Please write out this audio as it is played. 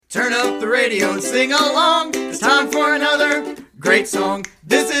Turn up the radio and sing along. It's time for another great song.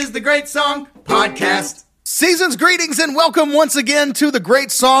 This is the Great Song Podcast. Season's greetings and welcome once again to the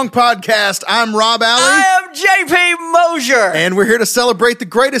Great Song Podcast. I'm Rob Alley. I am JP Mosier. And we're here to celebrate the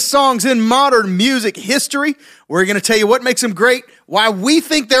greatest songs in modern music history. We're going to tell you what makes them great, why we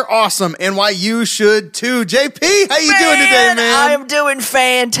think they're awesome, and why you should too. JP, how you doing today, man? I am doing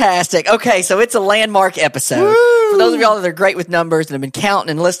fantastic. Okay, so it's a landmark episode. Woo! For those of y'all that are great with numbers and have been counting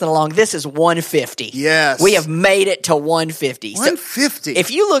and listening along, this is 150. Yes. We have made it to 150. 150. So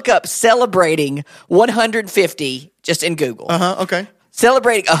if you look up celebrating 150 just in Google. Okay.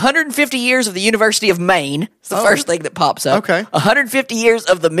 Celebrating 150 years of the University of Maine. It's the first thing that pops up. Okay. 150 years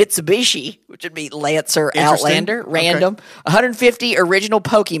of the Mitsubishi, which would be Lancer, Outlander, random. 150 original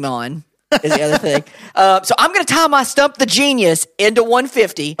Pokemon is the other thing. So I'm going to tie my Stump the Genius into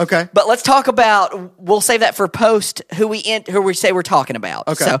 150. Okay. But let's talk about, we'll save that for post, who we say we're talking about.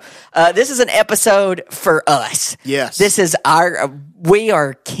 Okay. So this is an episode for us. Yes. This is we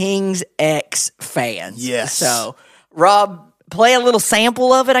are King's X fans. Yes. So, Rob, play a little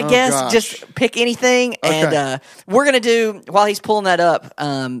sample of it, I guess. gosh. Just pick anything. Okay. And we're going to do, while he's pulling that up,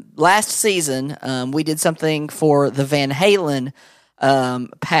 last season we did something for the Van Halen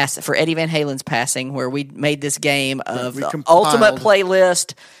for Eddie Van Halen's passing, where we made this game of we the compiled. ultimate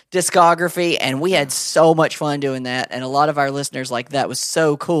playlist discography, and we had so much fun doing that. And a lot of our listeners that was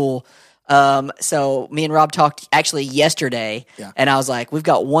so cool. So me and Rob talked actually yesterday, and I was like, we've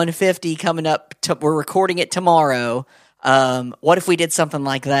got 150 coming up. We're recording it tomorrow. What if we did something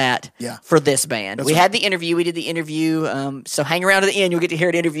like that for this band? We had the interview. We did the interview. So hang around to the end. You'll get to hear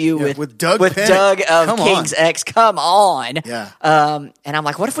an interview with DUg DUg of King's X. Come on. Yeah. And I'm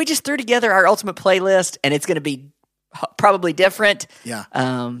like, what if we just threw together our ultimate playlist, and it's going to be probably different. Yeah.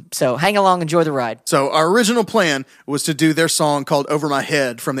 So hang along, enjoy the ride. So our original plan was to do their song called "Over My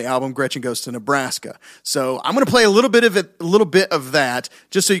Head" from the album "Gretchen Goes to Nebraska." So I'm going to play a little bit of that,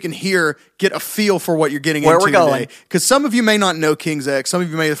 just so you can get a feel for what you're getting Where into we're going. today. Because some of you may not know King's X, some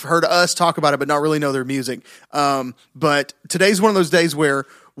of you may have heard us talk about it, but not really know their music. But today's one of those days where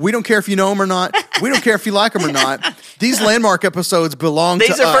we don't care if you know them or not. We don't care if you like them or not. These landmark episodes belong to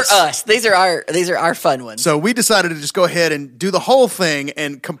us. These are for us. These are our fun ones. So we decided to just go ahead and do the whole thing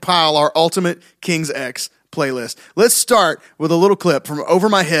and compile our ultimate King's X playlist. Let's start with a little clip from "Over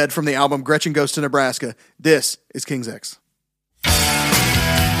My Head" from the album "Gretchen Goes to Nebraska." This is King's X.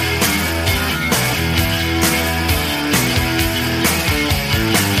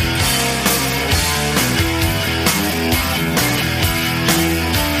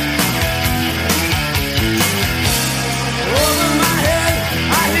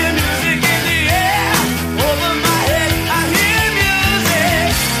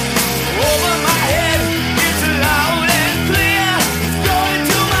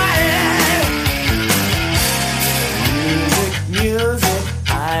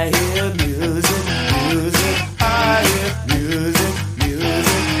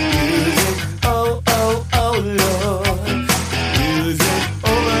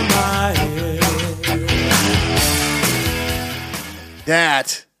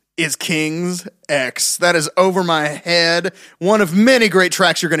 That is King's X. That is "Over My Head," one of many great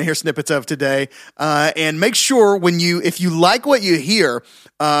tracks you're going to hear snippets of today. And make sure if you like what you hear,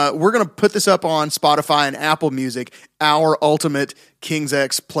 we're going to put this up on Spotify and Apple Music, our ultimate King's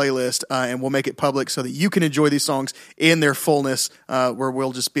X playlist, and we'll make it public so that you can enjoy these songs in their fullness, where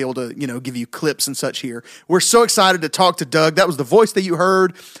we'll just be able to, give you clips and such here. We're so excited to talk to DUg. That was the voice that you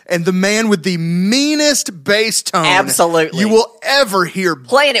heard, and the man with the meanest bass tone Absolutely. you will ever hear.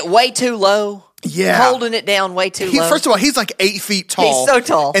 Playing it way too low. Yeah. Holding it down way too low. First of all, he's like 8 feet tall. He's so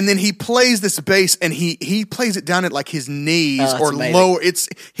tall. And then he plays this bass, and he plays it down at like his knees or amazing. lower.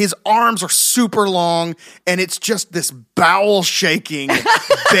 His arms are super long, and it's just this bowel shaking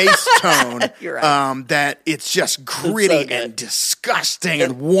bass tone. You're right. That it's just gritty good. and disgusting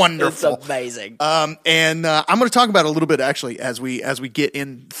and wonderful. It's amazing. And I'm going to talk about it a little bit actually as we get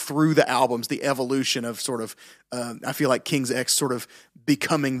in through the albums, the evolution of sort of I feel like King's X sort of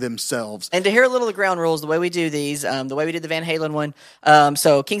becoming themselves. And to hear a little of the ground rules, the way we do these, the way we did the Van Halen one,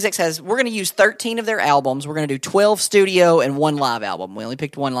 so King's X we're going to use 13 of their albums. We're going to do 12 studio and 1 live album. We only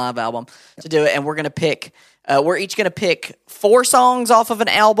picked 1 live album to do it, and we're going to pick, we're each going to pick 4 songs off of an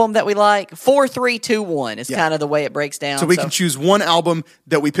album that we like. 4, 3, 2, 1 is kind of the way it breaks down. So we can choose one album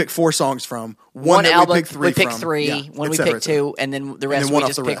that we pick 4 songs from, one that album we pick 3 we pick from. 3, Yeah, one we cetera, pick 2, and then the rest then one we off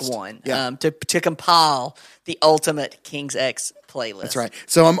just the pick rest. 1 Yeah. to compile the ultimate King's X playlist. That's right.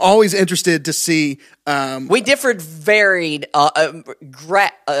 So I'm always interested to see We differed varied a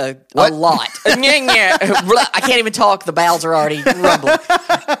lot. I can't even talk. The bowels are already rumbling.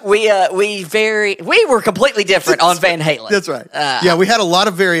 We were completely different on Van Halen. That's right. Yeah, we had a lot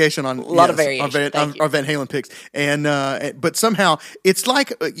of variation on of variation on Van Halen picks, and but somehow it's like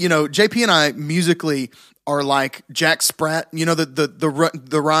JP and I musically are like Jack Sprat. You know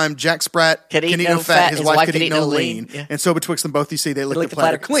the rhyme Jack Sprat could eat no fat, his wife could eat no lean. Yeah. And so betwixt them both, you see they lick the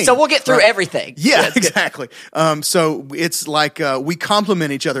platter clean. So we'll get through everything. Yeah, exactly. So it's like we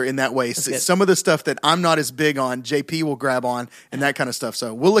complement each other in that way. So some of the stuff that I'm not as big on, JP will grab on and that kind of stuff.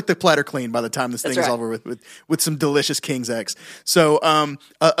 So we'll lick the platter clean by the time this thing is over with some delicious King's X. So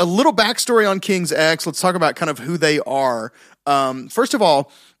a little backstory on King's X. Let's talk about kind of who they are. First of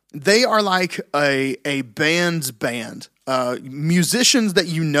all, they are like a band's band. Musicians that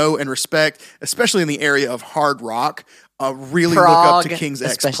you know and respect, especially in the area of hard rock, really look up to King's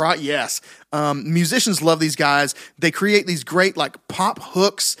X. Yes. Musicians love these guys. They create these great like pop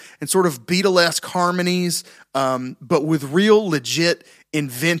hooks and sort of Beatlesque harmonies, but with real legit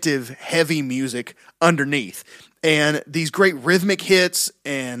inventive heavy music underneath. And these great rhythmic hits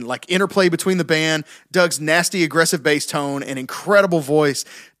and like interplay between the band, dUg's nasty aggressive bass tone and incredible voice.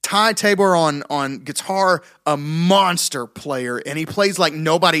 Ty Tabor on guitar, a monster player, and he plays like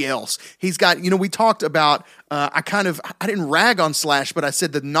nobody else. He's got, we talked about, I didn't rag on Slash, but I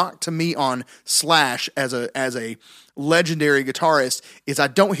said the knock to me on Slash as a legendary guitarist is I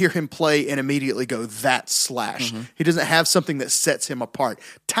don't hear him play and immediately go, that's Slash. Mm-hmm. He doesn't have something that sets him apart.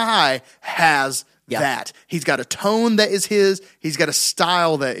 Ty has that. He's got a tone that is his. He's got a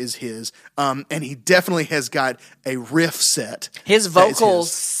style that is his. And he definitely has got a riff set. His vocal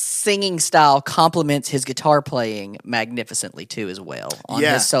singing style complements his guitar playing magnificently too as well on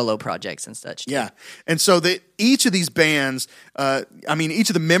his solo projects and such too. Yeah. And so each of these bands, each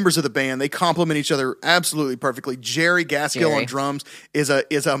of the members of the band, they complement each other absolutely perfectly. Jerry Gaskill on drums is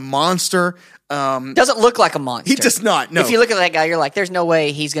a monster. Doesn't look like a monster. He does not, no. If you look at that guy, you're like, there's no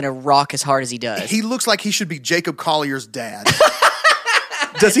way he's going to rock as hard as he does. He looks like he should be Jacob Collier's dad.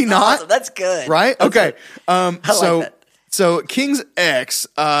 Does he not? Awesome. That's good. Right? Okay. I like that. So King's X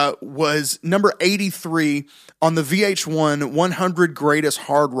was number 83 on the VH1 100 Greatest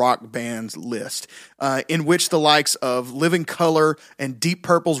Hard Rock Bands list, in which the likes of Living Colour and Deep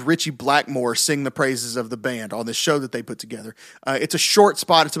Purple's Richie Blackmore sing the praises of the band on this show that they put together. It's a short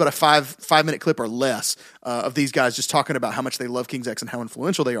spot. It's about a five-minute clip or less of these guys just talking about how much they love King's X and how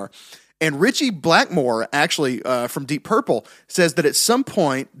influential they are. And Richie Blackmore, actually, from Deep Purple, says that at some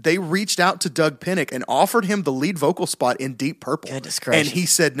point they reached out to Doug Pinnick and offered him the lead vocal spot in Deep Purple. Goodness gracious. And he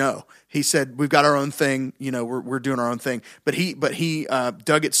said no. He said, we've got our own thing, we're doing our own thing. But he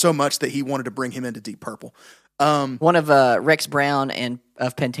dug it so much that he wanted to bring him into Deep Purple. One of Rex Brown and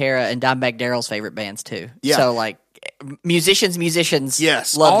of Pantera and Dimebag Darrell's favorite bands too. Yeah. So like musicians.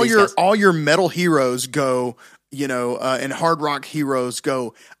 Yes. Love all your metal heroes go, and hard rock heroes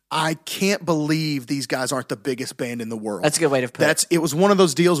go, I can't believe these guys aren't the biggest band in the world. That's a good way to put it. It was one of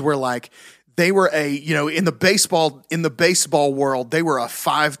those deals where like they were in the baseball world, they were a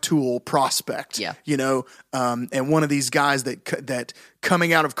 5-tool prospect. Yeah. And one of these guys that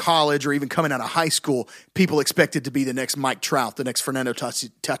coming out of college or even coming out of high school, people expected to be the next Mike Trout, the next Fernando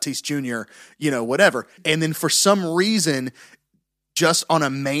Tatis Jr., whatever. And then for some reason, just on a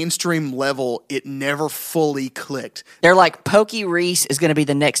mainstream level, it never fully clicked. They're like, Pokey Reese is going to be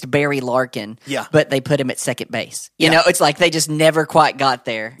the next Barry Larkin, but they put him at second base. It's like they just never quite got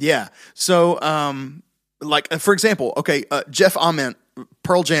there. Yeah. So, for example, Jeff Ament,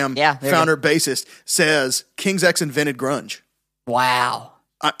 Pearl Jam founder, bassist, says King's X invented grunge. Wow.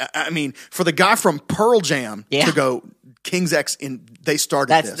 I mean, for the guy from Pearl Jam to go, King's X, they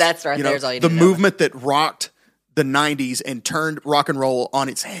started this. That's right. There's all you need the movement that rocked the 90s and turned rock and roll on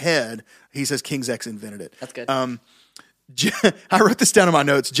its head. He says King's X invented it. That's good. I wrote this down in my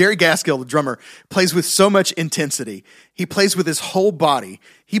notes. Jerry Gaskill, the drummer, plays with so much intensity. He plays with his whole body.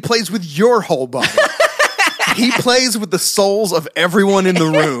 He plays with your whole body. He plays with the souls of everyone in the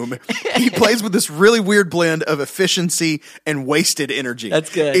room. He plays with this really weird blend of efficiency and wasted energy. That's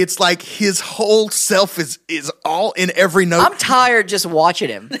good. It's like his whole self is all in every note. I'm tired just watching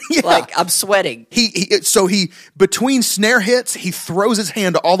him. Yeah. Like, I'm sweating. He between snare hits, he throws his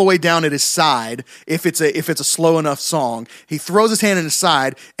hand all the way down at his side. If it's a slow enough song, he throws his hand at his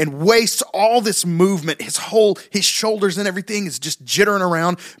side and wastes all this movement. His shoulders and everything is just jittering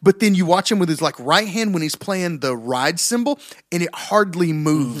around. But then you watch him with his like right hand when he's playing playing the ride cymbal, and it hardly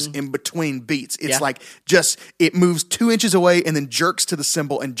moves in between beats. It's like just it moves 2 inches away and then jerks to the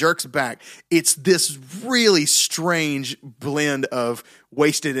cymbal and jerks back. It's this really strange blend of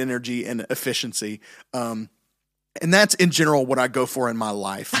wasted energy and efficiency. And that's in general what I go for in my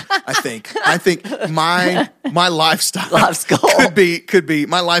life. I think my lifestyle could be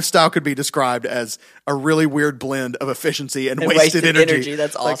my lifestyle could be described as a really weird blend of efficiency and wasted energy.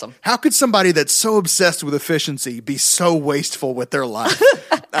 That's awesome. How could somebody that's so obsessed with efficiency be so wasteful with their life?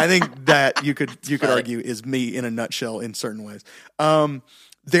 I think that you could argue is me in a nutshell in certain ways.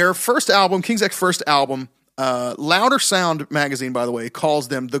 Their first album, King's X first album, Louder Sound magazine, by the way, calls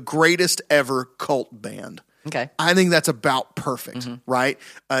them the greatest ever cult band. Okay. I think that's about perfect, right?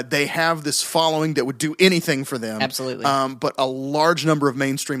 They have this following that would do anything for them. Absolutely. But a large number of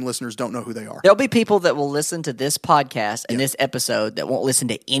mainstream listeners don't know who they are. There'll be people that will listen to this podcast and this episode that won't listen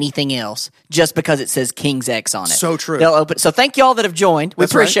to anything else just because it says King's X on it. So true. They'll open. So thank y'all that have joined. We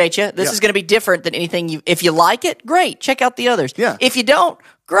That's appreciate right. you. This Yeah. is going to be different than anything you. If you like it, great. Check out the others. Yeah. If you don't,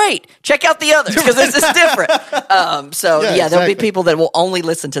 great. Check out the others because this is different. There'll be people that will only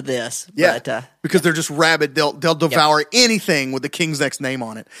listen to this. Yeah, But, because they're just rabid. They'll devour anything with the King's X name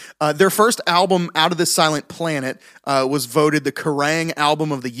on it. Their first album, Out of This Silent Planet, was voted the Kerrang!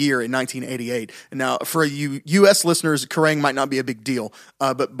 Album of the Year in 1988. And now, for you U.S. listeners, Kerrang! Might not be a big deal,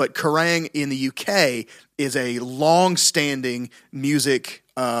 but Kerrang! In the U.K. is a long-standing music,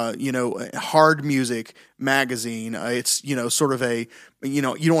 hard music magazine. It's sort of a you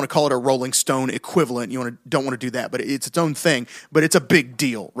don't want to call it a Rolling Stone equivalent. You don't want to do that, but it's its own thing. But it's a big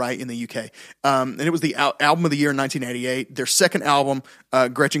deal, right, in the UK. And it was the album of the year in 1988. Their second album,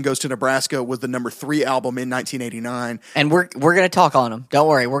 Gretchen Goes to Nebraska, was the number 3 album in 1989. and we're going to talk on them. Don't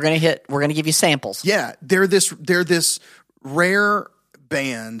worry. We're going to give you samples. Yeah, they're this rare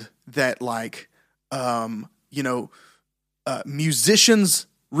band that musicians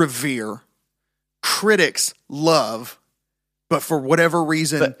revere, critics love, but for whatever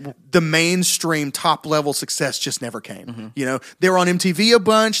reason, the mainstream top level success just never came. They were on MTV a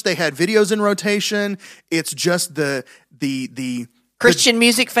bunch. They had videos in rotation. It's just the Christian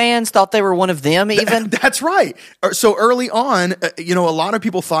music fans thought they were one of them even. That's right. So early on, a lot of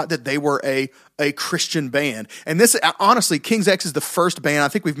people thought that they were a Christian band. And this, honestly, King's X is the first band, I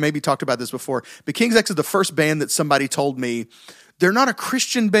think we've maybe talked about this before, but King's X is the first band that somebody told me, they're not a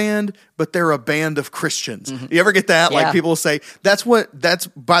Christian band, but they're a band of Christians. You ever get that? Yeah. Like people will say,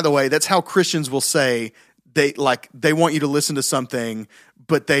 by the way, that's how Christians will say they want you to listen to something,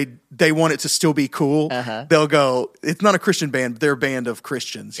 but they want it to still be cool. They'll go, it's not a Christian band, but they're a band of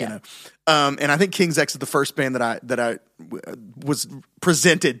Christians, you know. And I think King's X is the first band that I was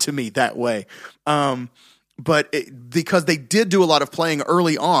presented to me that way. But because they did do a lot of playing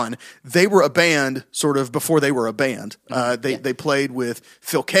early on, they were a band sort of before they were a band. They played with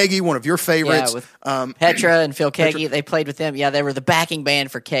Phil Keaggy, one of your favorites. Yeah, with Petra and Phil Keaggy. They played with them. Yeah, they were the backing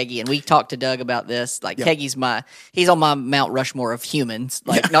band for Keaggy. And we talked to Doug about this. Like, Keaggy's he's on my Mount Rushmore of humans,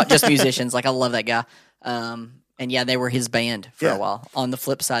 like not just musicians. Like, I love that guy. And yeah, they were his band for a while on the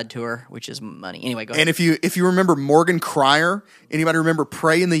Flip Side tour, which is money. Anyway, go ahead. And if you remember Morgan Cryer, anybody remember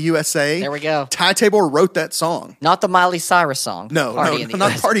Pray in the USA? There we go. Ty Tabor wrote that song. Not the Miley Cyrus song. No,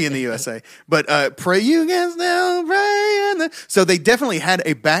 not Party in the USA. But Pray You Can Still Pray in the... So they definitely had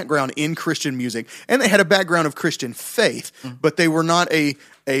a background in Christian music, and they had a background of Christian faith, but they were not a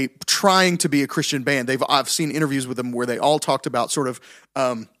trying to be a Christian band. I've seen interviews with them where they all talked about sort of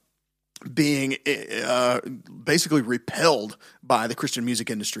being basically repelled by the Christian music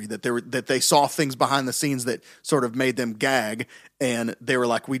industry, that they saw things behind the scenes that sort of made them gag, and they were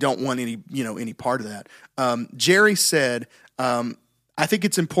like, we don't want any part of that. Jerry said, I think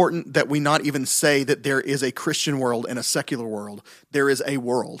it's important that we not even say that there is a Christian world and a secular world. There is a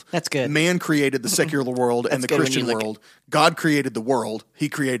world. That's good. Man created the secular world and the Christian world. God created the world. He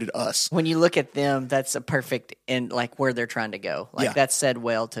created us. When you look at them, that's a perfect and like where they're trying to go. Like that's said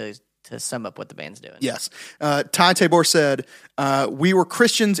well to sum up what the band's doing. Yes. Ty Tabor said, we were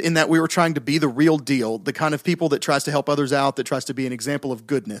Christians in that we were trying to be the real deal, the kind of people that tries to help others out, that tries to be an example of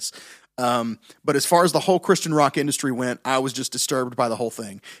goodness. But as far as the whole Christian rock industry went, I was just disturbed by the whole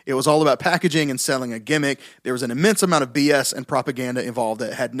thing. It was all about packaging and selling a gimmick. There was an immense amount of BS and propaganda involved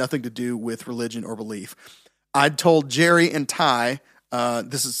that had nothing to do with religion or belief. I'd told Jerry and Ty,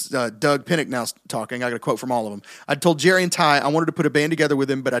 this is Doug Pinnick now talking. I got a quote from all of them. I told Jerry and Ty I wanted to put a band together with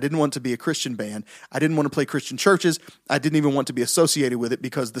him, but I didn't want to be a Christian band. I didn't want to play Christian churches. I didn't even want to be associated with it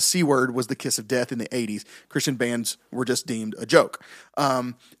because the C word was the kiss of death in the 80s. Christian bands were just deemed a joke.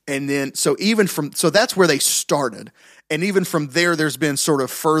 So that's where they started. and even from there's been sort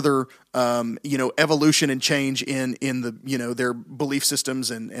of further, evolution and change in the, their belief systems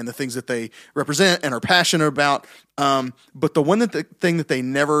and the things that they represent and are passionate about. But the thing that they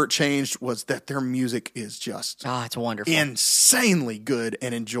never changed was that their music is just it's wonderful, insanely good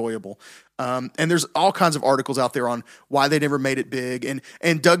and enjoyable. And there's all kinds of articles out there on why they never made it big. And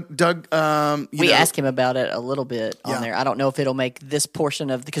Doug, we asked him about it a little bit on there. I don't know if it'll make this portion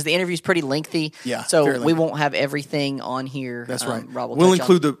because the interview is pretty lengthy. Yeah, so we won't have everything on here. That's right. Rob we'll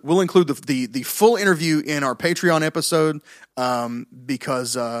include the full interview in our Patreon episode.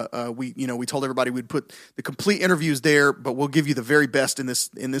 Because we told everybody we'd put the complete interviews there, but we'll give you the very best in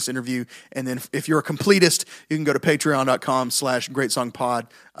this interview. And then if you're a completist, you can go to patreon.com/greatsongpod.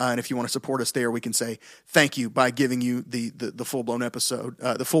 And if you want to support us there, we can say thank you by giving you the full blown episode,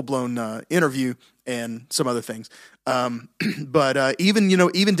 the full blown interview, and some other things. But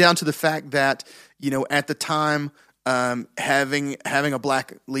even down to the fact that at the time, having a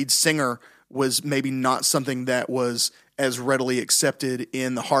black lead singer was maybe not something that was as readily accepted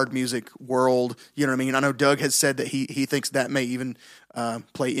in the hard music world. You know what I mean? I know Doug has said that he thinks that may even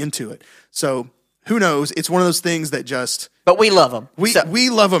play into it. So who knows? It's one of those things that just... But we love them. We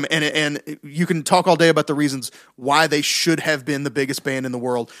love them, and you can talk all day about the reasons why they should have been the biggest band in the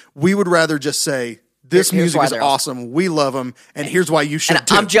world. We would rather just say... This music is awesome. We love them, and here's why you should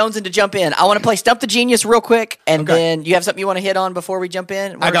too. I'm jonesing to jump in. I want to play Stump the Genius real quick, and then you have something you want to hit on before we jump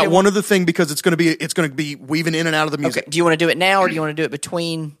in? I got one other thing because it's going to be weaving in and out of the music. Okay. Do you want to do it now, or do you want to do it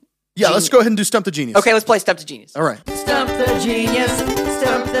between? Yeah, let's go ahead and do Stump the Genius. Okay, let's play Stump the Genius. All right. Stump the Genius,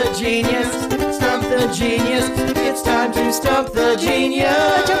 Stump the Genius, Stump the Genius. It's time to Stump the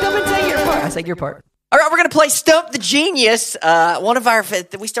Genius. Jump up and say your part. I say your part. All right, we're going to play Stump the Genius.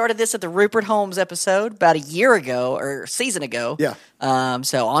 We started this at the Rupert Holmes episode about a year ago or season ago. Yeah.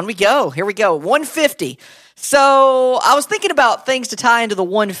 So on we go. Here we go. 150. So I was thinking about things to tie into the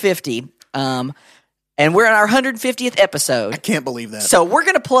 150. And we're in our 150th episode. I can't believe that. So we're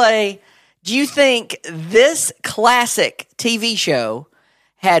going to play, do you think this classic TV show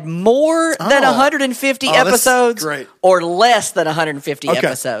had more than 150 episodes or less than 150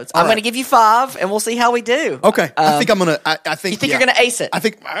 episodes? I'm going to give you 5, and we'll see how we do. Okay. I think I'm going to... I think you think you're going to ace it? I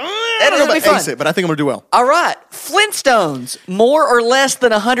think... I don't know about ace it, but I think I'm going to do well. All right. Flintstones, more or less than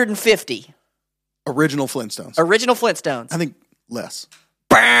 150? Original Flintstones. I think less.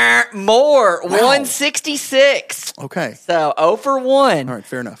 More. Wow. 166. Okay. So 0 for 1. All right,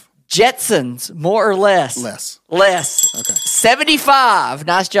 fair enough. Jetsons, more or less? Less. Okay. 75.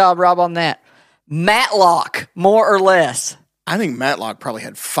 Nice job, Rob, on that. Matlock, more or less? I think Matlock probably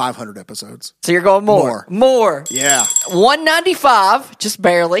had 500 episodes. So you're going more. Yeah. 195, just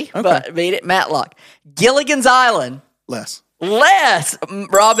barely, but beat it. Matlock. Gilligan's Island. Less.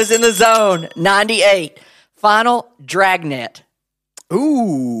 Rob is in the zone. 98. Final, Dragnet.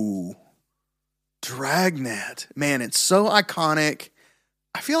 Ooh. Dragnet. Man, it's so iconic.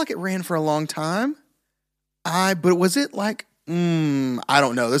 I feel like it ran for a long time. But was it like I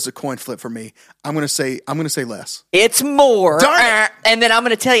don't know. This is a coin flip for me. I'm gonna say less. It's more. Darn it. And then I'm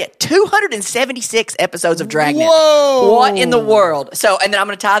gonna tell you 276 episodes of Dragnet. Whoa. What in the world? So, and then I'm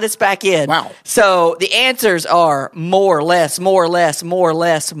gonna tie this back in. Wow. So the answers are more, less, more, less, more,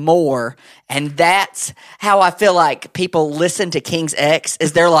 less, more. And that's how I feel like people listen to King's X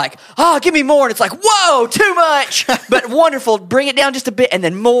is they're like, oh, give me more. And it's like, whoa, too much. But wonderful. Bring it down just a bit and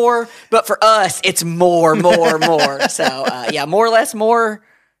then more. But for us, it's more. So, more, less, more,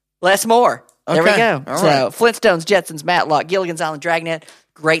 less, more. There we go. All so right. Flintstones, Jetsons, Matlock, Gilligan's Island, Dragnet,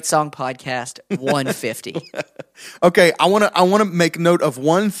 Great Song Podcast, 150. Okay, I want to make note of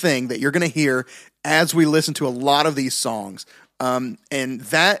one thing that you're going to hear as we listen to a lot of these songs. And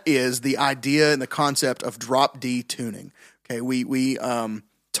that is the idea and the concept of drop D tuning. Okay, we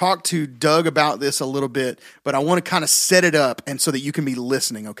talked to Doug about this a little bit, but I want to kind of set it up and so that you can be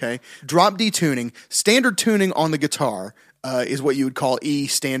listening, okay? Drop D tuning, standard tuning on the guitar is what you would call E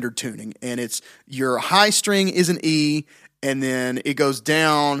standard tuning. And it's your high string is an E, and then it goes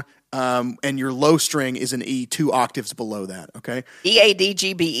down, and your low string is an E 2 octaves below that, okay?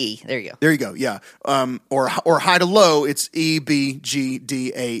 E-A-D-G-B-E. There you go. Yeah. Or high to low, it's E, B, G,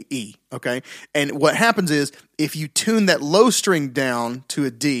 D, A, E, okay? And what happens is, if you tune that low string down to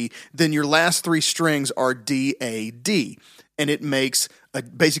a D, then your last 3 strings are D, A, D. And it makes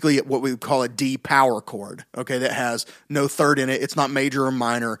basically what we would call a D power chord, okay, that has no third in it. It's not major or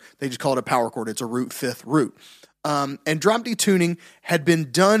minor. They just call it a power chord. It's a root 5th root. And drop D tuning had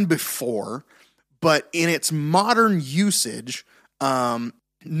been done before, but in its modern usage,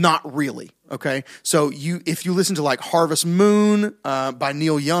 Not really. Okay. So if you listen to like Harvest Moon, by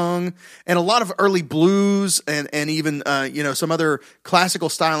Neil Young, and a lot of early blues and even, some other classical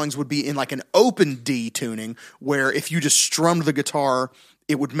stylings would be in like an open D tuning where if you just strummed the guitar,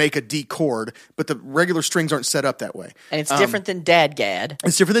 it would make a D chord, but the regular strings aren't set up that way. And it's different than dad-gad.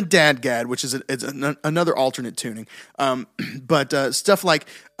 It's different than dad-gad, which is another alternate tuning. But stuff like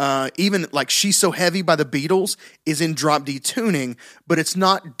even like She's So Heavy by the Beatles is in drop D tuning, but it's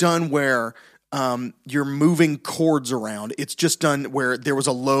not done where you're moving chords around. It's just done where there was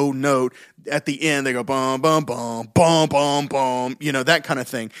a low note at the end. They go bum bum bum bum bum bum, that kind of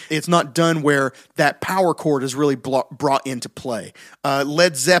thing. It's not done where that power chord is really brought into play.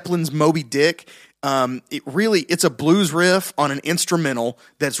 Led Zeppelin's Moby Dick. It's a blues riff on an instrumental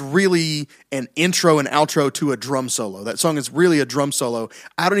that's really an intro and outro to a drum solo. That song is really a drum solo.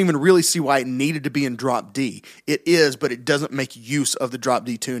 I don't even really see why it needed to be in drop D. It is, but it doesn't make use of the drop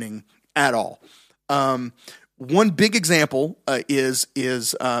D tuning at all. One big example is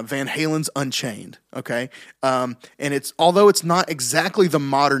Van Halen's Unchained. Okay, and although it's not exactly the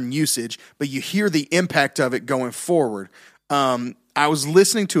modern usage, but you hear the impact of it going forward. I was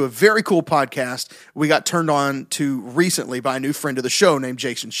listening to a very cool podcast we got turned on to recently by a new friend of the show named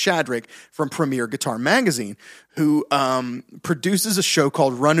Jason Shadrick from Premier Guitar Magazine, who produces a show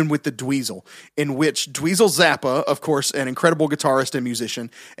called Runnin' with the Dweezil, in which Dweezil Zappa, of course, an incredible guitarist and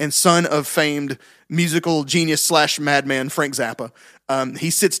musician, and son of famed musical genius / madman Frank Zappa, he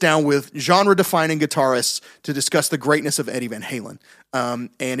sits down with genre-defining guitarists to discuss the greatness of Eddie Van Halen. And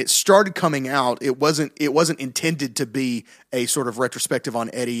it started coming out. It wasn't intended to be a sort of retrospective on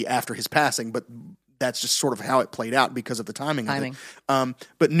Eddie after his passing, but that's just sort of how it played out because of the timing. Of it.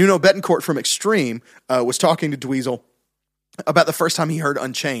 But Nuno Betancourt from Extreme was talking to Dweezil about the first time he heard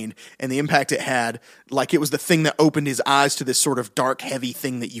Unchained and the impact it had. Like, it was the thing that opened his eyes to this sort of dark, heavy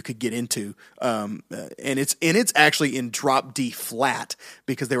thing that you could get into. And it's actually in drop D flat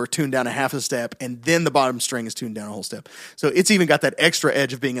because they were tuned down a half a step, and then the bottom string is tuned down a whole step. So it's even got that extra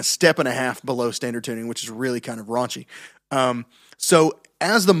edge of being a step and a half below standard tuning, which is really kind of raunchy. So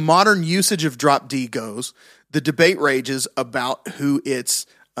as the modern usage of drop D goes, the debate rages about who its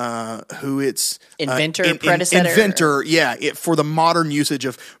predecessor, for the modern usage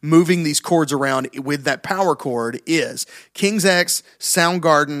of moving these chords around with that power chord is King's X,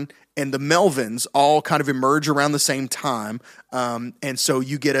 Soundgarden, and the Melvins all kind of emerge around the same time, and so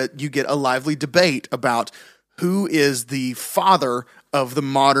you get a lively debate about who is the father of the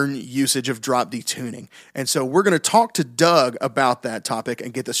modern usage of drop D tuning. And so we're going to talk to dUg about that topic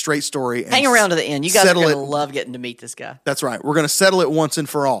and get the straight story. And hang around to the end. You guys are going to love getting to meet this guy. That's right. We're going to settle it once and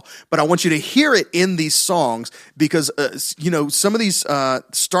for all. But I want you to hear it in these songs because, some of these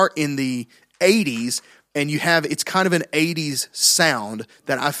start in the 80s, and it's kind of an 80s sound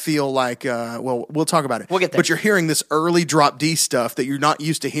that I feel like, we'll talk about it. We'll get there. But you're hearing this early drop D stuff that you're not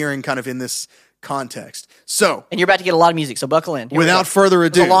used to hearing kind of in this context. So, and you're about to get a lot of music, so buckle in. Without further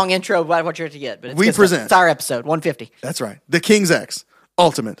ado, it's a long intro about what you're to get, but it's our episode 150. That's right, the King's X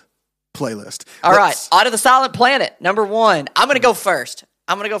Ultimate Playlist. All right, Out of the Silent Planet, number 1. I'm going to go first.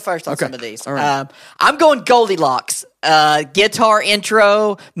 On some of these. All right. I'm going Goldilocks. Guitar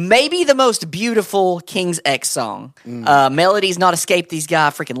intro, maybe the most beautiful King's X song. Melody's not escaped these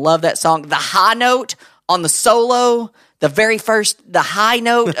guys. I freaking love that song. The high note on the solo. The high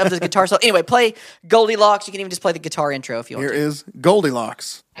note of the guitar solo. Anyway, play Goldilocks. You can even just play the guitar intro if you want. Here is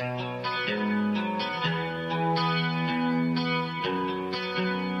Goldilocks.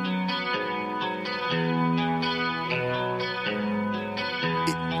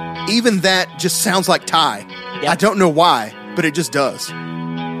 Even that just sounds like Ty. Yep. I don't know why, but it just does.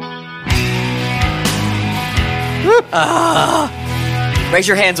 Raise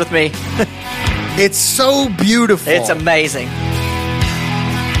your hands with me. It's so beautiful. It's amazing.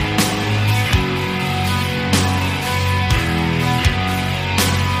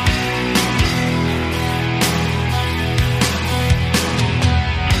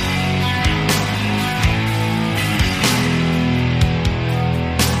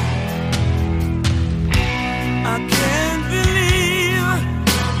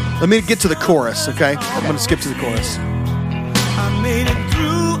 Let me get to the chorus, okay? I'm going to skip to the chorus. I made it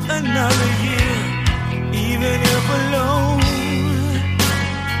through another year, even if alone.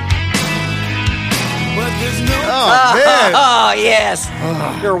 But there's no man. Oh, yes.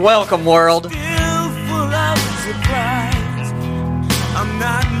 You're welcome, world. Still full of surprise. I'm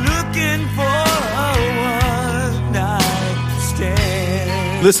not looking for a one-night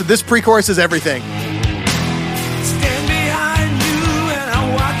stand. Listen, this pre-chorus is everything. Stand behind you and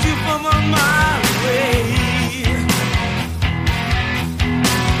I watch you from a mile away.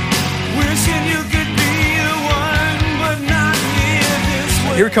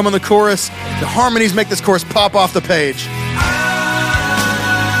 Here we come on the chorus. The harmonies make this chorus pop off the page.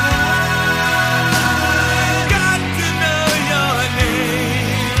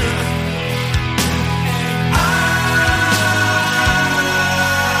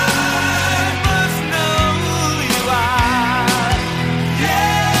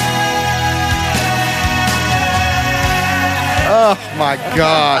 Oh my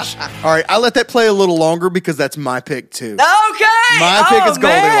gosh. All right, I let that play a little longer because that's my pick too. Okay. My pick is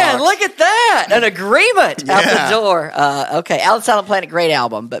man, Goldilocks. look at that. An agreement out Yeah. the door. Okay, Out of the Silent Planet, great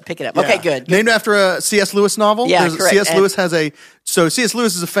album, but pick it up. Okay, Yeah. good. Named after a C.S. Lewis novel. Yeah, correct. C.S. Lewis has C.S.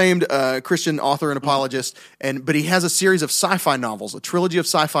 Lewis is a famed Christian author and apologist, but he has a series of sci-fi novels, a trilogy of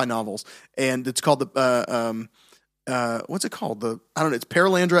sci-fi novels, and it's called what's it called? I don't know. It's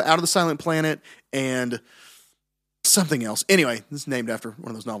Paralandra, Out of the Silent Planet, and something else. Anyway, this is named after one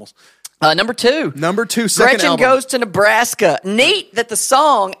of those novels. Number two, second Gretchen album. Goes to Nebraska. Neat that the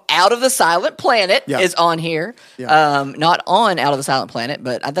song "Out of the Silent Planet" Yeah. is on here. Yeah. Not on "Out of the Silent Planet,"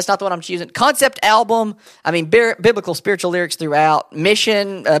 but that's not the one I'm choosing. Concept album. I mean, biblical, spiritual lyrics throughout.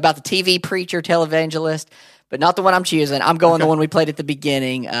 Mission about the TV preacher, televangelist, but not the one I'm choosing. I'm going the one we played at the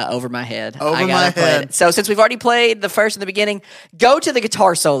beginning. Over my head. Over my head. It. So since we've already played the first in the beginning, go to the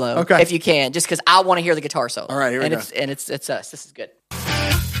guitar solo if you can, just because I want to hear the guitar solo. All right, here we go. It's us. This is good.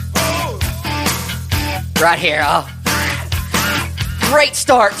 Right here. Oh. Great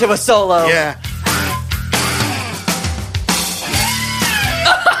start to a solo. Yeah.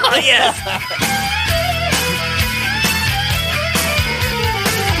 Oh, yes.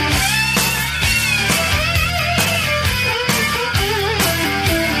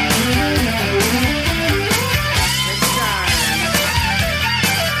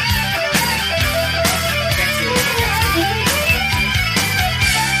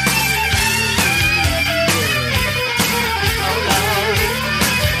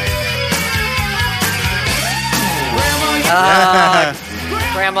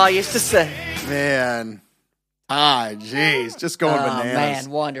 Grandma used to say. Man. Jeez. Just going bananas. Man,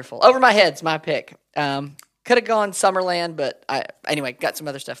 wonderful. Over my head's my pick. Could have gone Summerland, but anyway, got some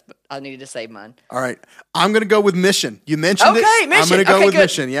other stuff, but I needed to save mine. All right. I'm going to go with Mission. You mentioned it. Okay, Mission. I'm going to go with good.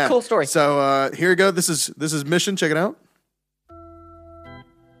 Mission, yeah. Cool story. So here we go. This is Mission. Check it out.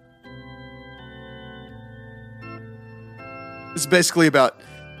 This is basically about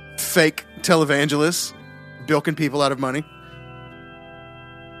fake televangelists bilking people out of money.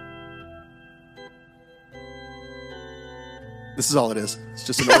 This is all it is. It's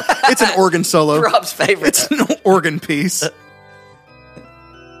just it's an organ solo. Rob's favorite. It's an organ piece.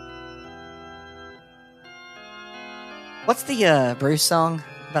 What's the Bruce song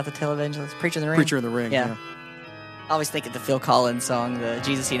about the televangelist? Preacher in the Ring? Preacher in the Ring, yeah. I always think of the Phil Collins song, the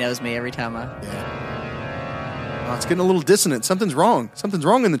Jesus He Knows Me, every time Yeah. Oh, it's getting a little dissonant. Something's wrong. Something's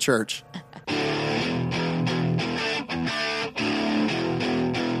wrong in the church.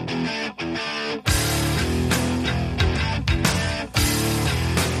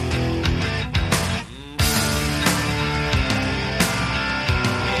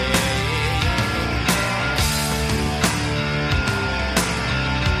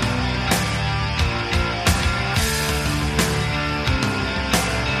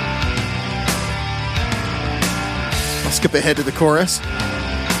 Skip ahead to the chorus.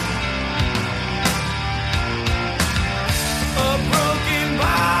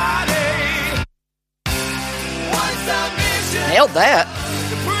 Nailed that.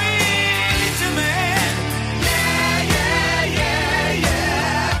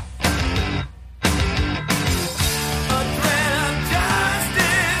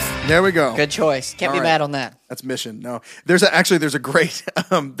 There we go. Good choice. Can't be mad on that. That's Mission. No, there's a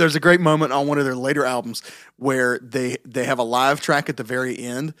great moment on one of their later albums where they have a live track at the very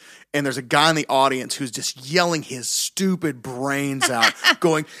end, and there's a guy in the audience who's just yelling his stupid brains out,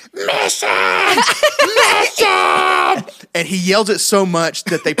 going Mission, Mission, and he yells it so much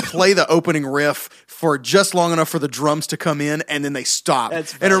that they play the opening riff for just long enough for the drums to come in, and then they stop,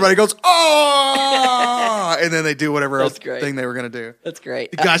 and everybody goes oh, and then they do whatever else thing they were going to do. That's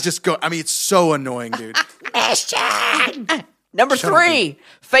great. The guys just go. I mean, it's so annoying, dude. Number 3,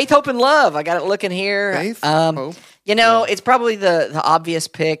 Faith, Hope, and Love. I got it looking here. Faith, Hope. You know, it's probably the obvious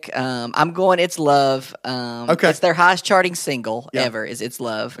pick. I'm going It's Love. Okay. It's their highest charting single ever is It's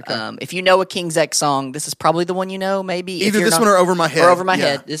Love. Okay. If you know a King's X song, this is probably the one you know, maybe. Either this one or Over My Head. Or Over My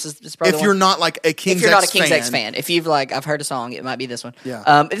Head. This is probably if you're not like a King's X fan. If you've I've heard a song, it might be this one.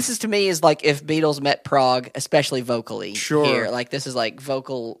 Yeah. This is to me is like if Beatles met Prague, especially vocally. Sure. Here. Like this is like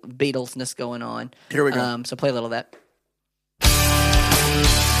vocal Beatlesness going on. Here we go. So play a little of that.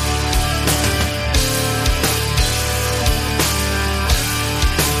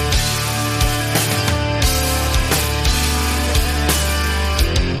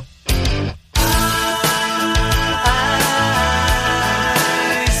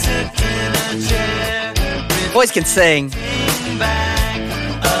 voice can sing. Back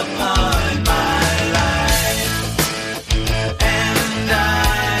upon my life, and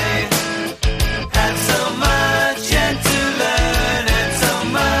I had so much yet to learn and so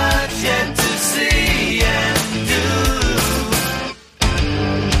much yet to see and do.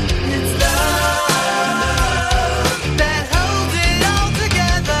 It's love that holds it all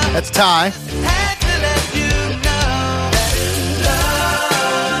together. That's Ty. Had to let you know that it's love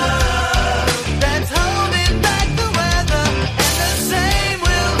that's holding back the weather, and the same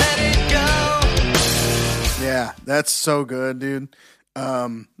will let it go. Yeah, that's so good, dude.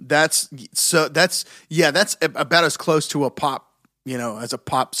 That's about as close to a pop, as a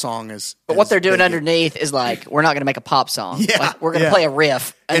pop song as. But what they're doing they get. underneath is like, we're not going to make a pop song. Yeah, Like, we're going to yeah. play a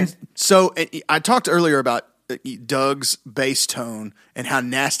riff. And so I talked earlier about Doug's bass tone and how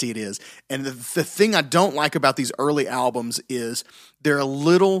nasty it is. And the thing I don't like about these early albums is they're a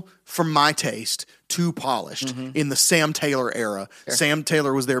little, for my taste, too polished in the Sam Taylor era. Sure. Sam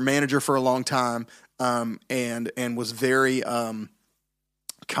Taylor was their manager for a long time, and was very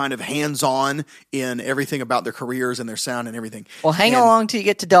kind of hands-on in everything about their careers and their sound and everything. Well, hang along till you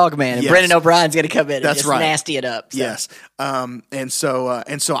get to Dogman, and Yes. Brendan O'Brien's going to come in and That's just right. nasty it up. So. Yes. And so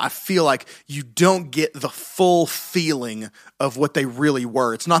I feel like you don't get the full feeling of what they really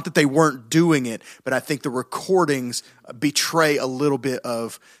were. It's not that they weren't doing it, but I think the recordings betray a little bit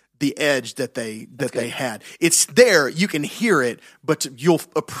of the edge that they had. It's there, you can hear it, but you'll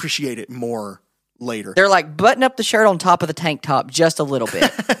appreciate it more later. They're like, button up the shirt on top of the tank top just a little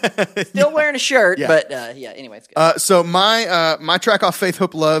bit. Still wearing a shirt, but anyway, it's good. So my track off Faith,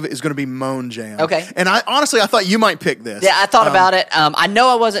 Hope, Love is going to be Moan Jam. Okay. And I thought you might pick this. Yeah, I thought about it. I know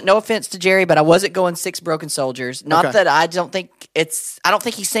I wasn't, no offense to Jerry, but I wasn't going Six Broken Soldiers. Not Okay. that I don't think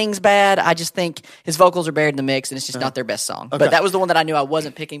he sings bad. I just think his vocals are buried in the mix and it's just not their best song. Okay. But that was the one that I knew I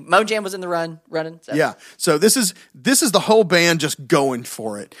wasn't picking. Moan Jam was in the running. So. Yeah. So this is the whole band just going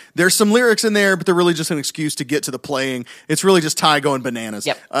for it. There's some lyrics in there, but they're really just an excuse to get to the playing. It's really just Ty going bananas.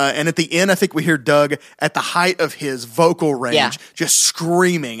 Yep. And at the end, I think we hear Doug at the height of his vocal range, just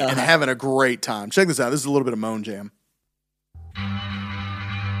screaming and having a great time. Check this out. This is a little bit of Moan Jam.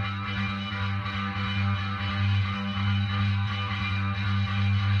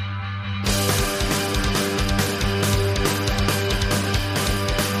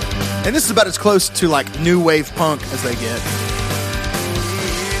 And this is about as close to like new wave punk as they get.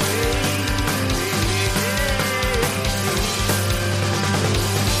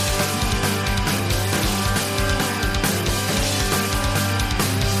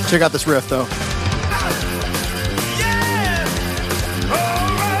 Check out this riff though.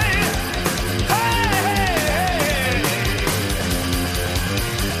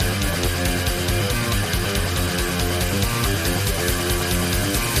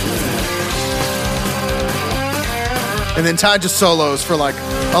 And then Ty just solos for like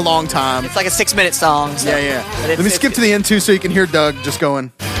a long time. It's like a 6-minute song. So. Yeah. But Let me skip to the end too so you can hear Doug just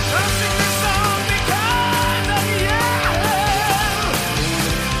going.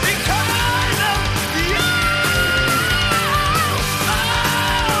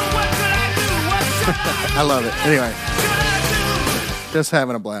 I love it. Anyway, just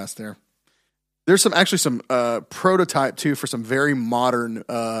having a blast there. There's some prototype too for some very modern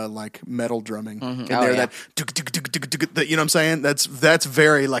like metal drumming in there. yeah. That you know what I'm saying? That's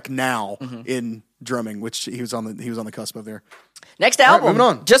very like now in drumming, which he was on the cusp of there. Next album, moving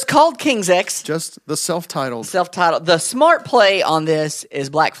on. just called King's X. Just the self-titled. The smart play on this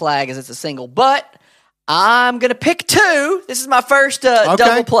is Black Flag, as it's a single, but I'm going to pick two. This is my first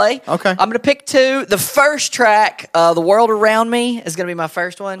double play. Okay. I'm going to pick two. The first track, The World Around Me, is going to be my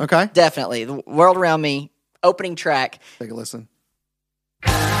first one. Okay. Definitely. The World Around Me, opening track. Take a listen.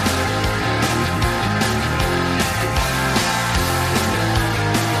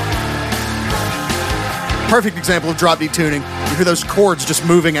 Perfect example of drop D tuning. You hear those chords just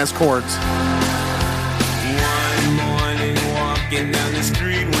moving as chords. One morning walking down the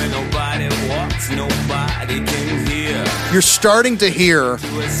street where nobody walks, nobody can hear. You're starting to hear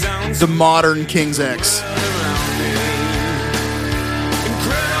It sounds the modern King's X. around me.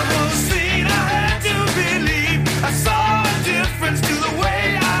 Incredible scene, I had to believe. I saw a difference to the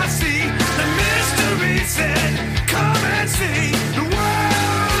way I see. The mystery said, come and see the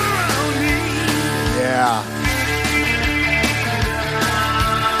world around me. Yeah.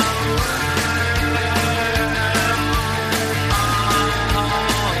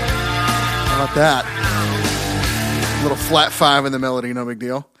 How about that? Little flat 5 in the melody, no big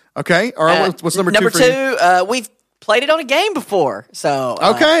deal. Okay, all right. What's number two? Number for you? two, we've played it on a game before. So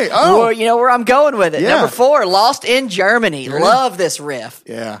Okay, oh. well, you know where I'm going with it. Yeah. Number 4, Lost in Germany. Here it Love this riff.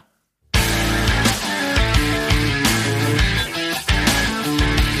 Yeah.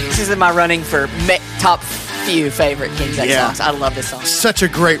 is in my running for top few favorite King's X songs. I love this song. Such a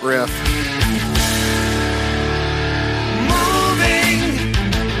great riff. Moving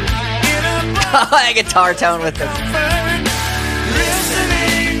in a That guitar tone with the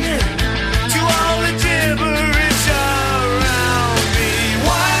listening to all the gibberish around me.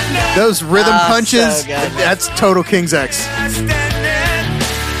 Wonder Those rhythm punches, so good. that's total King's X. standing,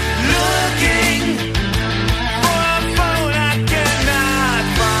 looking for a phone I cannot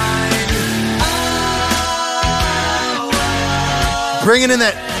find. Bringing in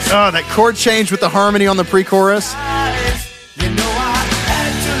that chord change with the harmony on the pre-chorus. You know I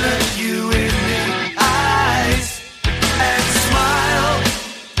had to look you in the eyes and smile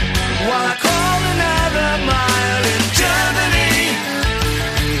while I call another mile in Germany.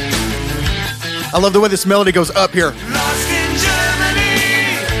 I love the way this melody goes up here. Lost in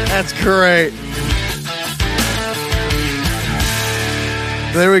Germany. That's great.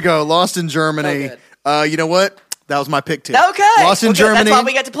 There we go. Lost in Germany. You know what? That was my pick too. Okay. Lost in Well, good. Germany. That's why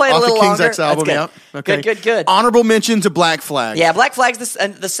we got to play it a off little the King's longer. X album. That's Yep. good. Okay. Good. Honorable mention to Black Flag. Yeah, Black Flag's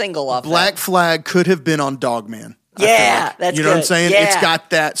the single off Black Flag could have been on Dogman. I feel Yeah, like. that's You know what I'm good. saying? Yeah. It's got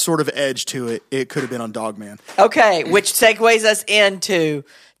that sort of edge to it. It could have been on Dogman. Okay, which segues us into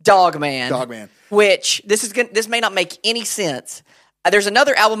Dogman. Dogman. Which this may not make any sense. There's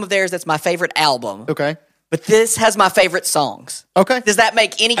another album of theirs that's my favorite album. Okay. But this has my favorite songs. Okay. Does that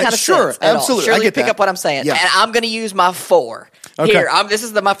make any kind of Sure, sense? At absolutely. All? Surely I get pick that. up what I'm saying. Yeah. And I'm going to use my 4. Okay. Here, this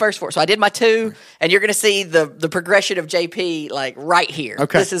is my first 4. So I did my 2, and you're going to see the progression of JP like right here.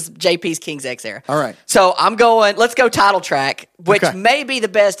 Okay. This is JP's King's X era. All right. So let's go title track, which Okay. may be the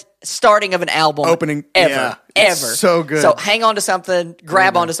best starting of an album Opening, ever. yeah. Ever. It's so good. So hang on to something,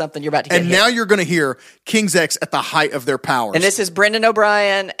 grab onto something, you're about to get And hit. now you're going to hear King's X at the height of their powers. And this is Brendan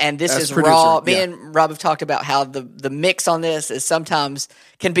O'Brien, and this As is producer, raw. Me yeah. and Rob have talked about how the mix on this is sometimes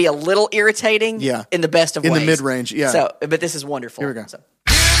can be a little irritating. Yeah. In the best of In the ways. mid-range, yeah. So, but this is wonderful. Here we go. So.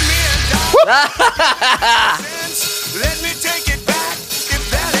 Let me take it back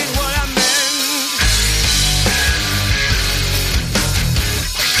if that ain't what I meant.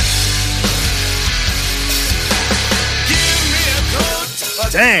 Give me a coat, or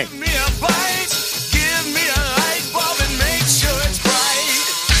Dang. give me a bite, give me a light bulb and make sure it's bright.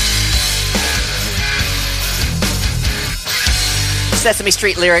 Sesame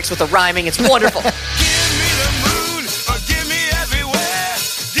Street lyrics with the rhyming. It's wonderful. Give me the moon, or give me everywhere.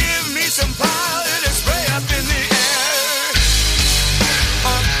 Give me some power to spray up in the air.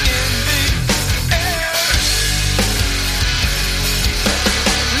 Up in the air.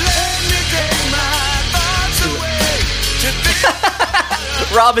 Let me take my thoughts away to think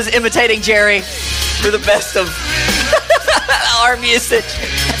Rob is imitating Jerry for the best of our music.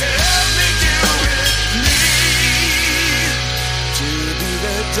 help me do with me to be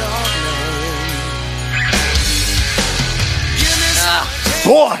the darling. Give me some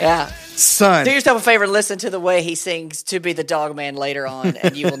Boy, Yeah. son. Do yourself a favor and listen to the way he sings "To Be the Dog Man" later on,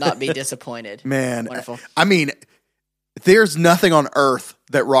 and you will not be disappointed. Man, Wonderful. I mean, there's nothing on earth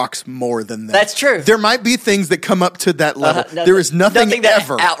that rocks more than that. That's true. There might be things that come up to that level. Nothing- There is nothing, nothing that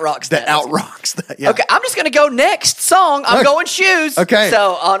ever outrocks that. that. Outrocks that. Yeah. Okay, I'm just going to go next song. I'm Okay. going Shoes. Okay.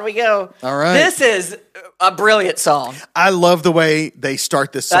 So on we go. All right. This is a brilliant song. I love the way they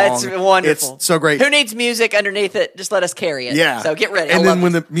start this song. That's wonderful. It's so great. Who needs music underneath it? Just let us carry it. Yeah. So get ready. And I then love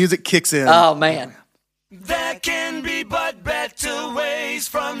when this. the music kicks in. Oh, man. There can be but better ways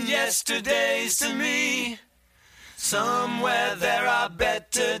from yesterdays to me. Somewhere there are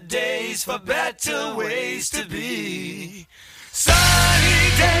better days for better ways to be. Sunny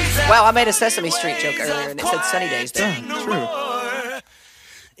days. Wow, I made a Sesame Street joke earlier, and it said Sunny Days there. True.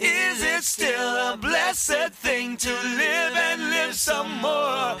 Is it still a blessed thing to live and live some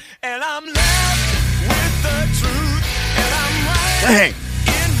more? And I'm left with the truth, and I'm right Dang.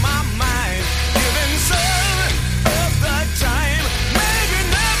 in my mind, giving some of the time, maybe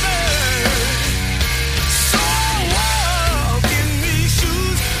never. So I walk in these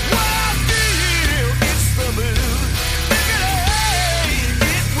shoes, what I feel, it's the blues. Thinking, hey,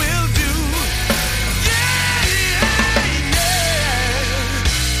 it will do.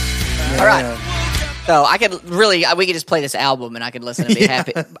 Yeah. All right. So we could just play this album and I could listen and be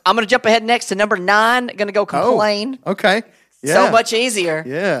happy. I'm going to jump ahead next to number 9. Going to go Complain. Okay. Yeah. So much easier.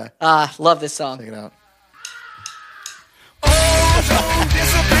 Yeah. Love this song. Check it out. Ozone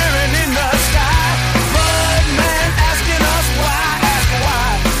disappearing in the sky. Mudman asking us why, ask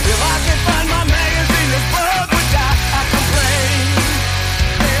why. If I could find my magazine, this bug would die. I complain.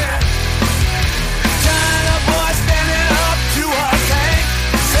 Yeah. China boy standing up to a tank.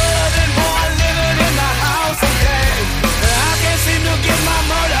 Southern boy living in the house of gang. I can't seem to get my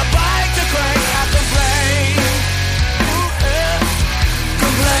motor.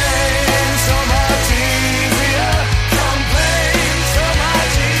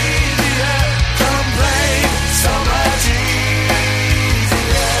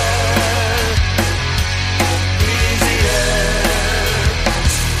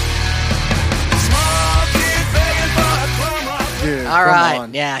 right.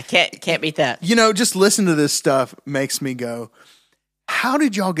 on. Yeah, can't beat that. You know, just listen to this stuff makes me go, how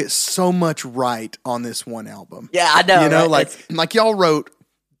did y'all get so much right on this one album? Yeah, I know. You know, right? like y'all wrote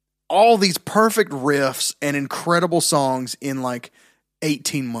all these perfect riffs and incredible songs in like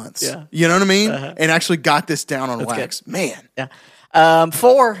 18 months. Yeah. You know what I mean? And actually got this down on wax. good. Man. Yeah.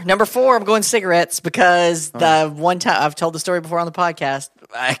 Number 4, I'm going cigarettes because the one time I've told the story before on the podcast,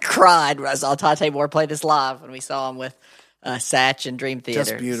 I cried when I saw Tate Moore play this live when we saw him with Satch and Dream Theater.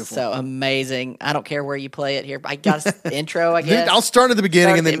 Just beautiful. So amazing. I don't care where you play it here. I got an intro, I guess. I'll start at the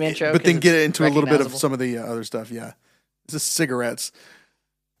beginning Start and at the intro but then 'cause get it's into a little bit of recognizable. some of the other stuff. Yeah. This is cigarettes.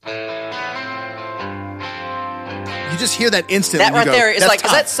 You just hear that instantly. That right go, there is "That's like,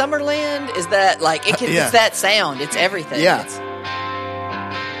 tight." is that Summerland? Is that like, Yeah. it's that sound. It's everything. Yeah. It's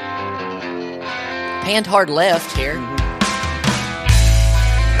panned hard left here. Have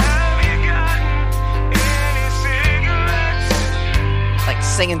you got any cigarettes? Like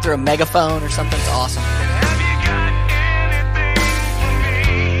singing through a megaphone or something. It's awesome. Have you got anything for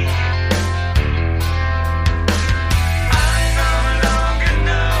me? I no longer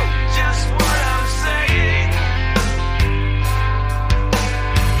know just what I'm saying.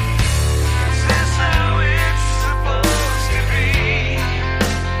 Is this how it's supposed to be?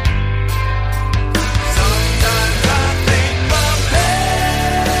 Sometimes I think my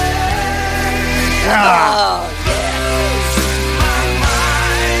pain Oh, blows my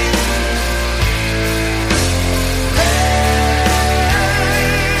mind.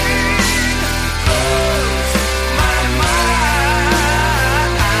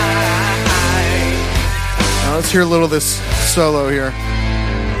 Now let's hear a little of this solo here.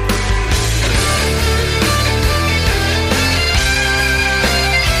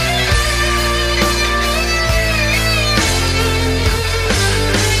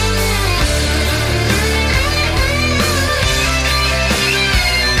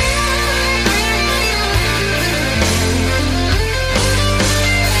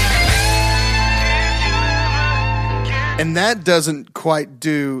 And that doesn't quite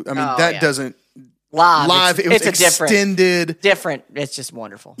do. I mean, Oh, that yeah. doesn't live. It was It's a extended. different. It's just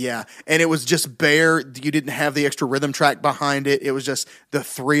wonderful. Yeah, and it was just bare. You didn't have the extra rhythm track behind it. It was just the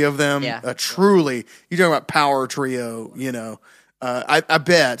three of them. Yeah. Truly, you're talking about power trio. You know, I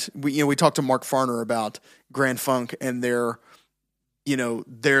bet we talked to Mark Farner about Grand Funk and their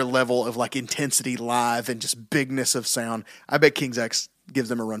level of like intensity live and just bigness of sound. I bet King's X gives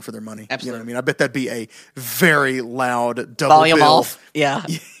them a run for their money. Absolutely. You know what I mean? I bet that'd be a very loud double Volume bill. off. Yeah.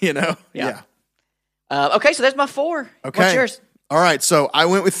 You know? Yeah. Okay, so there's my 4. Okay. What's yours? All right. So I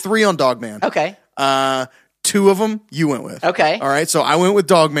went with 3 on Dogman. Okay. 2 of them you went with. Okay. All right. So I went with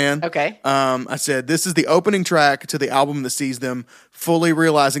Dogman. Okay. I said this is the opening track to the album that sees them fully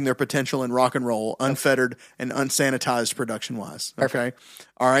realizing their potential in rock and roll, unfettered and unsanitized production wise. Okay.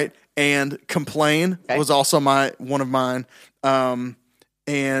 All right. And Complain was also one of mine.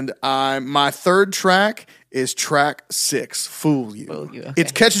 And my third track is track 6, Fool You. Fool You, okay.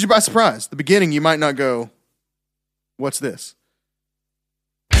 It catches you by surprise. The beginning, you might not go, what's this?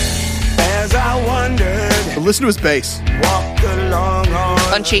 As I wondered, But listen to his bass. walked along on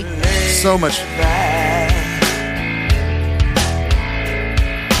Punchy. So much.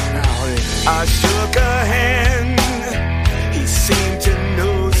 I shook a hand. He seemed to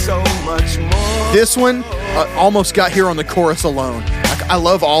know so much more. This one almost got here on the chorus alone. I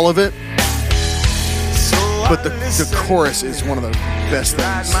love all of it, So but I the listened, chorus is one of the best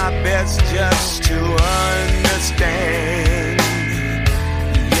tried things. my best just to understand.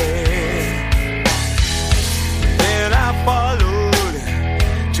 Yeah. Then I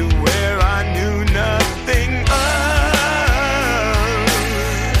followed to where I knew nothing of.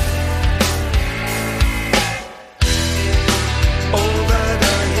 Over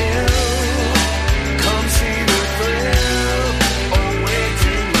the hill, come see the thrill. Away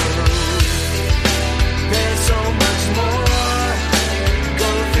to road. There's so much more. Go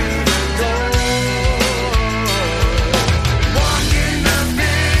through the door. Walk in the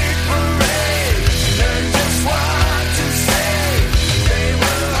big parade. Learn just what to say. They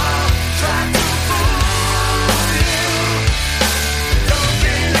will all try to fool you. Don't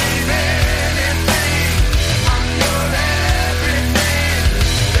believe anything. I'm your everything.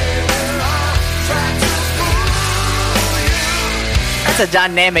 They will all try to fool you. That's a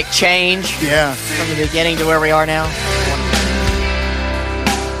dynamic change Yeah. from the beginning to where we are now.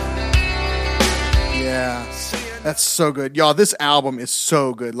 Yeah. That's so good. Y'all, this album is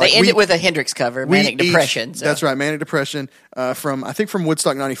so good. They end it with a Hendrix cover, Manic Depression. So. That's right, Manic Depression. From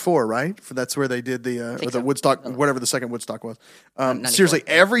Woodstock '94, right? That's where they did the think the so. Woodstock, whatever the second Woodstock was. 94. Seriously,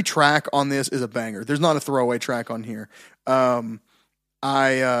 every track on this is a banger. There's not a throwaway track on here.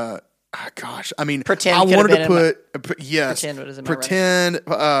 Gosh, I mean, Pretend I could have wanted been to in put yes, Pretend was in my pretend,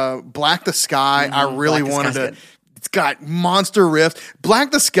 Black the Sky. I really Black the wanted Sky's to. good. It's got monster riff.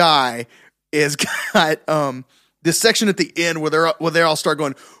 Black the Sky is got this section at the end where they all start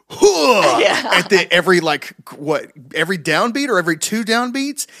going at every downbeat or every two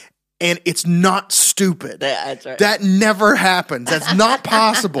downbeats. And it's not stupid. Yeah, that's right. That never happens. That's not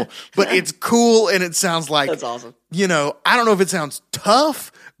possible. But it's cool, and it sounds like That's awesome. I don't know if it sounds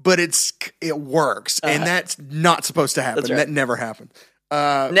tough, but it works, and that's not supposed to happen. That's right. That never happened.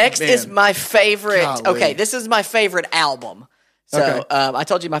 Next is my favorite. Golly. Okay, this is my favorite album. So Okay. I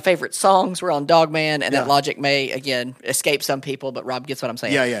told you my favorite songs were on Dogman, and Yeah. that Logic may, again, escape some people, but Rob gets what I'm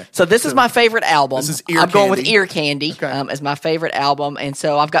saying. Yeah. So this is my favorite album. This is Ear I'm going with Candy. Ear Candy Okay. as my favorite album, and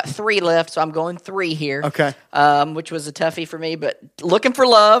so I've got 3 left, so I'm going 3 here. Okay. Which was a toughie for me, but Looking for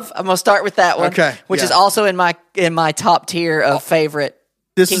Love, I'm going to start with that one. Okay, Which yeah. is also in my top tier of favorite.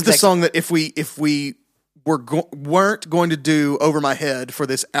 This King's is the X. song that if we weren't going to do Over My Head for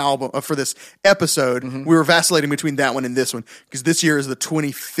this album for this episode, Mm-hmm. we were vacillating between that one and this one because this year is the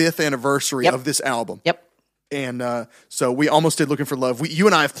 25th anniversary Yep. of this album. Yep. And so we almost did Looking for Love. You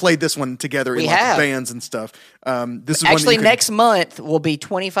and I have played this one together in We lots have. of bands and stuff. This is Actually, one that next month will be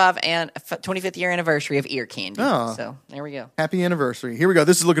 25th year anniversary of Ear Candy. Oh. So there we go. happy anniversary. Here we go.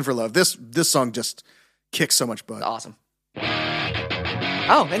 This is Looking for Love. This song just kicks so much butt. Awesome.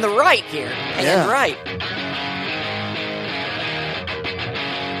 Oh, and the right here. And Yeah. right.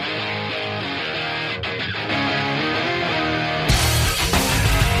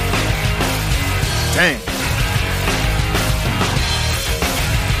 Dang.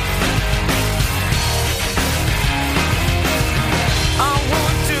 I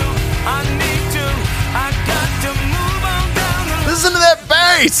want to, I need to, I got to move on down the Listen to that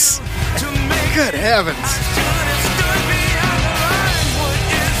bass. line to make Good heavens. should have stood behind the line. What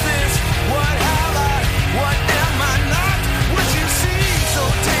is this? What have I? What am I not? What you see? So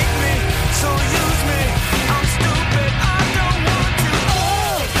take me, so use me. I'm stupid, I don't want to.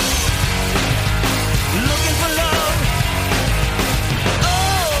 Oh, looking for love.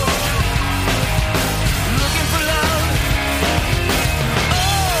 Oh, looking for love.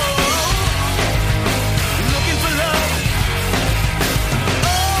 Oh, looking for love.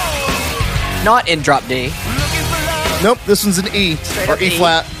 Oh, Not in drop D. looking for love. Nope, this one's an E or up E E.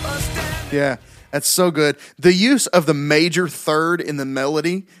 flat. Yeah, that's so good. The use of the major third in the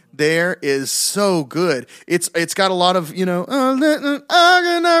melody there is so good. It's got a lot of a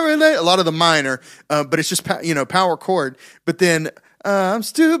lot of the minor, but it's just power chord. But then I'm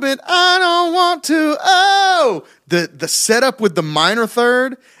stupid, I don't want to. Oh, the setup with the minor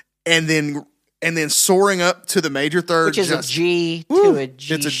third, and then soaring up to the major third, Which is just, a G woo, to a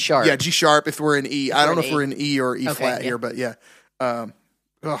G it's sharp. Yeah, G sharp. If we're in E, I don't know we're if in we're in E or E flat yeah. here, but yeah.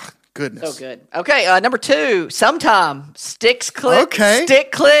 Goodness. So good. Okay, number 2. Sometime sticks, clicks. Okay.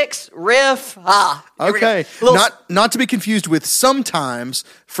 Stick clicks, riff. Here we go. Okay, Little- not to be confused with Sometimes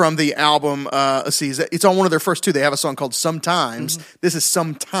from the album. Let's see, it's on one of their first 2. They have a song called Sometimes. This is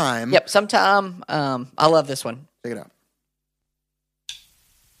Sometime. Yep, sometime. I love this one. Check it out.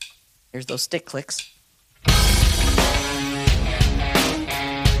 Here's those stick clicks.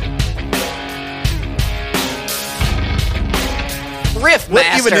 Riff What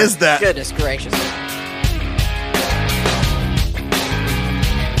master. even is that? Goodness gracious.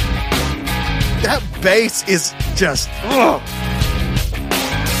 That bass is just. Ugh.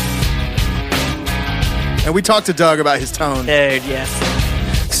 And we talked to Doug about his tone. Dude, yes.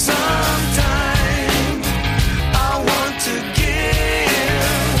 Sometimes I want to give.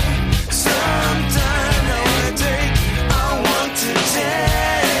 Sometimes I want to take. I want to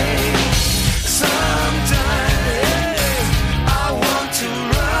take. Sometimes I want to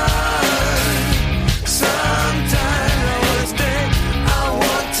run. Sometimes I want to stay. I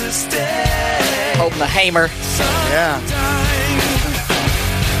want to stay. Holding the hammer. Yeah.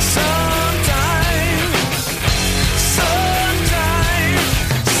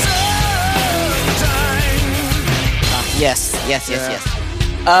 Yes.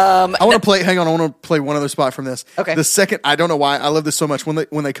 I want to play. Hang on, I want to play one other spot from this. Okay. The second, I don't know why I love this so much.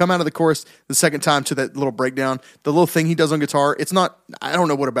 When they come out of the chorus the second time to that little breakdown, the little thing he does on guitar. It's not. I don't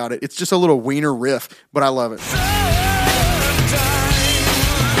know what about it. It's just a little wiener riff, but I love it.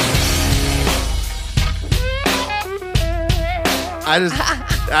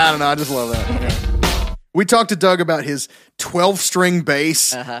 I don't know. I just love that. Yeah. We talked to Doug about his 12-string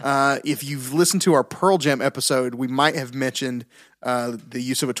bass. If you've listened to our Pearl Jam episode, we might have mentioned the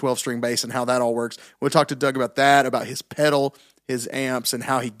use of a 12-string bass and how that all works. We'll talk to Doug about that, about his pedal, his amps and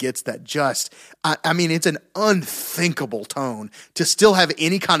how he gets that just, I mean, it's an unthinkable tone to still have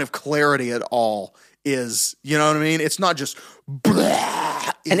any kind of clarity at all is, you know what I mean? It's not just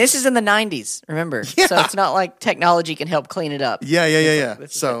blah. And this is in the 90s, remember? Yeah. So it's not like technology can help clean it up. Yeah.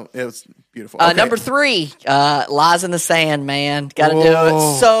 So it was beautiful. Okay. Number 3, Lies in the Sand, man. Got to do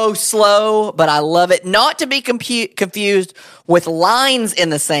it. So slow, but I love it. Not to be confused with Lines in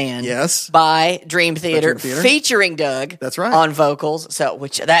the Sand. Yes. By Dream Theater, Dream Theater. featuring Doug. That's right. On vocals. So,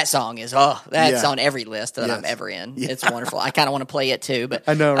 which that song is, that's Yeah. on every list that I'm ever in. Yeah. It's wonderful. I kind of want to play it too, but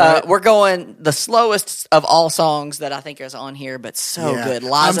I know, right? We're going the slowest of all songs that I think is on here, but so good.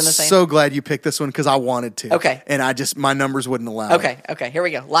 Lies in the Sand. I'm so glad you picked this one because I wanted to. Okay. And my numbers wouldn't allow it. Okay, here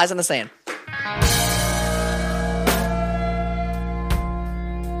we go. Lies in the Sand.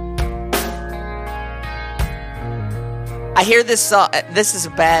 I hear this song. This is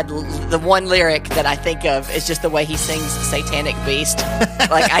bad. The one lyric that I think of is just the way he sings "Satanic Beast."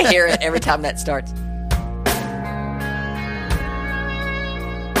 Like I hear it every time that starts.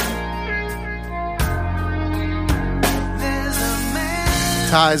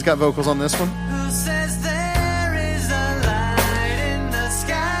 Ty's got vocals on this one.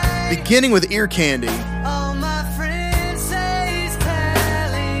 Beginning with Ear Candy,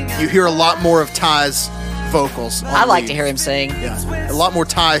 you hear a lot more of Ty's vocals. I like to hear him sing. Yeah, a lot more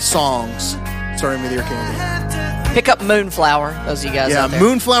Ty songs starting with Ear Candy. Pick up Moonflower. Those of you guys Yeah, out there.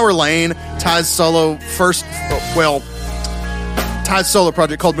 Moonflower Lane, Ty's solo Ty's solo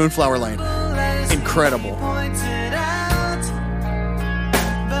project called Moonflower Lane. Incredible.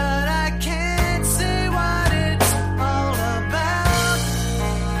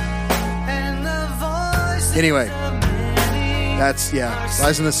 Anyway, that's,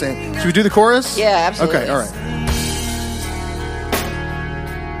 Lies in the Sand. Should we do the chorus? Yeah, absolutely. Okay, all right.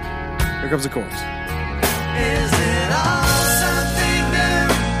 Here comes the chorus. Is it all something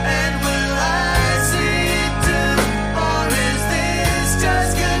new? And will I see it too? Or is this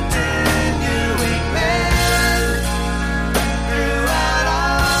just continuing man? Throughout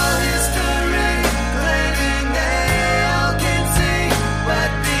all history, claiming they all can see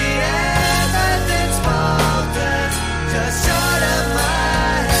what the evidence falters just short of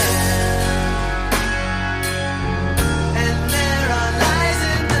my head. And there are lies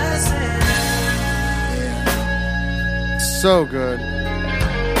in the sand. So good.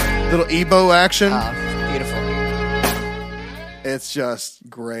 Little Ebo action. Beautiful. It's just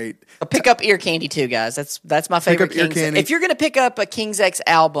great. Pick up Ear Candy too, guys. That's my favorite. Pick up Ear King's. Candy. If you're going to pick up a King's X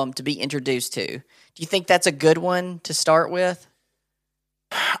album to be introduced to, do you think that's a good one to start with?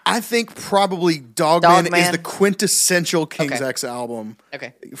 I think probably Dogman is Dogman? the quintessential King's Okay. X album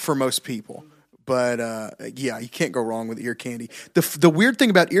Okay. for most people. But you can't go wrong with Ear Candy. The weird thing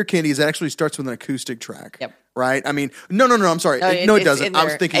about Ear Candy is it actually starts with an acoustic track. Yep. Right? I mean, no, I'm sorry. No, it it's doesn't. in I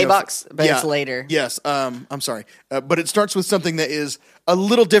was there. thinking A-Box, of, but it's later. Yes. I'm sorry. But it starts with something that is a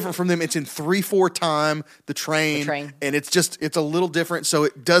little different from them. It's in 3/4 time, the train. And it's a little different, so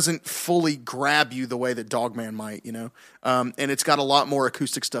it doesn't fully grab you the way that Dogman might, you know? And it's got a lot more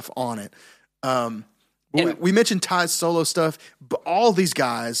acoustic stuff on it. Anyway. We mentioned Ty's solo stuff, but all these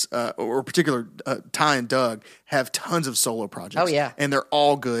guys, or particular Ty and Doug, have tons of solo projects. Oh, yeah. And they're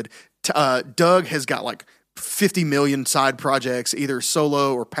all good. Doug has got like 50 million side projects, either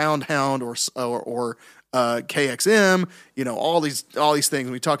solo or Pound Hound or KXM, you know, all these things.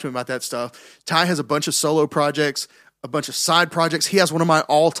 We talked to him about that stuff. Ty has a bunch of solo projects, a bunch of side projects. He has one of my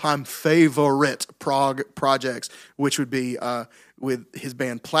all-time favorite prog projects, which would be with his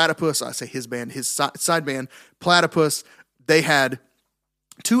band Platypus. I say his band, his side band Platypus. They had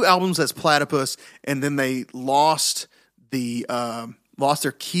 2 albums as Platypus, and then they lost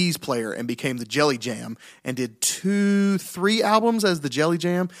their keys player and became the Jelly Jam, and did 3 albums as the Jelly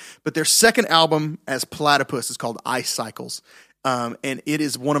Jam. But their second album as Platypus is called Ice Cycles, and it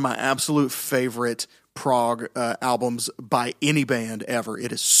is one of my absolute favorite prog albums by any band ever.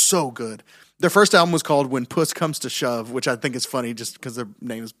 It is so good. Their first album was called When Puss Comes to Shove, which I think is funny just because their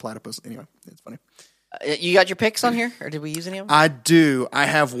name is Platypus. Anyway, it's funny. You got your picks on here, or did we use any of them? I do. I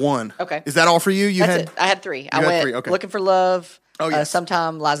have one. Okay. Is that all for you? That's it. I had 3. I had went 3, okay. Looking for Love. Oh, yes.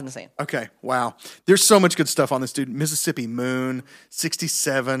 Sometime Lies in the Sand. Okay, wow. There's so much good stuff on this dude. Mississippi Moon,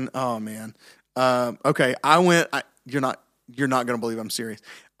 67. Oh man. Okay, you're not going to believe I'm serious.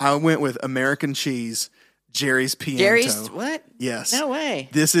 I went with American Cheese, Jerry's Piano. Jerry's what? Yes. No way.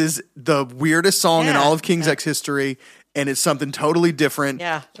 This is the weirdest song in Yeah. all of King's X history, and it's something totally different.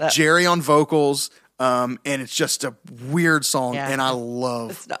 Yeah, Jerry on vocals, and it's just a weird song, Yeah. and I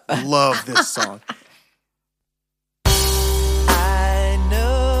love this song. I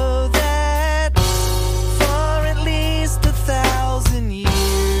know that for at least 1,000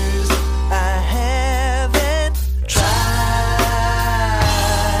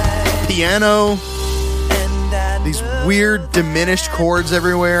 piano, these weird diminished chords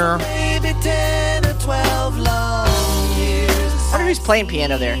everywhere. Maybe 10 or 12 long years. I wonder who's playing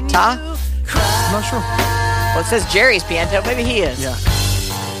piano there. Ty? I'm not sure. Well, it says Jerry's piano. Maybe he is. Yeah.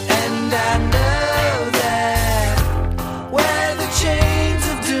 And I know that where the chains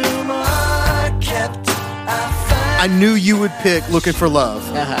of doom are kept, I knew you would pick Looking for Love.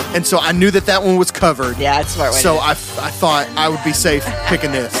 Uh-huh. And so I knew that one was covered. Yeah, that's a smart way So to do it. I thought I would be safe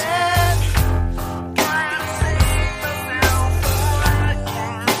picking this.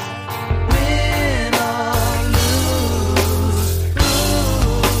 win or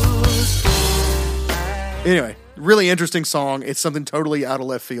lose. Anyway, really interesting song. It's something totally out of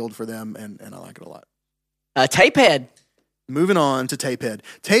left field for them, and I like it a lot. Tapehead. Moving on to Tapehead.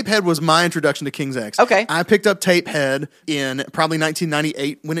 Tapehead was my introduction to King's X. Okay. I picked up Tapehead in probably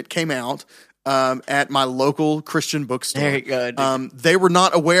 1998 when it came out at my local Christian bookstore. There you go, dude. They were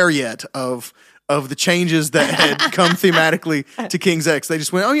not aware yet of the changes that had come thematically to King's X. They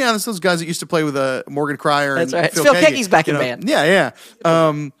just went, oh yeah, that's those guys that used to play with Morgan Cryer That's and right. Phil Phil Keaggy. Keaggy's back in band. Yeah.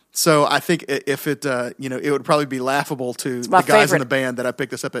 So I think if it, it would probably be laughable to the my guys in favorite- the band that I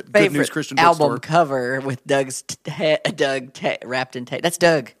picked this up at Good News Favorite Christian album Bookstore. cover with Doug's wrapped in tape. That's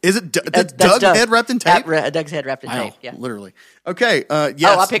Doug. Is it That's Doug head wrapped in tape? Doug's head wrapped in Wow, tape. Yeah. literally. Okay, yes.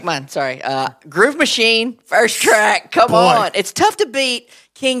 Oh, I picked mine. Sorry. Groove Machine, first track. Come Boy. on. It's tough to beat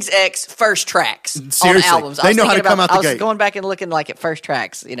King's X first tracks Seriously. on albums. They know how to come out the I was gate. going back and looking like at first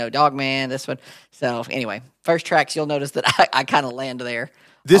tracks, Dog Man, this one. So anyway, first tracks, you'll notice that I kind of land there.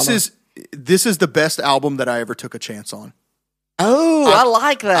 This is the best album that I ever took a chance on. Oh, I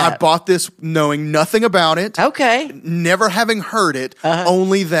like that. I bought this knowing nothing about it. Okay. Never having heard it,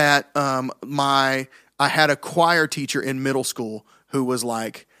 only that I had a choir teacher in middle school who was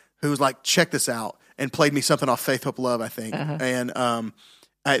like, check this out, and played me something off Faith, Hope, Love, I think. And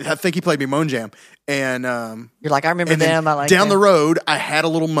I think he played me Moan Jam. And You're like, I remember and then them. I like down them. the road, I had a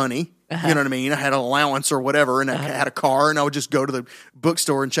little money. You know what I mean? I had an allowance or whatever, and I had a car, and I would just go to the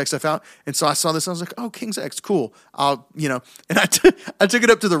bookstore and check stuff out. And so I saw this, and I was like, "Oh, King's X, cool." And I took it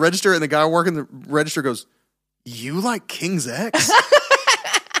up to the register, and the guy working the register goes, "You like King's X?"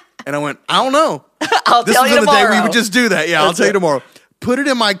 And I went, "I don't know." I'll This tell was you in the day tomorrow. we would just do that. Yeah, I'll That's tell you it. tomorrow. Put it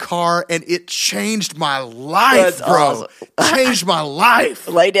in my car, and it changed my life, That's bro. Changed my life.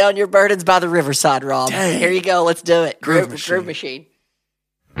 Lay down your burdens by the riverside, Rob. Dang. Here you go. Let's do it. Groove Groove Machine. Machine.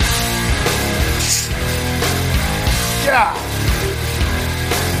 Yeah.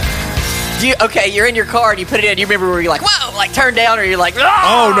 You're in your car and you put it in. You remember where you're like, whoa, like turn down, or you're like,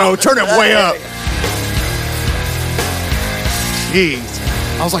 Oh no, turn it way up. Jeez.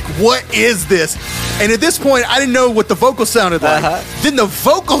 I was like, what is this? And at this point, I didn't know what the vocals sounded like. Then the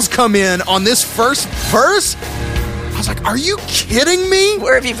vocals come in on this first verse. I was like, are you kidding me?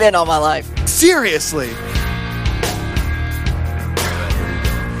 Where have you been all my life? Seriously.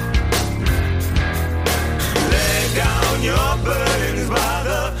 Lay down your burdens by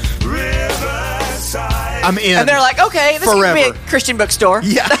the riverside. I'm in. And they're like, okay, this could be a Forever. Christian bookstore.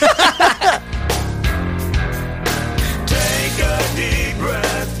 yeah. Take a deep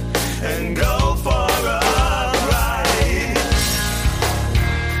breath and go for a ride.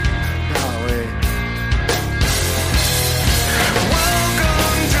 Golly.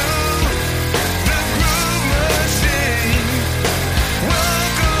 Welcome to the Groove Machine.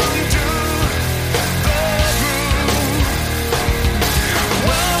 Welcome to the groove.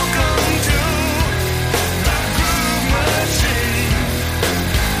 Welcome to the Groove Machine.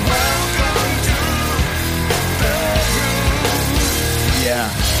 Welcome to the groove. Yeah.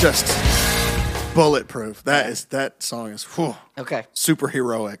 Just bulletproof. That song is Okay. super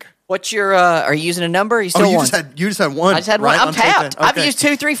heroic. What's your, are you using a number? Or are you still you one? just had one. I just had right, one. I'm on tape tapped. head. I've used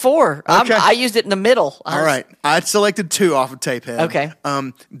 2, 3, 4. Okay. I used it in the middle. All right. I selected 2 off of Tapehead. Okay.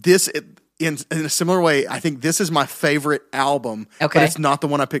 This, in a similar way, I think this is my favorite album. Okay. But it's not the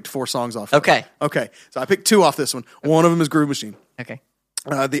one I picked 4 songs off of. Okay. Okay. So I picked 2 off this one. One of them is Groove Machine. Okay.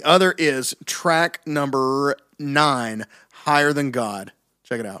 The other is track number 9, Higher Than God.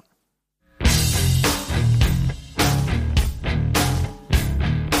 Check it out.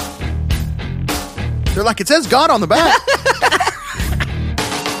 They're like, it says God on the back.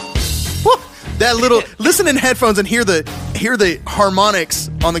 Woo! That little, listen in headphones and hear the harmonics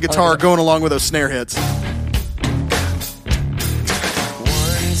on the guitar going along with those snare hits. Once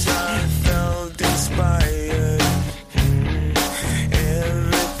I felt inspired.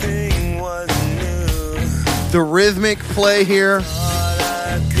 Everything was new. The rhythmic play here,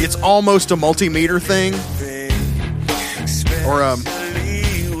 it's almost a multimeter thing, or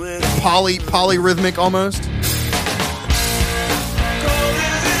polyrhythmic almost. Colder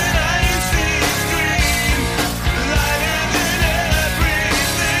than ice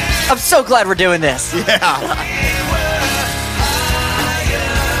I'm so glad we're doing this. Yeah.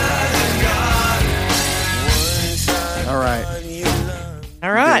 All right.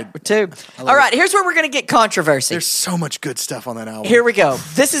 All right, we're two. All right, here's where we're going to get controversy. There's so much good stuff on that album. Here we go.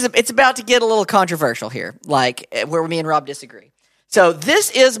 It's about to get a little controversial here, like where me and Rob disagree. So this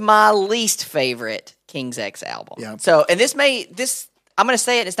is my least favorite King's X album. Yeah. So, and I'm going to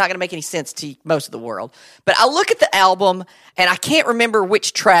say it. It's not going to make any sense to most of the world. But I look at the album, and I can't remember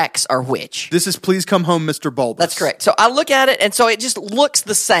which tracks are which. This is Please Come Home, Mr. Bulbous. That's correct. So I look at it, and so it just looks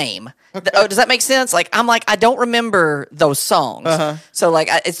the same. Okay. Oh, does that make sense? Like, I don't remember those songs. Uh-huh. So,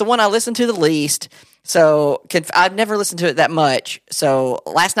 it's the one I listen to the least. So I've never listened to it that much. So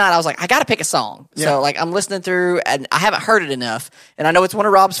last night I was like, I got to pick a song. Yeah. So I'm listening through, and I haven't heard it enough. And I know it's one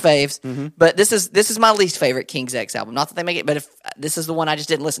of Rob's faves, but this is my least favorite King's X album. Not that they make it, but if this is the one I just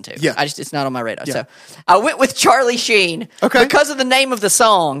didn't listen to. Yeah, it's not on my radar. Yeah. So I went with Charlie Sheen. Okay. Because of the name of the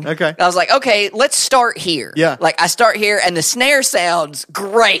song. Okay. I was like, okay, let's start here. Yeah. I start here, and the snare sounds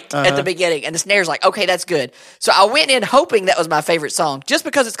great at the beginning, and the snare's like, okay, that's good. So I went in hoping that was my favorite song, just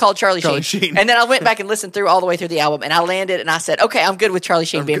because it's called Charlie Sheen. And then I went back and listened through all the way through the album, and I landed, and I said, okay, I'm good with Charlie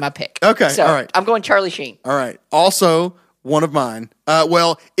Sheen being my pick. Okay, so all right. I'm going Charlie Sheen. All right. Also, one of mine.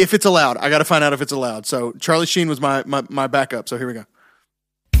 Well, if it's allowed. I got to find out if it's allowed. So Charlie Sheen was my backup, so here we go.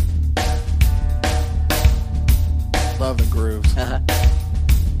 Love the grooves. Uh-huh.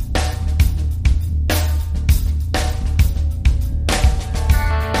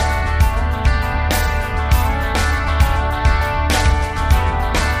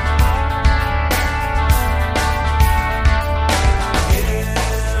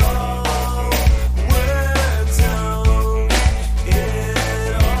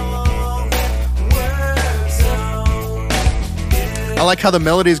 I like how the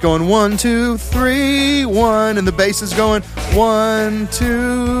melody is going 1, 2, 3, 1, and the bass is going 1,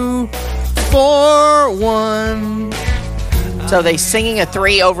 2, 4, 1. So they singing a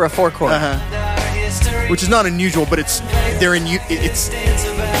 3 over a 4 chord. Uh-huh. Which is not unusual, but it's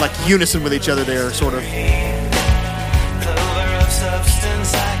like unison with each other there, sort of.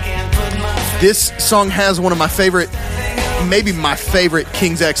 This song has one of my favorite, maybe my favorite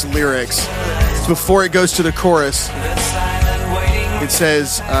King's X lyrics. It's before it goes to the chorus. It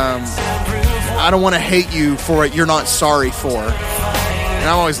says, I don't want to hate you for what you're not sorry for. And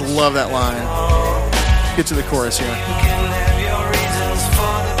I always love that line. Get to the chorus here.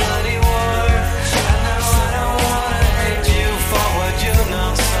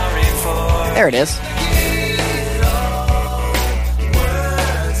 There it is.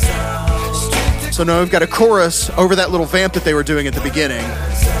 So now we've got a chorus over that little vamp that they were doing at the beginning.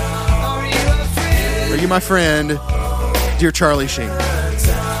 Are you my friend? Dear Charlie Sheen.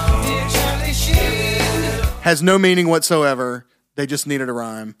 Has no meaning whatsoever. They just needed a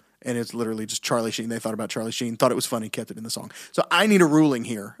rhyme, and it's literally just Charlie Sheen. They thought about Charlie Sheen, thought it was funny, kept it in the song. So I need a ruling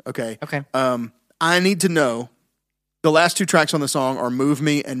here, okay? Okay. I need to know the last 2 tracks on the song are Move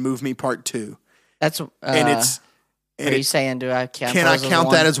Me and Move Me Part 2. That's and it's. What are you saying? Do I count? Can I count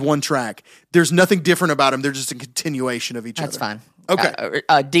that as one track? There's nothing different about them. They're just a continuation of each other. That's fine. Okay.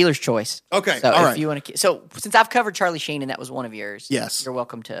 Dealer's choice. Okay. So all if right. you want to, so since I've covered Charlie Sheen and that was one of yours, yes, you're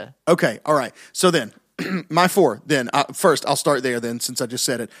welcome to. Okay. All right. So then, my 4. Then first, I'll start there. Then, since I just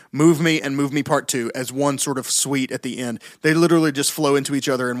said it, Move Me and Move Me Part 2 as one sort of suite at the end. They literally just flow into each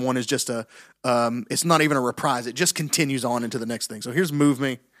other, and one is just a. It's not even a reprise. It just continues on into the next thing. So here's Move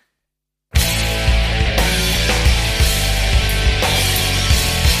Me.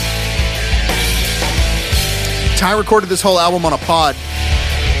 Ty recorded this whole album on a pod.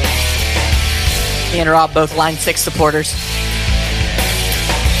 Me and Rob, both Line 6 supporters.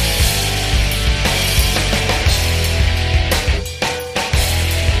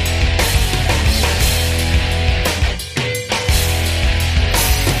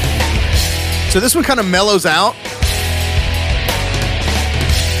 So this one kind of mellows out.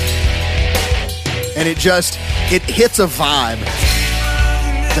 And it hits a vibe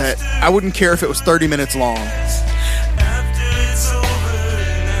that I wouldn't care if it was 30 minutes long.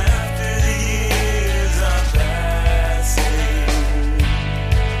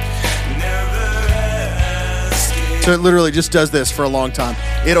 So it literally just does this for a long time.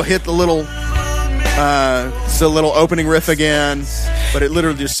 It'll hit the little opening riff again, but it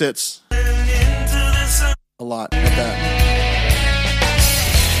literally just sits a lot at that.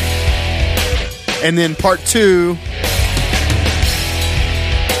 And then part 2,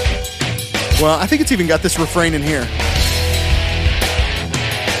 well, I think it's even got this refrain in here.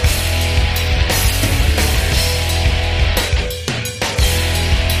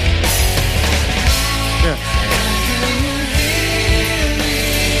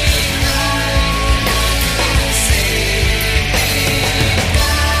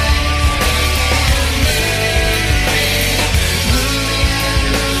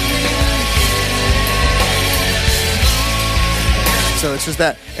 just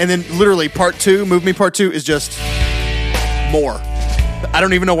that. And then literally part 2, Move Me Part 2 is just more. I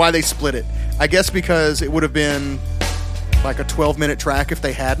don't even know why they split it. I guess because it would have been like a 12-minute track if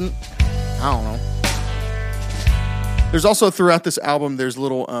they hadn't. I don't know. There's also throughout this album, there's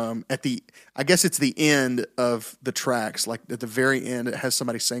little I guess it's the end of the tracks, like at the very end, it has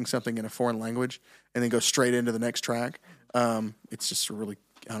somebody saying something in a foreign language and then go straight into the next track. It's just a really,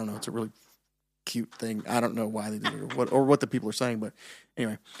 I don't know, it's a really cute thing. I don't know why they did it or what the people are saying, but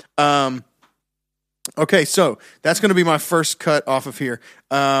anyway. Okay, so that's going to be my first cut off of here.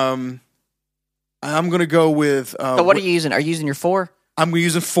 I'm going to go with. So what are you using? Are you using your 4? I'm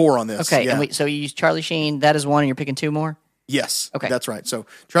using 4 on this. Okay, yeah. and so you use Charlie Sheen. That is 1, and you're picking 2 more. Yes. Okay, that's right. So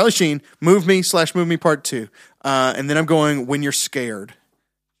Charlie Sheen, Move Me Part 2, and then I'm going When You're Scared.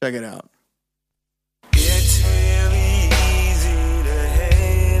 Check it out. It's really easy to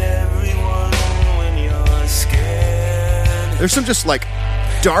hate everyone when you're scared. There's some just like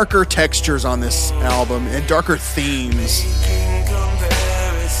darker textures on this album and darker themes. Making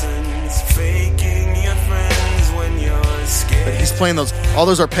comparisons, faking your friends when you're scared. But he's playing all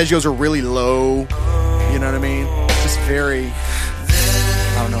those arpeggios are really low. You know what I mean? Just very,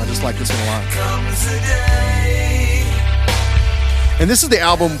 I don't know, I just like this one a lot. And this is the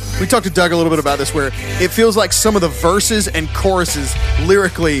album, we talked to Doug a little bit about this, where it feels like some of the verses and choruses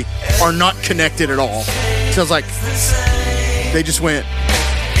lyrically are not connected at all. It sounds like they just went.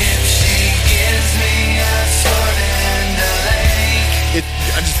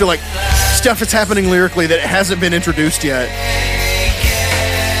 I just feel like stuff that's happening lyrically that hasn't been introduced yet.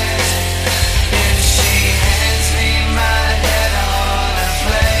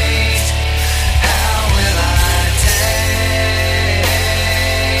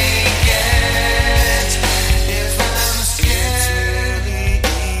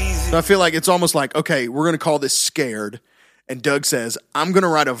 So I feel like it's almost like, okay, we're going to call this Scared. And Doug says, I'm going to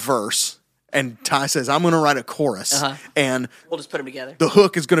write a verse. And Ty says, I'm going to write a chorus. And we'll just put them together. The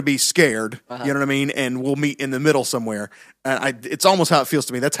hook is going to be Scared. You know what I mean? And we'll meet in the middle somewhere. And it's almost how it feels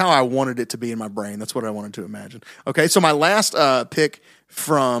to me. That's how I wanted it to be in my brain. That's what I wanted to imagine. Okay, so my last pick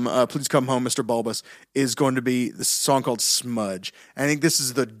from Please Come Home, Mr. Bulbous is going to be this song called Smudge. I think this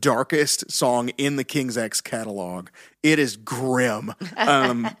is the darkest song in the King's X catalog. It is grim,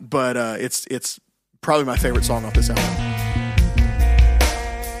 but it's probably my favorite song off this album.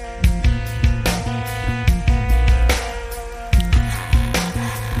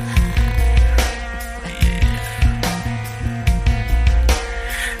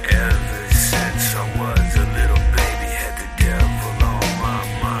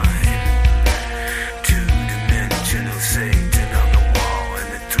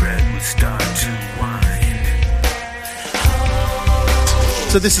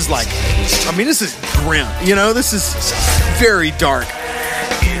 So this is like, I mean, this is grim, you know, this is very dark.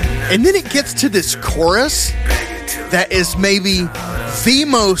 And then it gets to this chorus that is maybe the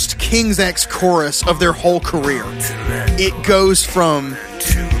most King's X chorus of their whole career. It goes from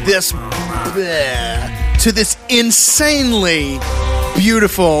this to this insanely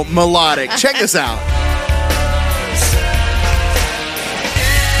beautiful melodic. Check this out.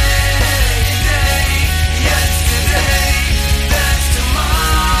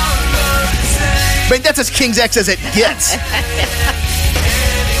 I mean, that's as King's X as it gets.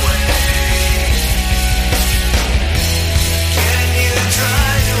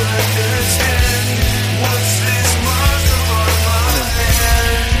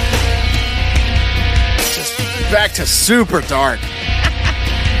 Just back to super dark.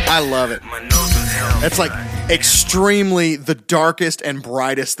 I love it. That's like extremely the darkest and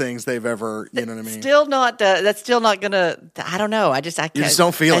brightest things they've ever, you know what I mean? Still not, that's still not gonna, I don't know. I can't. You just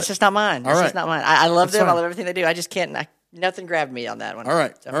don't feel it. It's just not mine. It's just not mine. I love them. I love everything they do. I just can't, nothing grabbed me on that one. All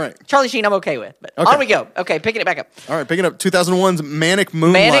right. All right. Charlie Sheen, I'm okay with, but on we go. Okay, picking it back up. All right, picking up 2001's Manic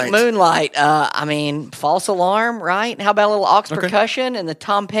Moonlight. Manic Moonlight. I mean, false alarm, right? How about a little aux percussion and the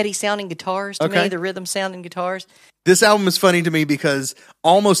Tom Petty sounding guitars to me, the rhythm sounding guitars? This album is funny to me because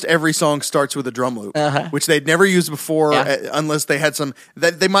almost every song starts with a drum loop, which they'd never used before, unless they had some.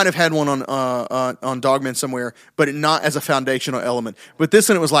 They might have had one on Dogman somewhere, but not as a foundational element. But this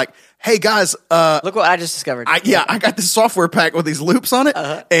one, it was like, "Hey guys, look what I just discovered." I got this software pack with these loops on it,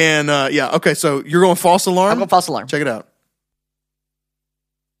 and okay. So you're going false alarm. I'm going false alarm. Check it out.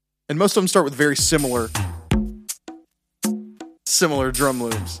 And most of them start with very similar drum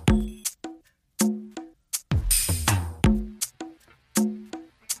loops.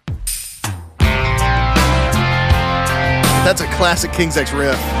 That's a classic King's X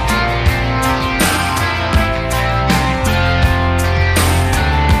riff.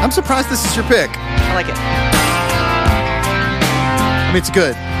 I'm surprised this is your pick. I like it. mean, it's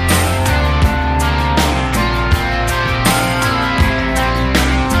good.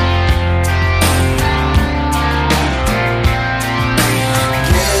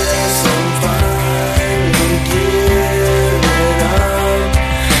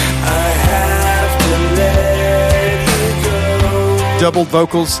 Doubled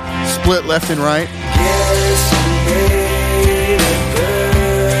vocals, split left and right.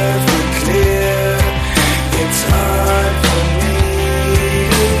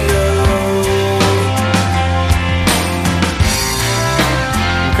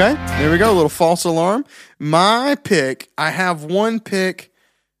 Okay, there we go. A little false alarm. My pick, I have one pick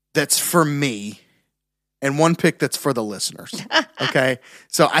that's for me and one pick that's for the listeners. Okay,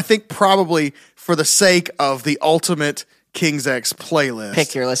 so I think probably for the sake of the ultimate King's X playlist,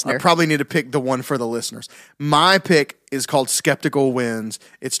 pick your listener. I probably need to pick the one for the listeners. My pick is called Skeptical Winds.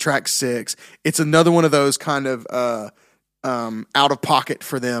 It's track 6. It's another one of those kind of out of pocket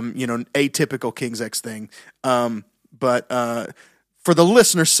for them, atypical King's X thing. But for the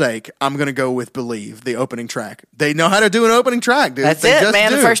listener's sake, I'm going to go with Believe, the opening track. They know how to do an opening track, dude. That's it,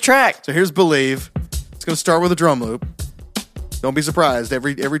 man, the first track. So here's Believe. It's going to start with a drum loop. Don't be surprised.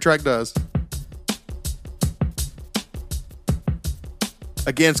 Every track does.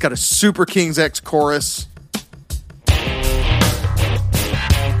 Again, it's got a super King's X chorus. Kind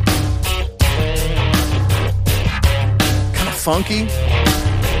of funky.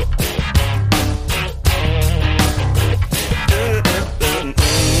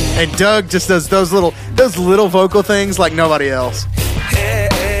 And Doug just does those little vocal things like nobody else.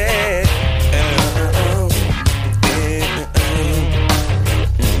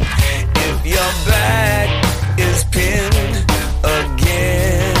 If your back is pinned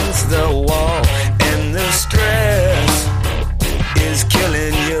against the wall and the stress is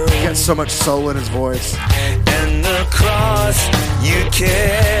killing you, He got so much soul in his voice. and the cross you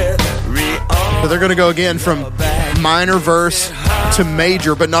carry on. So they're going to go again from minor verse to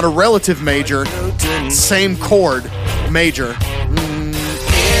major, but not a relative major. Same chord, major.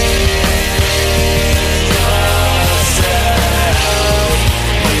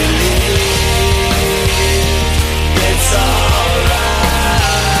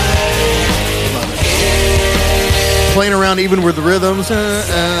 Playing around even with the rhythms,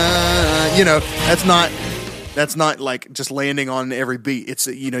 that's not like just landing on every beat. It's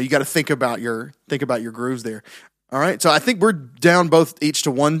you got to think about your grooves there. All right, so I think we're down each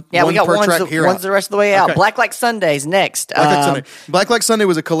to one. Yeah, one we got per one's track here. the rest of the way out. Okay. Black Like Sunday's next. Black Like Sunday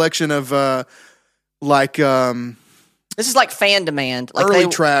was a collection of This is like fan demand. Like early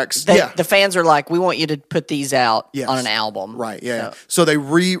tracks. The fans are like, we want you to put these out Yes. on an album. Right, yeah. So they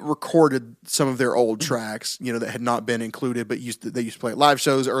re-recorded some of their old tracks, that had not been included, but they used to play at live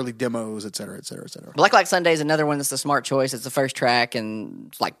shows, early demos, et cetera, et cetera, et cetera. Black Like Sunday is another one that's a smart choice. It's the first track, and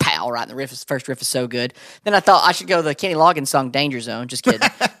it's like pow, right? And the first riff is so good. Then I thought I should go the Kenny Loggins song "Danger Zone." Just kidding,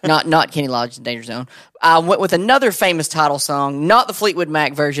 not Kenny Loggins "Danger Zone." I went with another famous title song, not the Fleetwood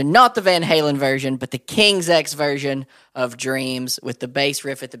Mac version, not the Van Halen version, but the King's X version of "Dreams" with the bass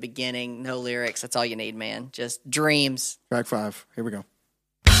riff at the beginning, no lyrics. That's all you need, man. Just dreams. Track 5. Here we go.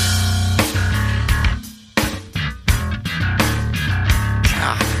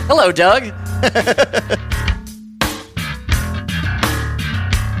 Hello, Doug.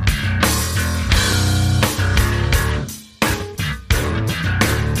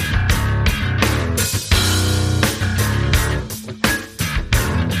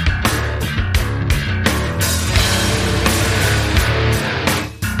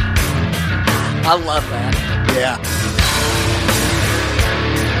 I love that. Yeah.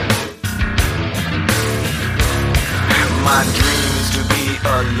 My dream is to be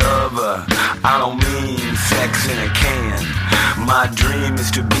a lover. I don't mean sex in a can. My dream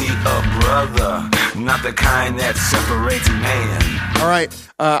is to be a brother, not the kind that separates man. All right.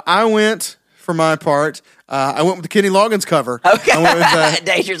 I went, for my part, I went with the Kenny Loggins cover. Okay. I went with,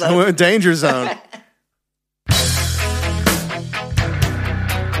 Danger Zone. I went with Danger Zone.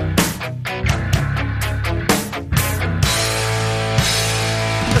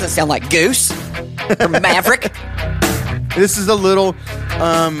 Doesn't sound like Goose or Maverick. This is a little,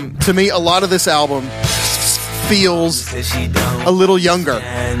 to me, a lot of this album feels a little younger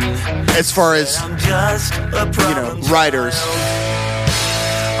as far as, writers.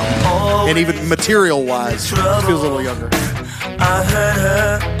 And even material-wise, it feels a little younger. I heard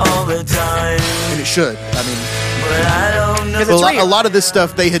her all the time, And it should. I mean, but I don't know. a lot of this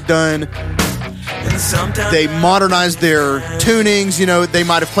stuff they had done they modernized their tunings. You know, they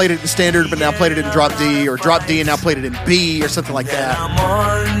might have played it in standard, but now played it in drop D, or drop D and now played it in B, or something like that.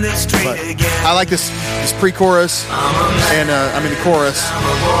 But I like this pre-chorus, and the chorus. I'm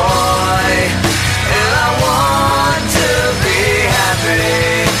a boy, and I want to be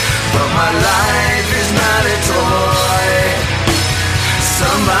happy, but my life is not a toy.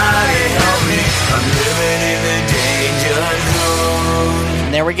 Somebody help me, I'm living in the danger zone.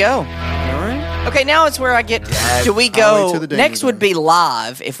 And there we go. Okay, now it's where I get. Do we go? Next would be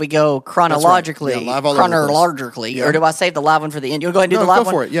live if we go chronologically. Right. Yeah, live all over the place. Or do I save the live one for the end? You want to go ahead and do the live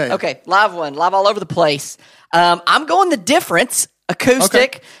one? Go for it. Yeah. Okay, live one, live all over the place. I'm going the difference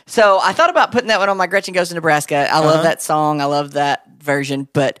acoustic. Okay. So I thought about putting that one on my Gretchen Goes to Nebraska. I love that song. I love that version.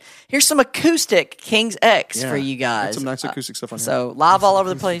 But here's some acoustic King's X for you guys. Some nice acoustic stuff on here. So live all over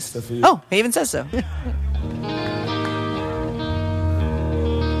the place. Oh, he even says so.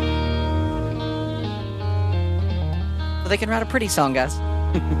 They can write a pretty song, guys.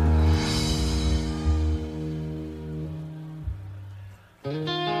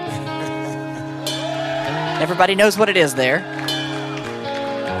 Everybody knows what it is there.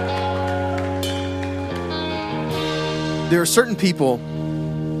 There are certain people,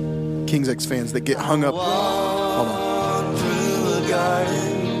 King's X fans, that get hung up. Hold on. Through a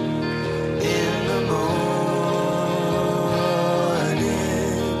garden in the morning,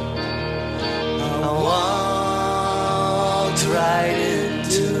 I walked right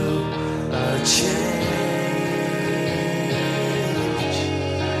into a change.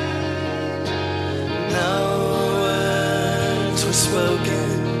 No words were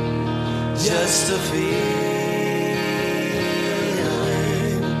spoken, just a feeling.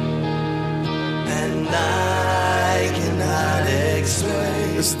 I cannot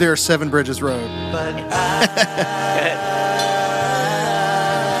explain. This is their Seven Bridges Road. But I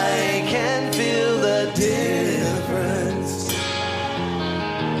can feel the difference.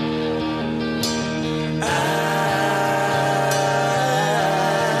 I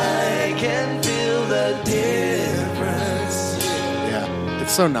can feel the difference. Yeah,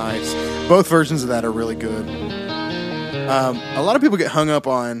 it's so nice. Both versions of that are really good. A lot of people get hung up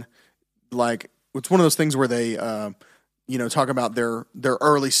on, like, it's one of those things where they, talk about their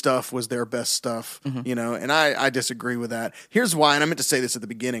early stuff was their best stuff, and I disagree with that. Here's why, and I meant to say this at the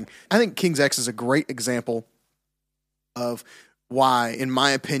beginning. I think King's X is a great example of why, in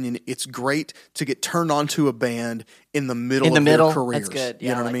my opinion, it's great to get turned on to a band in the middle of their careers. That's good. Yeah,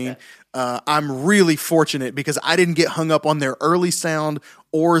 you know what I like mean? I'm really fortunate because I didn't get hung up on their early sound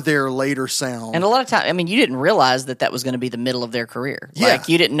or their later sound. And a lot of time, I mean, you didn't realize that was going to be the middle of their career. Yeah. Like,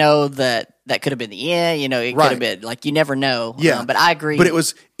 you didn't know that could have been the end. It could have been, like, you never know. Yeah. But I agree. But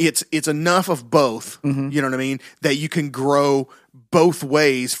it's enough of both, you know what I mean, that you can grow both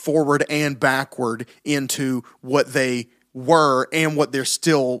ways, forward and backward, into what they were and what they're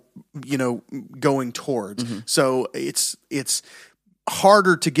still, going towards. So it's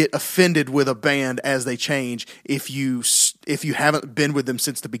harder to get offended with a band as they change if you haven't been with them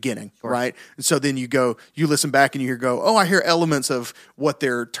since the beginning, right? And so then you listen back and you go, oh, I hear elements of what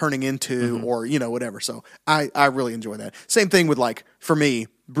they're turning into, or whatever. So I really enjoy that. Same thing with, like, for me,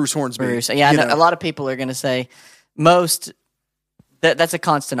 Bruce Hornsby. Yeah, I know a lot of people are going to say that's a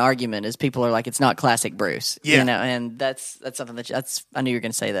constant argument. Is people are like, it's not classic Bruce, and that's something I knew you were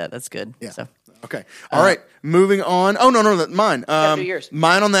going to say that. That's good. Yeah. So. Okay. All right. Moving on. Oh, no, mine. Do yours.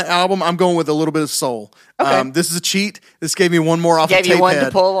 Mine on that album, I'm going with a little bit of soul. Okay. This is a cheat. This gave me one more off the tape head. Gave you one to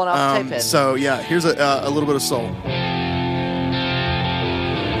pull, one off the tape head. So, yeah, here's a little bit of soul. Put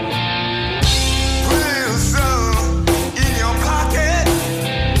a little soul in your pocket.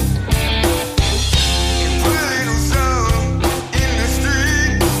 Put a little soul in the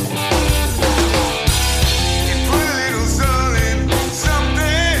street. Put a little soul in something.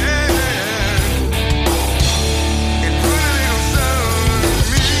 And put a little soul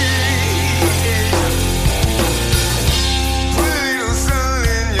in me. Put a little soul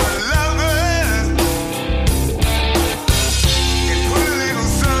in your lover. And put a little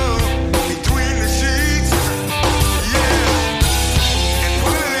soul between the sheets. Yeah. And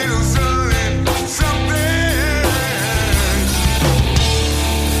put a little soul in something.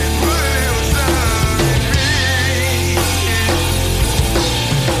 And put a little soul in me.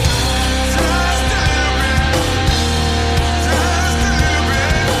 Just a little bit. Just a little bit.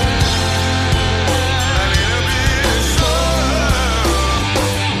 A little bit of soul.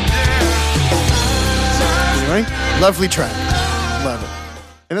 Yeah. Anyway, lovely track. Love it.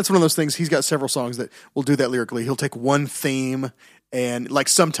 And that's one of those things. He's got several songs that will do that lyrically. He'll take one theme And like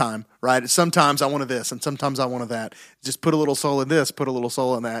sometime, right? Sometimes I want this and sometimes I want that. Just put a little soul in this, put a little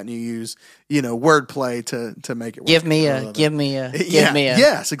soul in that, and you use, wordplay to make it work. Give me a.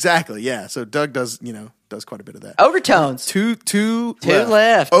 Yes, exactly. Yeah. So dUg does quite a bit of that. Overtones. Two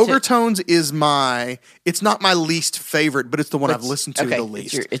left. Overtones is it's not my least favorite, but it's the one I've listened to the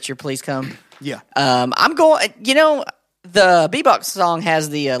least. It's your Please Come. Yeah. I'm going, the Bebox song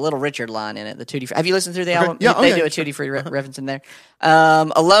has the Little Richard line in it, the Tutti Frutti. Have you listened through the album? Yeah, they do a Tutti Frutti reference in there.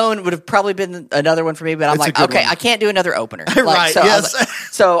 Alone would have probably been another one for me, but I'm like, okay, I can't do another opener. Right, yes.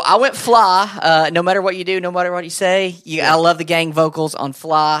 So I went Fly. No matter what you do, no matter what you say, I love the gang vocals on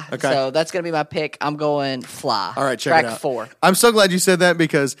Fly. Okay. So that's going to be my pick. I'm going Fly. All right, check Track it out. 4. I'm so glad you said that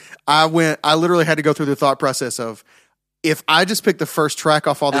because I literally had to go through the thought process of, if I just pick the first track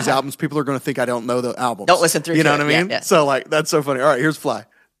off all these albums, people are going to think I don't know the albums. Don't listen through. You know what I mean? Yeah. So that's so funny. All right, here's Fly.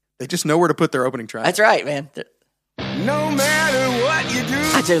 They just know where to put their opening track. That's right, man. No matter what you do,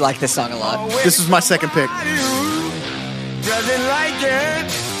 I do like this song a lot. This is my second pick. Doesn't like it.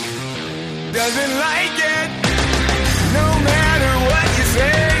 Doesn't like it. No matter what you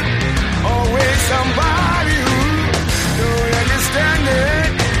say, always somebody who don't understand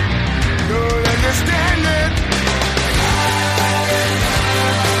it. Don't understand it.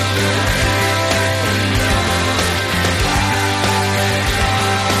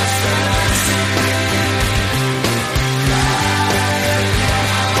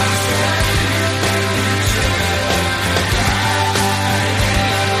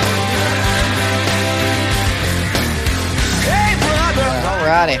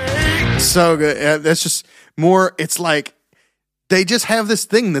 Alrighty. So good. That's just more, it's like they just have this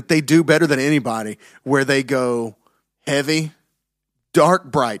thing that they do better than anybody where they go heavy,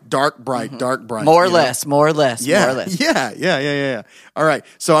 dark, bright, dark, bright, dark, bright. More or less. Yeah. More or less. Yeah. All right.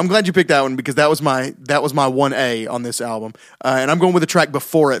 So I'm glad you picked that one because that was my 1A on this album. And I'm going with the track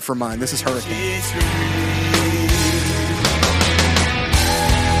before it for mine. This is Hurricane.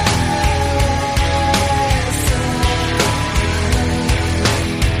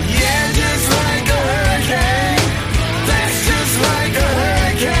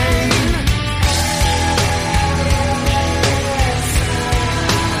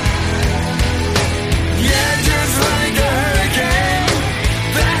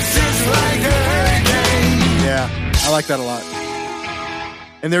 I like that a lot.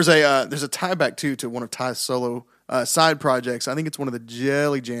 And there's a tie back too to one of Ty's solo side projects. I think it's one of the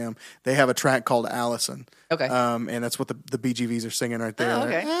Jelly Jam. They have a track called Allison. Okay. And that's what the BGVs are singing right there. Oh,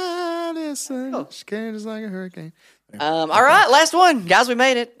 okay. Allison, Cool. she came just like a hurricane. All right, last one, guys. We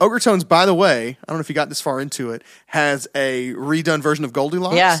made it. Overtones, by the way, I don't know if you got this far into it, has a redone version of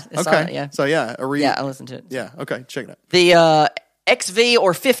Goldilocks. Yeah. Okay. Yeah. So yeah, I listened to it. Yeah. Okay. Check it out. The XV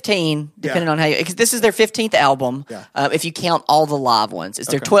or 15, depending on how you... Because this is their 15th album, if you count all the live ones. It's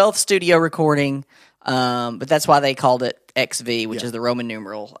their 12th studio recording, but that's why they called it XV, which is the Roman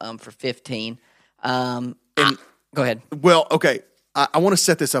numeral for 15. Go ahead. Well, okay. I want to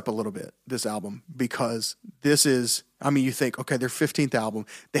set this up a little bit, this album, because this is... you think, okay, their 15th album.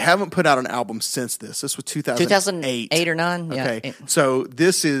 They haven't put out an album since this. This was 2008. 8 or 9? Okay. Yeah. So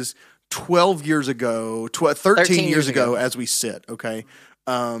this is... 12 years ago, 13 years ago as we sit, okay?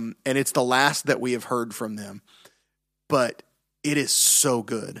 And it's the last that we have heard from them. But it is so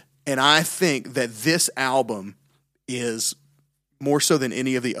good. And I think that this album is, more so than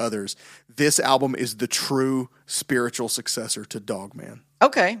any of the others, this album is the true spiritual successor to Dogman.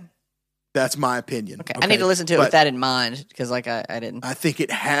 Okay. That's my opinion. Okay. I need to listen to it with that in mind, because I didn't. I think it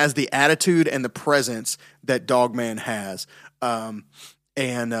has the attitude and the presence that Dogman has.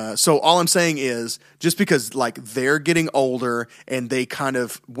 So all I'm saying is, just because they're getting older and they kind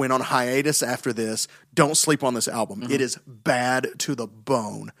of went on hiatus after this, don't sleep on this album. Mm-hmm. It is bad to the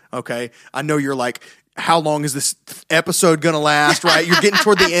bone. Okay, I know you're like, how long is this episode gonna last? Right, you're getting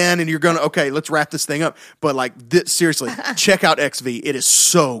toward the end and you're gonna let's wrap this thing up. But seriously, check out XV. It is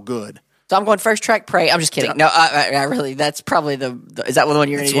so good. So I'm going first track, Pray. I'm just kidding. No, I really, that's probably is that the one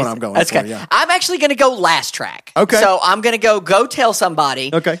you're going to use? That's what I'm going for, okay. Yeah. I'm actually going to go last track. Okay. So I'm going to go Tell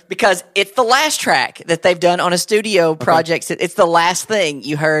Somebody. Okay. Because it's the last track that they've done on a studio project. It's the last thing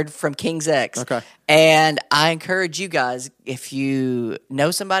you heard from King's X. Okay. And I encourage you guys, if you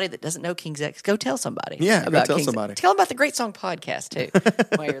know somebody that doesn't know King's X, go tell somebody. Yeah, about go tell King's somebody. Tell them about the Great Song Podcast, too,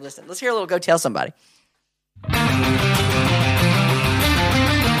 while you're listening. Let's hear a little Go Tell Somebody.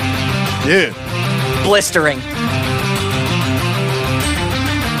 Dude. Blistering. If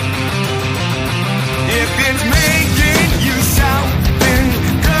it's making you shout, then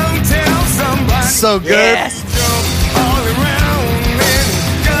go tell somebody. So good. Yes. Jump all around and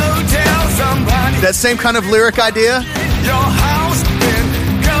go tell somebody. That same kind of lyric idea. Your house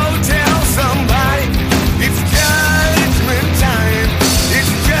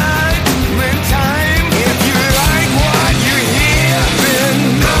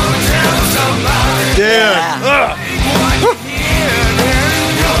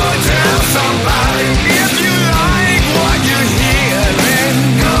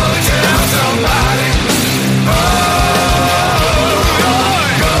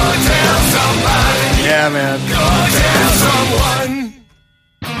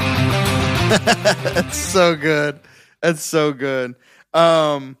so good. That's so good.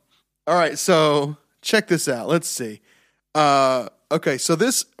 All right, so check this out. Let's see. Okay, so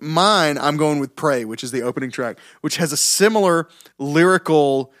I'm going with Pray, which is the opening track, which has a similar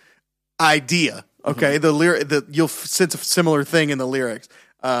lyrical idea. Okay, you'll sense a similar thing in the lyrics.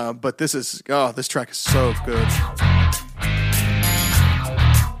 But this track is so good.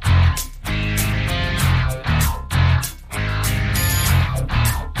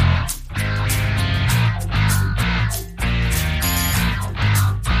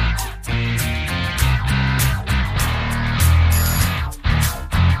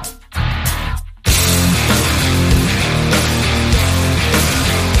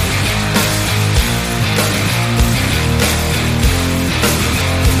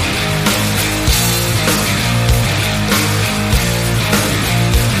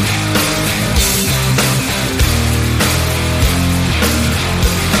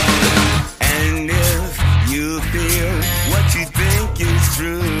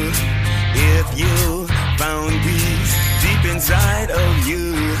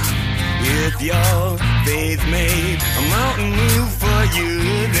 Your faith made a mountain move for you,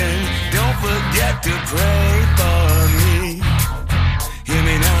 then don't forget to pray for me. Hear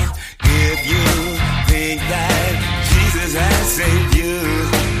me now. If you think that Jesus has saved you,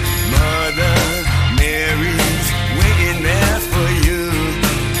 Mother Mary's waiting there for you.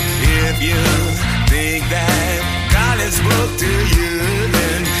 If you think that God has spoke to you,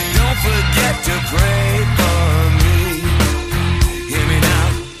 then don't forget to pray for me. Hear me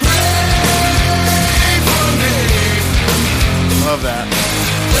now. Love that.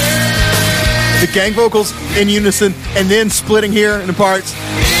 The gang vocals in unison and then splitting here in the parts.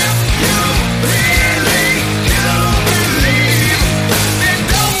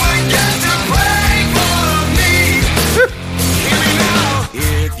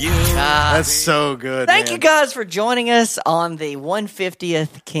 That's so good. Thank you guys for joining us on the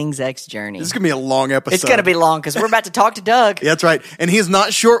 150th King's X journey. This is going to be a long episode. It's going to be long because we're about to talk to Doug. Yeah, that's right. And he is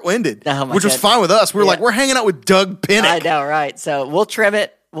not short-winded, which was fine with us. We're like, we're hanging out with DUg Pinnick. I know, right? So we'll trim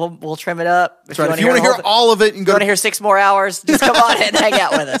it. We'll trim it up. That's right. If you want to hear all of it, and go to hear 6 more hours, just come on and hang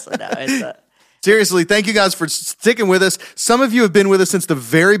out with us. No, it's seriously, thank you guys for sticking with us. Some of you have been with us since the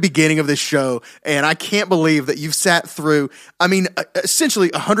very beginning of this show, and I can't believe that you've sat through, essentially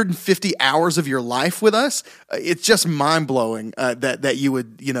 150 hours of your life with us. It's just mind-blowing that you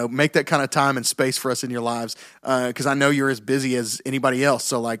would, make that kind of time and space for us in your lives, because I know you're as busy as anybody else.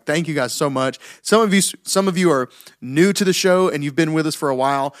 So, thank you guys so much. Some of you are new to the show, and you've been with us for a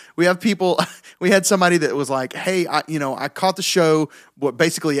while. We have people, we had somebody that was like, hey, I caught the show,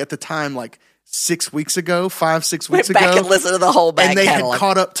 basically at the time, 6 weeks ago, 5-6 weeks ago. Back and listen to the whole back and they catalog. had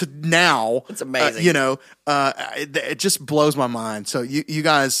caught up to now. It's amazing. It just blows my mind. So you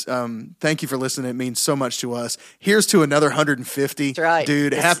guys, thank you for listening. It means so much to us. Here's to another 150. That's right.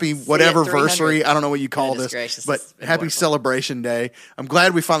 Dude, happy whatever versary. I don't know what you call this, gracious. but happy celebration day. I'm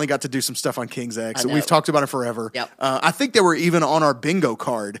glad we finally got to do some stuff on King's X. We've talked about it forever. Yep. I think they were even on our bingo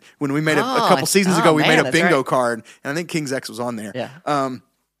card when we made a couple seasons ago. We made a bingo card, and I think King's X was on there. Yeah.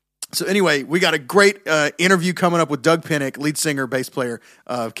 So anyway, we got a great interview coming up with Dug Pinnick, lead singer, bass player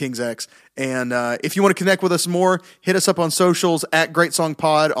of King's X. And if you want to connect with us more, hit us up on socials at Great Song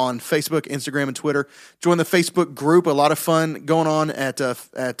Pod on Facebook, Instagram, and Twitter. Join the Facebook group. A lot of fun going on at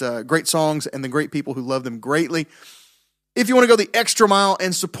Great Songs and the great people who love them greatly. If you want to go the extra mile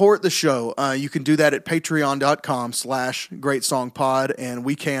and support the show, you can do that at patreon.com/greatsongpod, and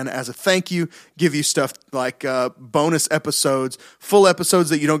we can, as a thank you, give you stuff like bonus episodes, full episodes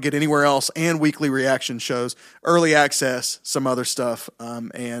that you don't get anywhere else, and weekly reaction shows, early access, some other stuff,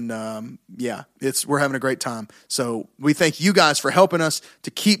 we're having a great time. So we thank you guys for helping us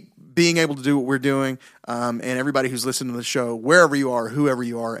to keep being able to do what we're doing, and everybody who's listening to the show, wherever you are, whoever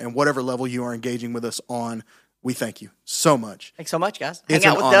you are, and whatever level you are engaging with us on. We thank you so much. Thanks so much, guys. Hang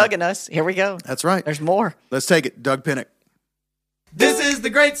out with Doug and us. Here we go. That's right. There's more. Let's take it. Dug Pinnick. This is the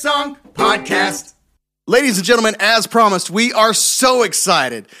Great Song Podcast. Ladies and gentlemen, as promised, we are so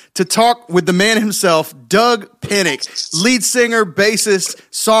excited to talk with the man himself, Dug Pinnick, lead singer, bassist,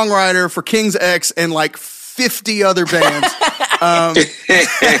 songwriter for King's X and 50 other bands.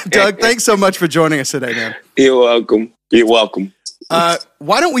 Dug, thanks so much for joining us today, man. You're welcome. You're welcome.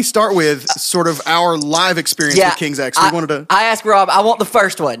 Why don't we start with sort of our live experience with King's X? I asked Rob. I want the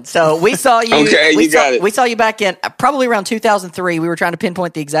first one. So we saw you. Okay, got it. We saw you back in probably around 2003. We were trying to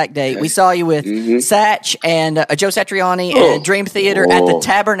pinpoint the exact date. We saw you with Satch and Joe Satriani and Dream Theater at the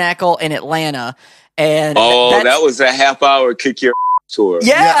Tabernacle in Atlanta. And that was a half hour kick your tour.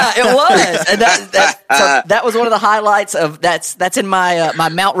 Yeah, it was, and so that was one of the highlights of that's in my my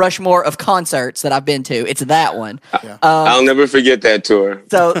Mount Rushmore of concerts that I've been to. It's that one. I'll never forget that tour.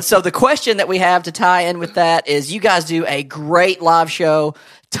 So the question that we have to tie in with that is, you guys do a great live show,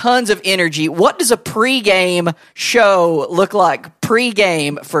 tons of energy. What does a pregame show look like?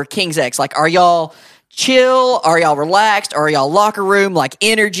 Pregame for King's X, like, are y'all chill? Are y'all relaxed? Are y'all locker room like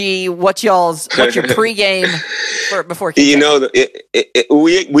energy? What's your pregame before King's X?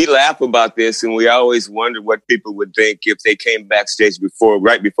 We laugh about this, and we always wonder what people would think if they came backstage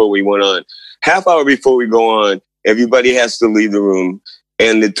right before we went on. Half hour before we go on, everybody has to leave the room,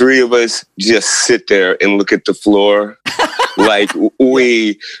 and the three of us just sit there and look at the floor. Like,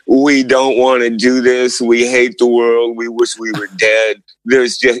 we don't want to do this. We hate the world. We wish we were dead.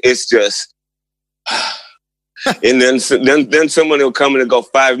 It's just. And then someone will come in and go,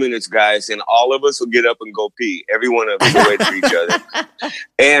 5 minutes, guys, and all of us will get up and go pee. Every one of us will wait for each other.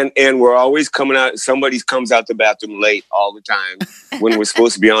 And we're always coming out. Somebody comes out the bathroom late all the time when we're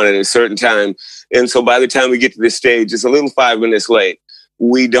supposed to be on at a certain time. And so by the time we get to the stage, it's a little 5 minutes late.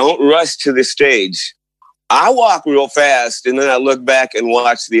 We don't rush to the stage. I walk real fast, and then I look back and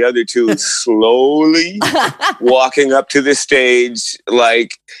watch the other two slowly walking up to the stage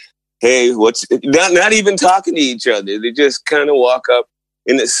like, hey, not even talking to each other. They just kind of walk up.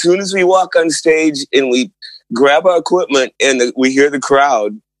 And as soon as we walk on stage and we grab our equipment and we hear the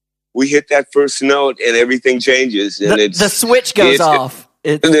crowd, we hit that first note and everything changes. And the switch goes off.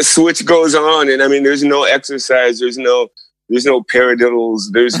 The switch goes on. And I mean, there's no exercise. There's no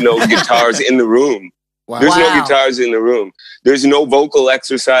paradiddles. There's no guitars in the room. Wow. There's no guitars in the room. There's no vocal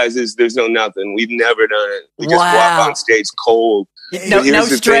exercises. There's no nothing. We've never done it. We just walk on stage cold. No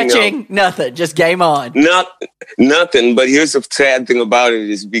stretching, nothing. Just game on. Nothing. But here's the sad thing about it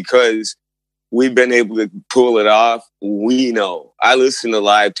is because we've been able to pull it off. We know. I listen to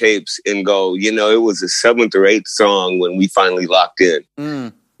live tapes and go, it was the 7th or 8th song when we finally locked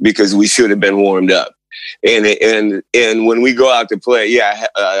in because we should have been warmed up. And when we go out to play,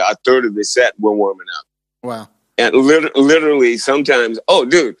 a third of the set we're warming up. Wow. And literally sometimes,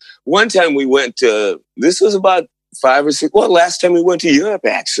 one time we went to, this was about 5 or 6, last time we went to Europe,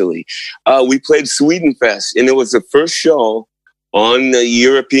 actually. We played Sweden Fest, and it was the first show on the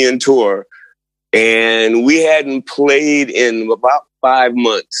European tour, and we hadn't played in about 5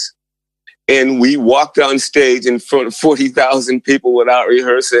 months. And we walked on stage in front of 40,000 people without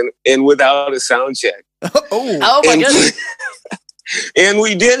rehearsing and without a sound check. Oh my goodness. And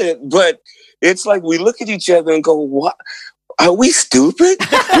we did it, but it's like we look at each other and go, what? Are we stupid?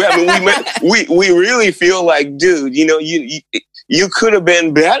 We really feel like, dude, you could have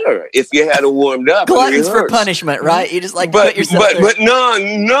been better if you had warmed up. Gluttons for punishment, right? You just put yourself there. But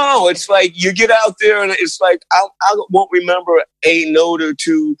no, it's like you get out there and it's like I won't remember a note or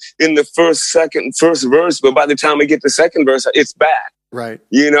two in the first verse, but by the time I get the second verse, it's back. Right.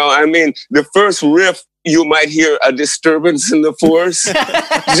 The first riff, you might hear a disturbance in the force.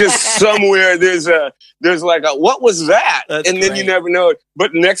 Just somewhere there's like a, what was that? That's and then great. you never know it.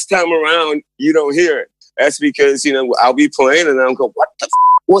 But next time around, you don't hear it. That's because, I'll be playing and I'll go, what the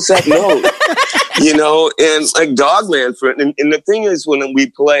what's that note? And like Dogman, and the thing is, when we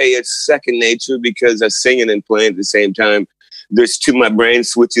play, it's second nature because I'm singing and playing at the same time. My brain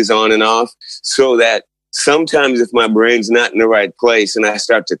switches on and off, so that sometimes if my brain's not in the right place and I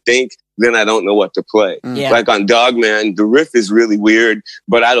start to think, then I don't know what to play. Yeah. Like on Dogman, the riff is really weird,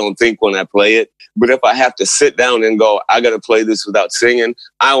 but I don't think when I play it. But if I have to sit down and go, I got to play this without singing,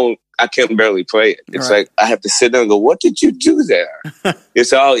 I can barely play it. It's like I have to sit down and go, what did you do there?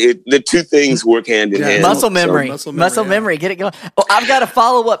 The two things work hand in hand. Muscle memory. Get it going. Well, I've got to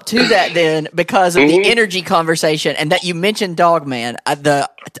follow up to that then because of the energy conversation and that you mentioned Dogman. The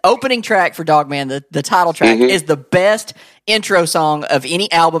opening track for Dogman, the title track, is the best intro song of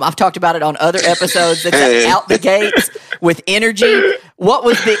any album. I've talked about it on other episodes. It's out the gates with energy.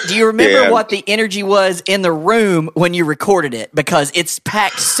 Do you remember what the energy was in the room when you recorded it? Because it's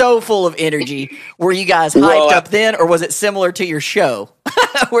packed so full of energy. Were you guys hyped up then, or was it similar to your show?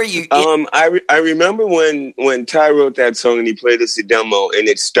 I remember when Ty wrote that song and he played us a demo and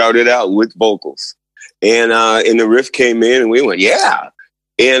it started out with vocals. And the riff came in and we went, yeah.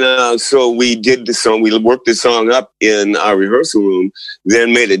 And so we did the song. We worked the song up in our rehearsal room,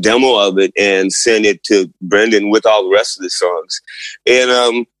 then made a demo of it and sent it to Brendan with all the rest of the songs.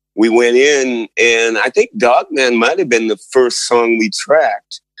 And we went in, and I think Dogman might have been the first song we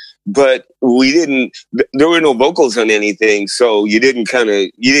tracked, but there were no vocals on anything, so you didn't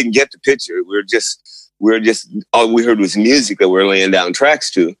get the picture. We were just all we heard was music that we're laying down tracks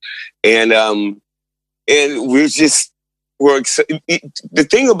to, and we were just. the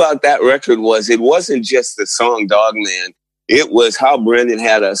thing about that record was it wasn't just the song Dog Man. It was how Brendan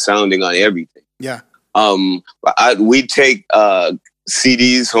had us sounding on everything. Yeah. We'd take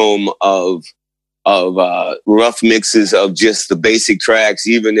CDs home of rough mixes of just the basic tracks,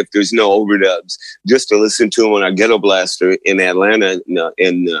 even if there's no overdubs, just to listen to them on our Ghetto Blaster in Atlanta,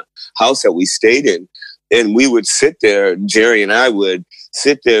 in the house that we stayed in. And we would sit there, Jerry and I would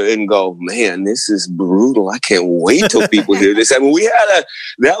sit there and go, man, this is brutal. I can't wait till people hear this. I mean,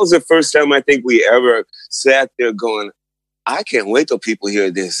 that was the first time I think we ever sat there going, I can't wait till people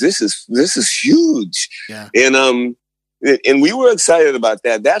hear this. This is huge. Yeah. And we were excited about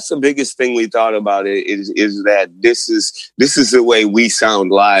that. That's the biggest thing we thought about it is that this is the way we sound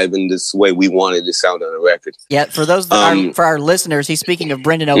live, and this way we wanted to sound on a record. Yeah, for those for our listeners, he's speaking of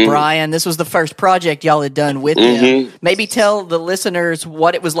Brendan O'Brien. This was the first project y'all had done with him. Maybe tell the listeners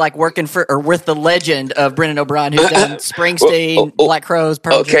what it was like working with the legend of Brendan O'Brien, who's done Springsteen, Black Crowes,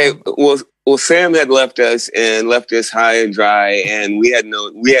 Pearl Jam. Well, Sam had left us high and dry, and we had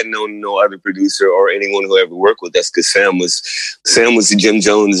known no other producer or anyone who ever worked with us, because Sam was the Jim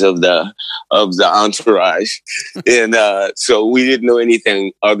Jones of the entourage, and so we didn't know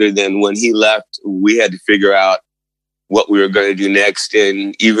anything other than when he left, we had to figure out what we were going to do next,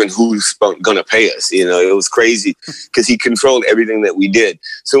 and even who's going to pay us. You know, it was crazy because he controlled everything that we did.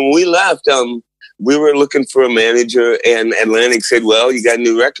 So when we left, we were looking for a manager, and Atlantic said, "Well, you got a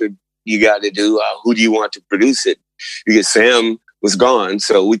new record. You got to do, who do you want to produce it?" Because Sam was gone,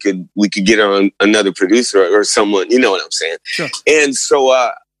 so we could get on another producer or someone, you know what I'm saying? Sure. And so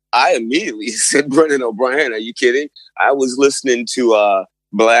I immediately said, Brendan O'Brien, are you kidding? I was listening to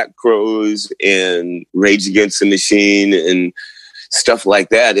Black Crowes and Rage Against the Machine and stuff like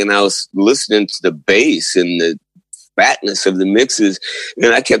that, and I was listening to the bass and the fatness of the mixes,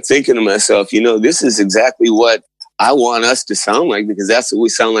 and I kept thinking to myself, you know, this is exactly what I want us to sound like, because that's what we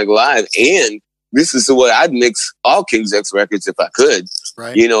sound like live. And this is the way I'd mix all King's X records if I could,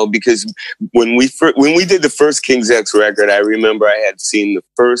 right? You know, because when we did the first King's X record, I remember I had seen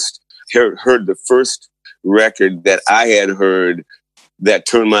heard the first record that I had heard that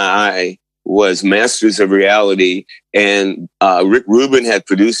turned my eye was Masters of Reality. And Rick Rubin had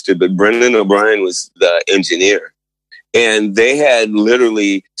produced it, but Brendan O'Brien was the engineer. And they had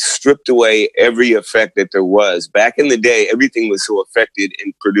literally stripped away every effect that there was. Back in the day, everything was so affected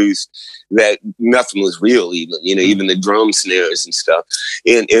and produced that nothing was real, even the drum snares and stuff.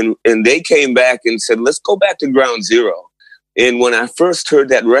 And they came back and said, let's go back to ground zero. And when I first heard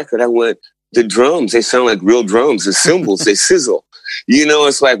that record, I went, the drums, they sound like real drums. The cymbals, they sizzle. You know,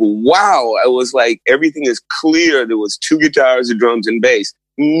 it's like, wow. I was like, everything is clear. There was 2 guitars, a drums, and bass.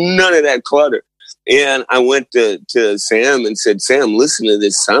 None of that clutter. And I went to Sam and said, Sam, listen to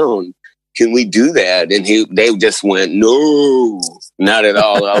this sound. Can we do that? And they just went, no, not at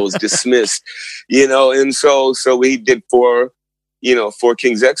all. I was dismissed, and so we did 4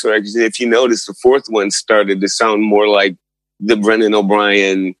 King's X records. And if you notice, the 4th one started to sound more like the Brendan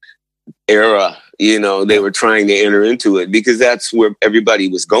O'Brien era. They were trying to enter into it because that's where everybody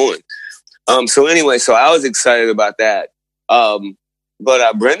was going. So anyway, so I was excited about that.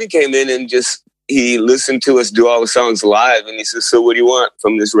 But Brendan came in and he listened to us do all the songs live, and he said, so what do you want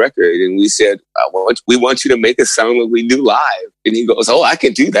from this record? And we said, we want you to make it sound like we do live. And he goes, oh, I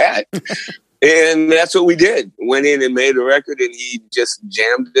can do that. And that's what we did. Went in and made a record, and he just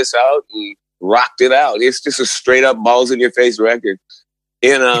jammed this out and rocked it out. It's just a straight up balls in your face record.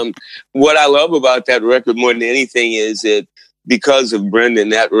 And what I love about that record more than anything is that because of Brendan,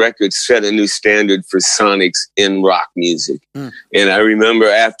 that record set a new standard for sonics in rock music. And I remember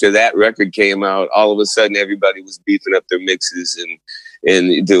after that record came out, all of a sudden everybody was beefing up their mixes,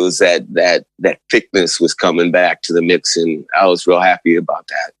 and there was that thickness was coming back to the mix, and I was real happy about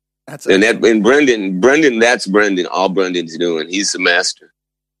that. And Brendan, that's Brendan. All Brendan's doing, he's the master.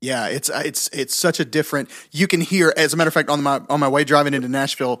 Yeah, it's such a different. You can hear. As a matter of fact, on my way driving into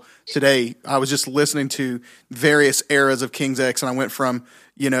Nashville today, I was just listening to various eras of King's X, and I went from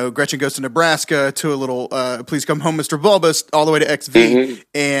Gretchen Goes to Nebraska to a little Please Come Home, Mr. Bulbous, all the way to XV,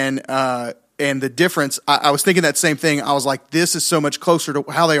 and the difference. I was thinking that same thing. I was like, this is so much closer to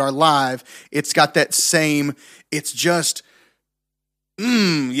how they are live. It's got that same. It's just.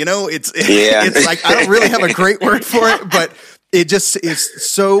 It's like I don't really have a great word for it, but. It just is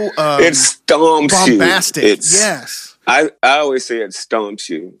so it stomps bombastic. You. Yes. I always say it stomps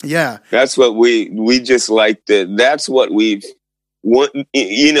you. Yeah. That's what we just like that's what we've want,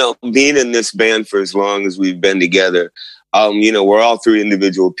 being in this band for as long as we've been together. We're all 3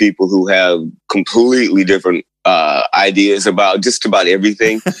 individual people who have completely different ideas about just about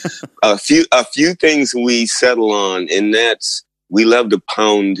everything. a few things we settle on, and that's we love to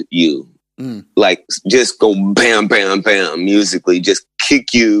pound you. Like just go bam, bam, bam musically, just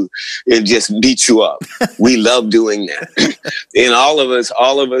kick you and just beat you up. We love doing that. And all of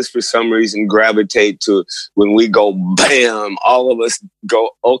us for some reason gravitate to when we go bam, all of us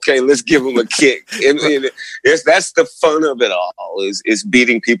go, okay, let's give them a kick. And that's the fun of it all is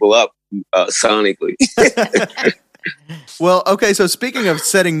beating people up sonically. Well, okay, so speaking of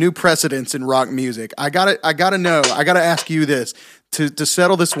setting new precedents in rock music, I gotta ask you this to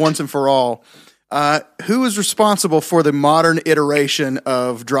settle this once and for all. Who is responsible for the modern iteration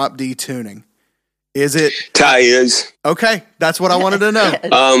of drop D tuning? Is it Ty is? Okay, that's what I wanted to know.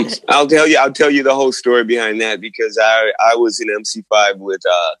 I'll tell you the whole story behind that, because I was in MC5 with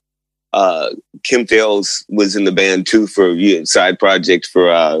Kim Thales was in the band too for side project for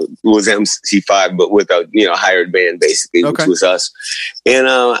was MC5, but with a hired band basically, which was us. And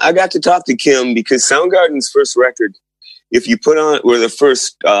I got to talk to Kim because Soundgarden's first record, if you put on, were the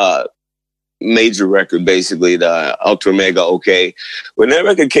first major record, basically the Ultra Mega OK. When that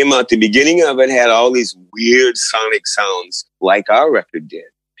record came out, the beginning of it had all these weird sonic sounds like our record did.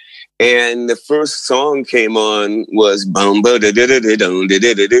 And the first song came on was bum ba da da da da da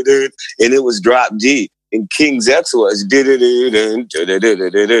da da da, and it was drop D. And King's X was da da da da da da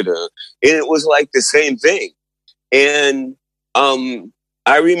da da da, and it was like the same thing. And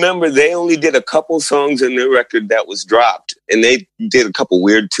I remember they only did a couple songs in their record that was dropped, and they did a couple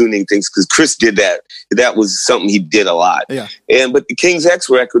weird tuning things because Chris did that. That was something he did a lot. Yeah. But the King's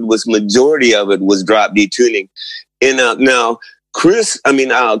X record was majority of it was drop D tuning. And now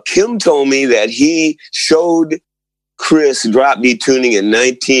Kim told me that he showed Chris drop D tuning in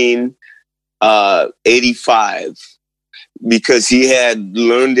 1985 because he had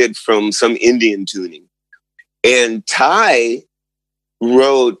learned it from some Indian tuning. And Ty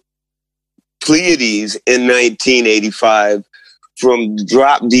wrote Pleiades in 1985 from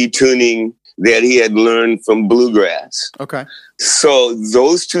drop D tuning that he had learned from bluegrass. Okay. So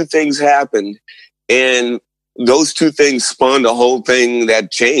those two things happened, and those two things spawned a whole thing that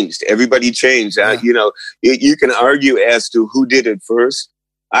changed. Everybody changed. Yeah. You can argue as to who did it first.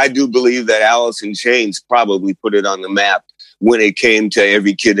 I do believe that Alice in Chains probably put it on the map when it came to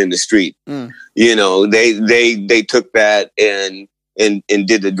every kid in the street. They took that and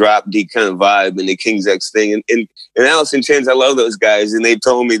did the drop D kind of vibe and the King's X thing. And Alice in Chains, I love those guys. And they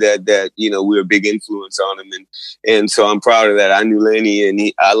told me that we were a big influence on them. And so I'm proud of that. I knew Lenny, and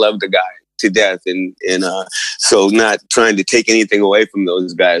I love the guy to death. And so not trying to take anything away from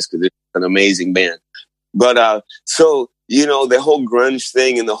those guys, because it's an amazing band. But so the whole grunge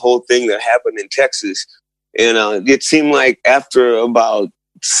thing and the whole thing that happened in Texas, and it seemed like after about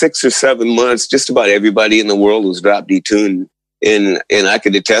 6 or 7 months, just about everybody in the world was drop D tuned. And I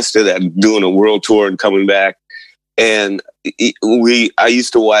could attest to that, doing a world tour and coming back. And I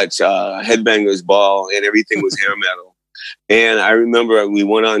used to watch Headbangers Ball, and everything was hair metal. And I remember we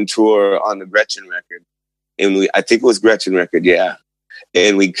went on tour on the Gretchen record, and I think it was Gretchen record, yeah.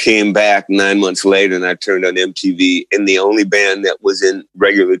 And we came back 9 months later, and I turned on MTV, and the only band that was in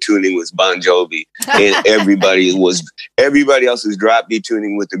regular tuning was Bon Jovi, and everybody else was drop D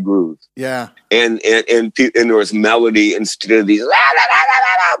tuning with the groove. Yeah, and there was melody instead of these la la la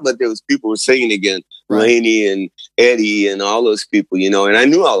la la, but there was people were singing again. Right. Laney and Eddie and all those people, and I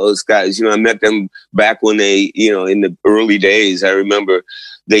knew all those guys. I met them back when they, in the early days. I remember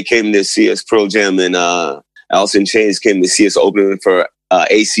they came to see us Pearl Jam, and Alice in Chains came to see us opening for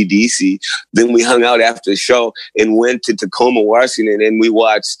AC/DC. Then we hung out after the show and went to Tacoma, Washington, and we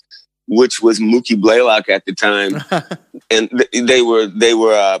watched, which was Mookie Blaylock at the time, and they were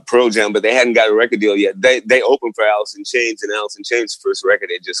Pearl Jam, but they hadn't got a record deal yet. They opened for Alice in Chains, and Alice in Chains' first record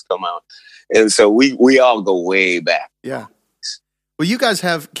had just come out, and so we all go way back. Yeah. Well, you guys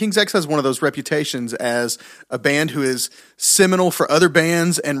King's X has one of those reputations as a band who is seminal for other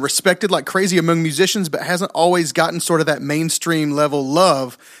bands and respected like crazy among musicians, but hasn't always gotten sort of that mainstream level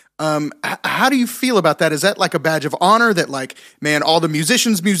love. How do you feel about that? Is that like a badge of honor that like, man, all the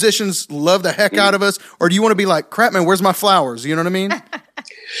musicians love the heck out of us? Or do you want to be like, crap, man, where's my flowers? You know what I mean?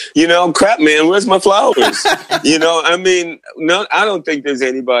 Crap, man, where's my flowers? No, I don't think there's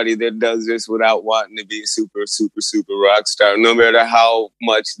anybody that does this without wanting to be a super, super, super rock star, no matter how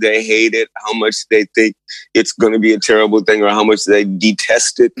much they hate it, how much they think it's going to be a terrible thing, or how much they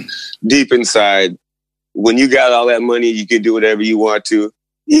detest it deep inside. When you got all that money, you can do whatever you want to.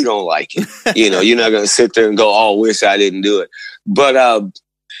 You don't like it. You're not going to sit there and go, oh, wish I didn't do it. But,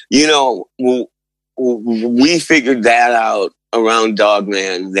 we figured that out around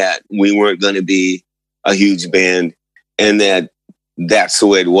Dogman, that we weren't going to be a huge band, and that's the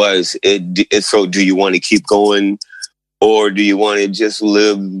way it was. So do you want to keep going, or do you want to just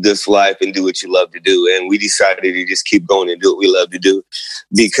live this life and do what you love to do? And we decided to just keep going and do what we love to do,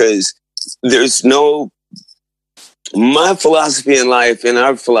 because my philosophy in life and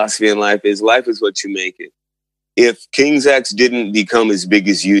our philosophy in life is what you make it. If King's X didn't become as big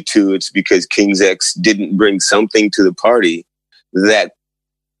as U2, it's because King's X didn't bring something to the party that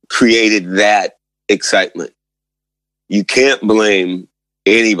created that excitement. You can't blame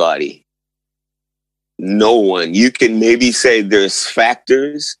anybody. No one. You can maybe say there's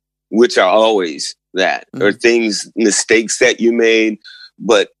factors, which are always that, or things, mistakes that you made,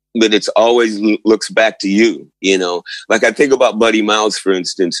 but it's always looks back to you, you know. Like I think about Buddy Miles, for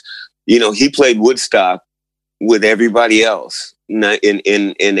instance. You know, he played Woodstock with everybody else in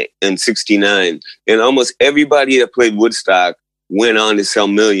 '69, and almost everybody that played Woodstock went on to sell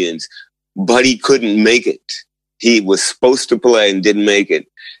millions, but he couldn't make it. He was supposed to play and didn't make it.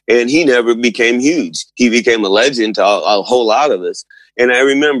 And he never became huge. He became a legend to a whole lot of us. And I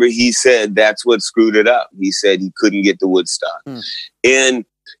remember he said that's what screwed it up. He said he couldn't get to Woodstock. And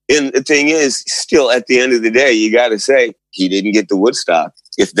the thing is, still at the end of the day, you got to say he didn't get to Woodstock.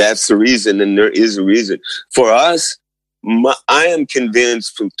 If that's the reason, then there is a reason. For us, I am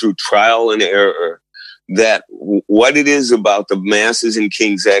convinced through trial and error that what it is about the masses in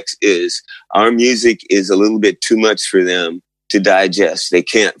King's X is our music is a little bit too much for them to digest. They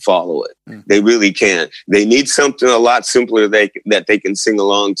can't follow it. They really can't. They need something a lot simpler that they can sing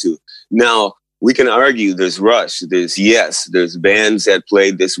along to. Now, we can argue there's Rush, there's bands that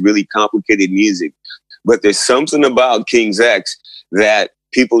played this really complicated music, but there's something about King's X that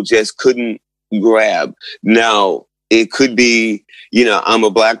people just couldn't grab. Now, it could be, you know, I'm a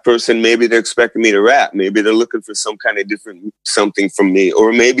black person. Maybe they're expecting me to rap. Maybe they're looking for some kind of different something from me.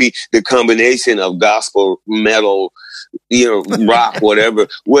 Or maybe the combination of gospel, metal, you know, rock, whatever,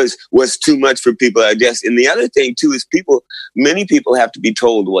 was too much for people, I guess. And the other thing, too, is many people have to be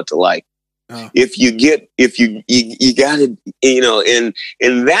told what to like. If you got to, you know, and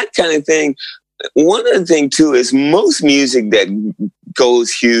that kind of thing. One other thing, too, is most music that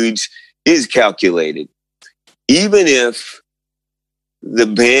goes huge is calculated. Even if the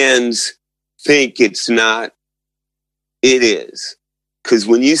bands think it's not, it is. Because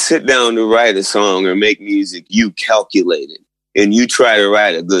when you sit down to write a song or make music, you calculate it. And you try to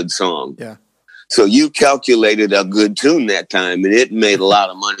write a good song. Yeah. So you calculated a good tune that time, and it made a lot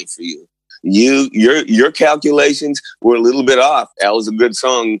of money for you. Your calculations were a little bit off. That was a good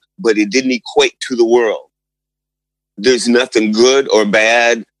song, but it didn't equate to the world. There's nothing good or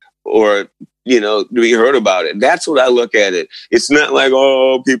bad or, you know, to be heard about it. That's what I look at it. It's not like,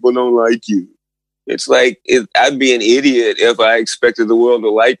 oh, people don't like you. It's like, I'd be an idiot if I expected the world to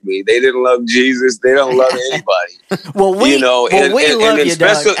like me. They didn't love Jesus. They don't love anybody. Well, we love you,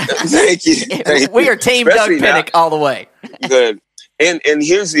 Doug. Thank you. We are Team Doug Pinnick all the way. Good. And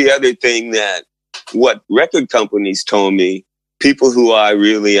here's the other thing that what record companies told me, people who I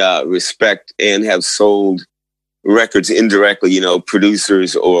really respect and have sold records indirectly, you know,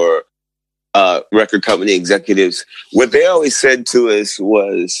 producers or record company executives, what they always said to us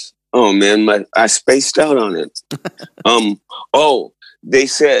was, oh man, I spaced out on it. They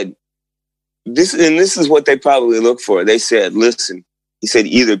said this, and this is what they probably look for. They said, listen, he said,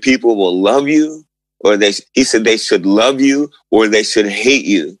 either people will love you or he said they should love you or they should hate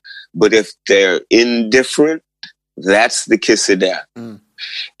you. But if they're indifferent, that's the kiss of death.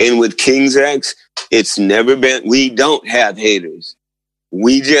 And with King's X, it's never been, we don't have haters.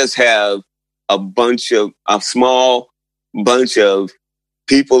 We just have a small bunch of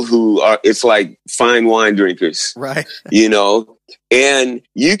people who are, it's like fine wine drinkers, right? You know, and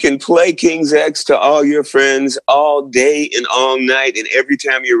you can play King's X to all your friends all day and all night and every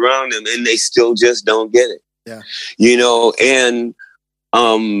time you're around them and they still just don't get it. Yeah. You know, and,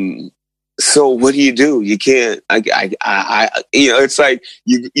 so what do? You can't, you know, it's like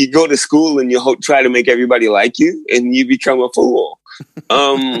you go to school and you try to make everybody like you and you become a fool.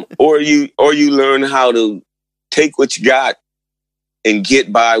 Or you learn how to take what you got and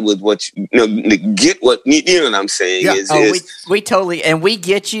get by with what get what you know what I'm saying. Yeah. We totally, and we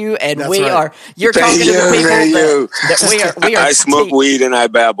get you, and you're talking to the people that we are. I smoke weed and I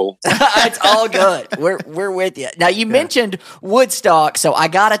babble. It's all good. We're with you. Now you mentioned Woodstock, so I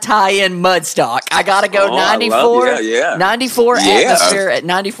got to tie in Mudstock. I got to go 94 atmosphere at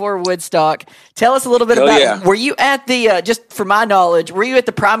 94 Woodstock. Tell us a little bit Oh, about. yeah. Were you at the just for my knowledge? Were you at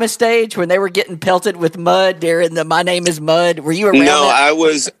the Primus stage when they were getting pelted with mud during the "My Name Is Mud"? Were you around? No,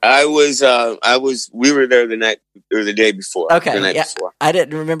 that? I was. We were there the night or the day before. Okay, the night yeah, before. I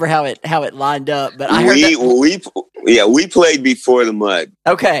didn't remember how it lined up, but I heard we played before the mud.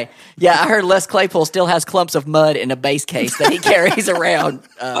 Okay, yeah, I heard Les Claypool still has clumps of mud in a bass case that he carries around.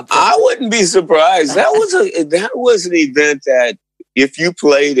 I wouldn't be surprised. That was an event that if you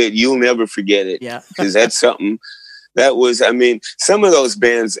played it, you'll never forget it. Yeah, because that's something. That was, I mean, some of those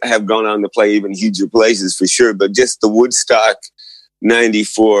bands have gone on to play even huger places for sure, but just the Woodstock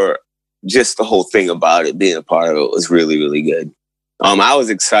 94, just the whole thing about it, being a part of it was really, really good. I was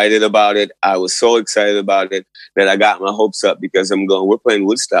excited about it. I was so excited about it that I got my hopes up because we're playing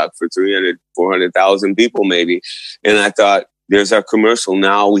Woodstock for 300, 400,000 people maybe. And I thought, there's our commercial.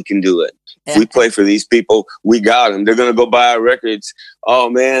 Now we can do it. If we play for these people, we got them. They're going to go buy our records. Oh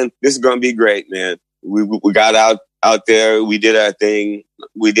man, this is going to be great, man. We got out there. We did our thing.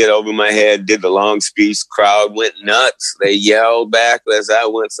 We did Over My Head, did the long speech. Crowd went nuts. They yelled back as I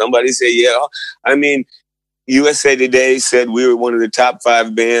went. Somebody said, yeah. I mean, USA Today said we were one of the top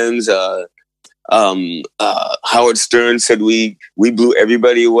 5 bands. Howard Stern said we blew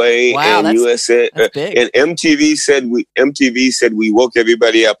everybody away. Wow, and USA big. And MTV said we woke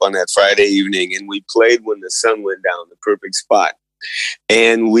everybody up on that Friday evening, and we played when the sun went down, the perfect spot.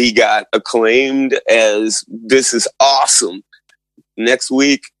 And we got acclaimed as this is awesome. Next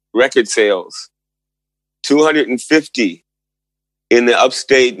week, record sales, 250 in the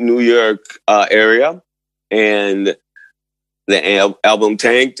upstate New York area. And the album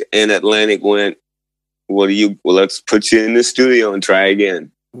tanked, and Atlantic went, well, let's put you in the studio and try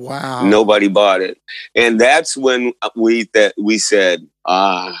again. Wow. Nobody bought it. And that's when we said,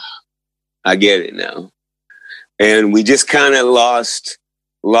 I get it now. And we just kind of lost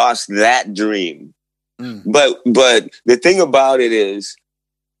that dream. Mm. But the thing about it is,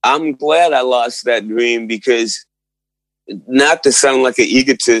 I'm glad I lost that dream because, not to sound like an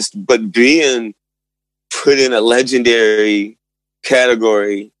egotist, but being put in a legendary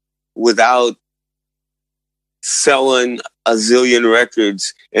category without selling a zillion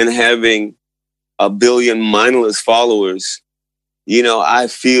records and having a billion mindless followers, I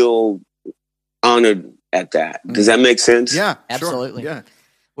feel honored at that. Does that make sense? Yeah, absolutely. Sure. Yeah.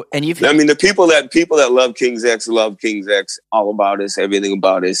 And the people that love King's X love King's X, all about us, everything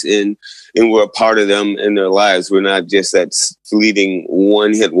about us, and we're a part of them in their lives. We're not just that fleeting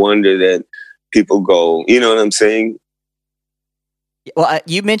one-hit wonder that people go, you know what I'm saying? Well,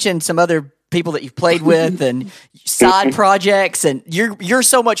 you mentioned some other people that you've played with and side projects, and you're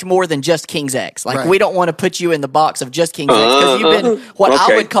so much more than just King's X. Like, we don't want to put you in the box of just King's X because you've been what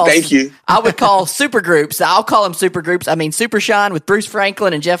I would call super groups. I'll call them super groups. I mean, Super Shine with Bruce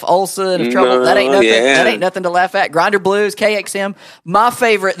Franklin and Jeff Olson of Trouble. That ain't nothing. Yeah. That ain't nothing to laugh at. Grinder Blues, KXM. My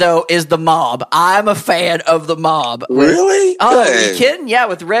favorite though is the Mob. I'm a fan of the Mob. Really? Oh, are you kidding? Yeah,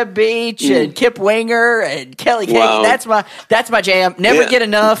 with Reb Beach and Kip Winger and Kelly Kay. Wow. That's my jam. Never get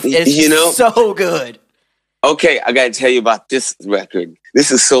enough. It's so good. Okay, I got to tell you about this record.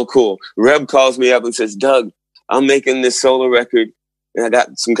 This is so cool. Reb calls me up and says, Doug, I'm making this solo record. And I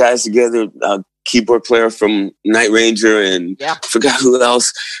got some guys together, keyboard player from Night Ranger and forgot who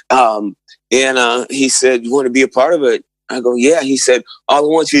else. And he said, you want to be a part of it? I go, yeah. He said, all I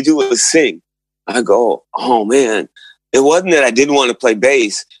want you to do is sing. I go, oh, man. It wasn't that I didn't want to play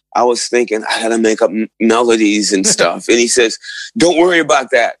bass. I was thinking I had to make up melodies and stuff. And he says, don't worry about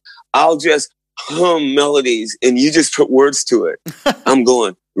that. I'll just hum melodies and you just put words to it. I'm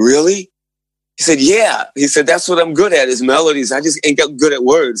going, really? He said, yeah. He said, that's what I'm good at is melodies. I just ain't got good at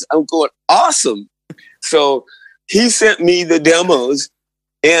words. I'm going, awesome. So he sent me the demos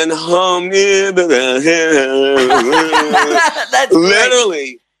and hummed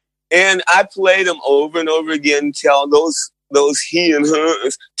literally. And I played them over and over again till those he and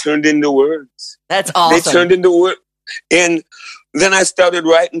hers turned into words. That's awesome. They turned into words. And then I started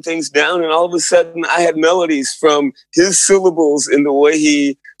writing things down, and all of a sudden I had melodies from his syllables in the way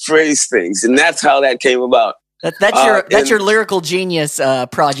he phrased things. And that's how that came about. That's your lyrical genius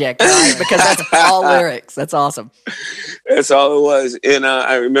project, right? Because that's all lyrics. That's awesome. That's all it was. And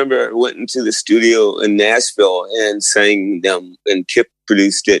I remember I went into the studio in Nashville and sang them, and Kip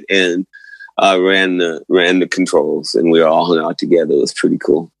produced it and ran the controls, and we were all hung out together. It was pretty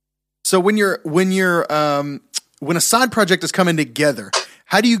cool. So when a side project is coming together,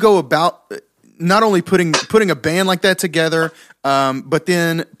 how do you go about not only putting a band like that together, but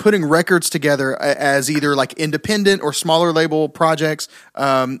then putting records together as either like independent or smaller label projects,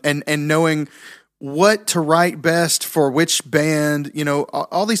 and knowing what to write best for which band, you know,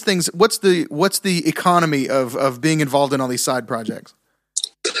 all these things. What's the economy of being involved in all these side projects?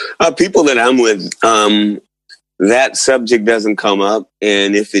 People that I'm with, that subject doesn't come up.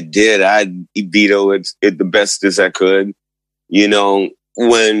 And if it did, I'd veto it the best as I could. You know,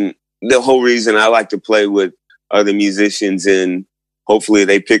 when the whole reason I like to play with other musicians and hopefully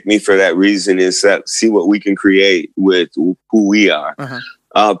they pick me for that reason is that see what we can create with who we are.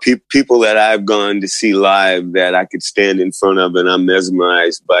 People that I've gone to see live that I could stand in front of and I'm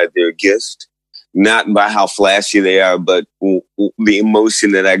mesmerized by their gift, not by how flashy they are, but the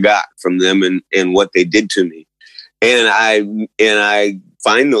emotion that I got from them and what they did to me. And I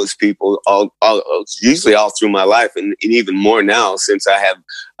find those people usually all through my life and even more now since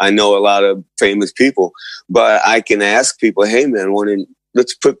I know a lot of famous people, but I can ask people, hey man,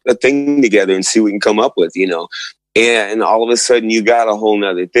 let's put a thing together and see what we can come up with, you know? And all of a sudden you got a whole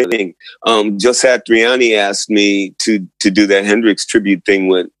nother thing. Joe Satriani asked me to do that Hendrix tribute thing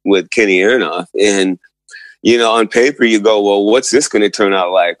with Kenny Aronoff. And, you know, on paper you go, well, what's this going to turn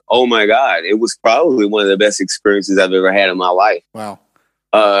out like? Oh my God. It was probably one of the best experiences I've ever had in my life. Wow.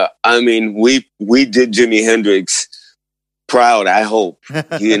 I mean, we did Jimi Hendrix proud, I hope.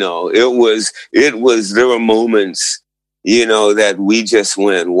 You know, there were moments, you know, that we just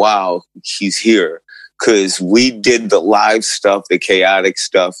went, wow, he's here. Cause we did the live stuff, the chaotic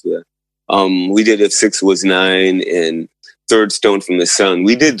stuff. We did If 6 Was 9 and Third Stone from the Sun.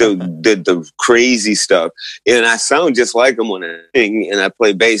 We did the crazy stuff. And I sound just like him when I sing and I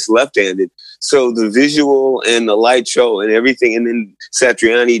play bass left-handed. So the visual and the light show and everything. And then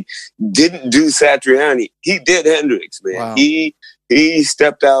Satriani didn't do Satriani. He did Hendrix, man. Wow. He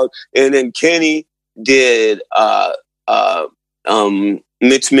stepped out. And then Kenny did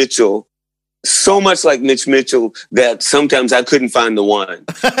Mitch Mitchell. So much like Mitch Mitchell that sometimes I couldn't find the one.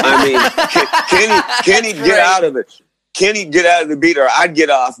 I mean, Kenny get out of it. Kenny get out of the beat, or I'd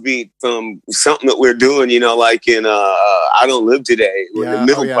get off beat from something that we're doing, you know, like in I Don't Live Today, the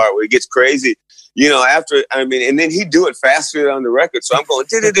middle part where it gets crazy. You know, and then he'd do it faster on the record. So I'm going,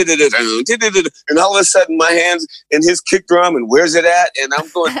 and all of a sudden my hands and his kick drum, and where's it at? And I'm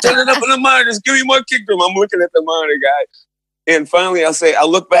going, turn it up on the monitors, give me more kick drum. I'm looking at the monitor guy. And finally, I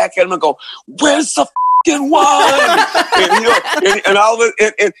look back at him and go, "Where's the fucking one?" and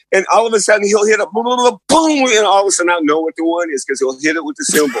all of a sudden he'll hit a boom, and all of a sudden I know what the one is because he'll hit it with the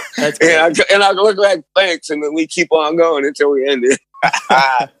cymbal. and I look like thanks, and then we keep on going until we end it.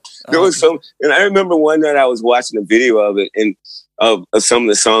 There was and I remember one night I was watching a video of it and of some of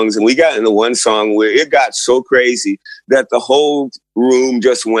the songs, and we got into one song where it got so crazy that the whole room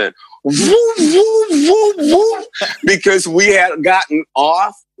just went. Woo, woo, woo, woo, because we had gotten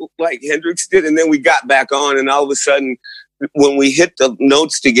off like Hendrix did, and then we got back on, and all of a sudden when we hit the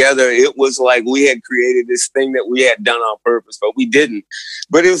notes together, it was like we had created this thing that we had done on purpose, but we didn't.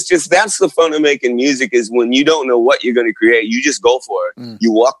 But it was just, that's the fun of making music, is when you don't know what you're going to create, you just go for it.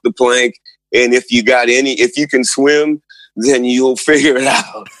 You walk the plank, and if you can swim, then you'll figure it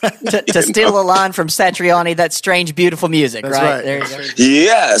out. to steal a line from Satriani, that's strange, beautiful music, right? There you go.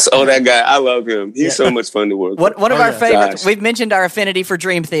 Yes. Oh, that guy. I love him. He's so much fun to work with. One of our favorites, we've mentioned our affinity for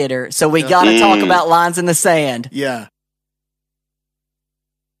Dream Theater, so we got to talk about Lines in the Sand. Yeah.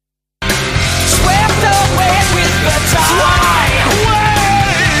 Swept away with the tide. Away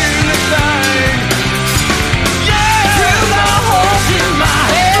in the tide. Yeah. Through the holes in my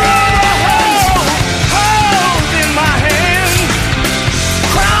head.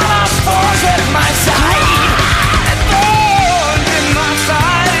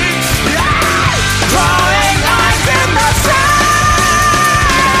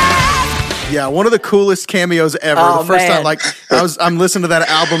 Yeah, one of the coolest cameos ever. Oh, the first man. time, I'm listening to that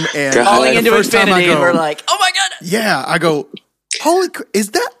album and falling into first time infinity, I go, and we're like, oh my god! Yeah, I go, holy,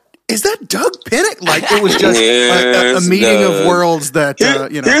 is that dUg Pinnick? Like, it was just a meeting of worlds that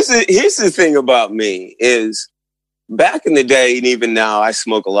you know. Here's the thing about me is, back in the day and even now, I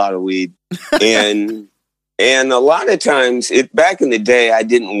smoke a lot of weed, and a lot of times, back in the day, I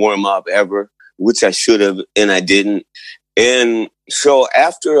didn't warm up ever, which I should have, and I didn't. And so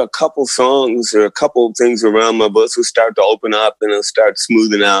after a couple songs or a couple things around, my voice will start to open up and it'll start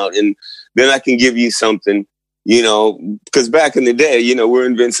smoothing out. And then I can give you something, you know, because back in the day, you know, we're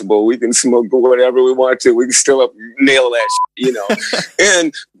invincible. We can smoke whatever we want to. We can still nail that shit, you know.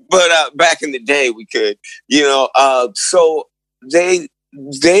 But back in the day, we could, you know. So I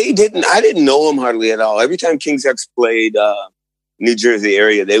didn't know them hardly at all. Every time King's X played New Jersey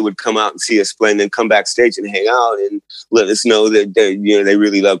area, they would come out and see us play and then come backstage and hang out and let us know that they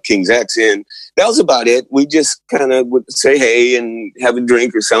really love King's X. And that was about it. We just kind of would say hey and have a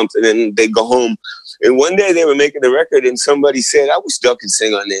drink or something, and they'd go home. And one day they were making the record, and somebody said, I wish Doug could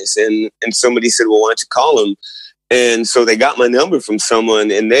sing on this. And somebody said, well, why don't you call him? And so they got my number from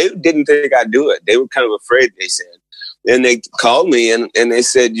someone, and they didn't think I'd do it. They were kind of afraid, they said. And they called me, and they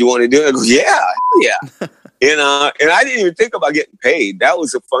said, you want to do it? I go, yeah. And I didn't even think about getting paid. That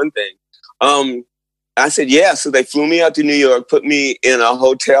was a fun thing. I said, yeah. So they flew me out to New York, put me in a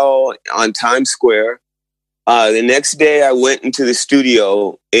hotel on Times Square. The next day I went into the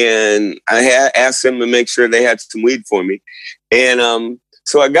studio, and I had asked them to make sure they had some weed for me. And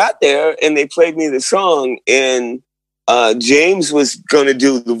so I got there, and they played me the song, and James was going to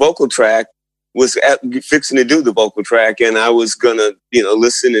do the vocal track, fixing to do the vocal track, and I was going to,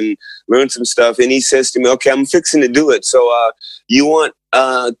 listen and learn some stuff. And he says to me, okay, I'm fixing to do it. So you want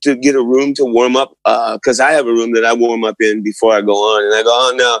to get a room to warm up? Because I have a room that I warm up in before I go on. And I go,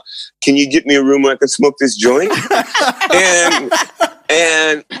 oh, no, can you get me a room where I can smoke this joint?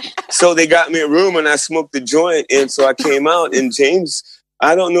 and so they got me a room, and I smoked the joint. And so I came out, and James,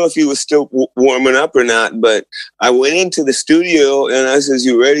 I don't know if he was still warming up or not, but I went into the studio and I says,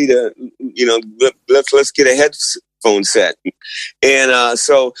 you ready to, let's get a headphone set. And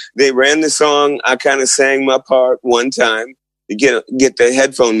so they ran the song. I kind of sang my part one time to get the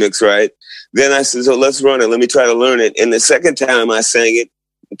headphone mix right. Then I said, so let's run it. Let me try to learn it. And the second time I sang it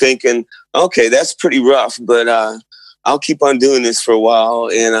thinking, okay, that's pretty rough, but I'll keep on doing this for a while,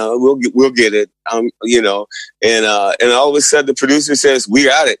 and we'll get it. And all of a sudden the producer says, "We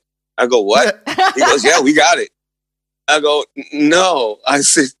got it." I go, "What?" He goes, "Yeah, we got it." I go, "No." I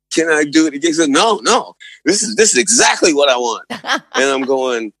said, "Can I do it again?" He said, "No. This is exactly what I want." And I'm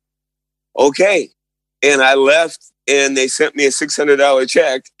going, "Okay." And I left, and they sent me a $600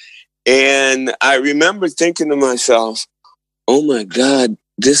 check. And I remember thinking to myself, "Oh my God,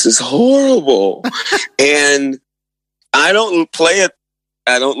 this is horrible." And I don't play it.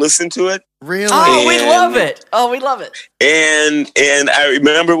 I don't listen to it. Really? Oh, we love it. Oh, we love it. And I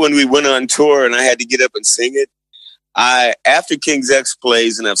remember when we went on tour and I had to get up and sing it. After King's X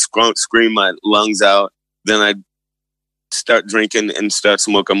plays and I've screamed my lungs out, then I start drinking and start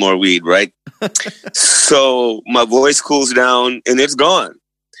smoking more weed, right? So my voice cools down and it's gone.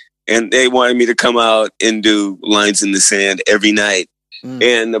 And they wanted me to come out and do Lines in the Sand every night.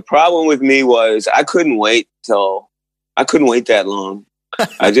 And the problem with me was I couldn't wait that long.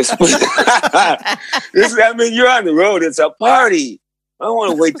 I just, you're on the road. It's a party. I don't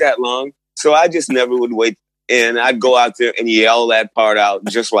want to wait that long. So I just never would wait. And I'd go out there and yell that part out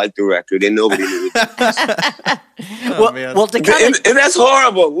just like the record, and nobody knew it. And that's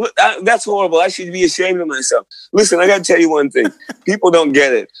horrible. That's horrible. I should be ashamed of myself. Listen, I got to tell you one thing. People don't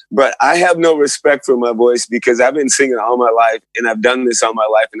get it, but I have no respect for my voice because I've been singing all my life, and I've done this all my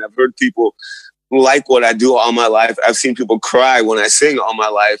life, and I've heard people like what I do all my life. I've seen people cry when I sing all my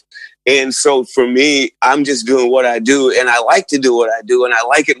life. And so for me, I'm just doing what I do, and I like to do what I do, and I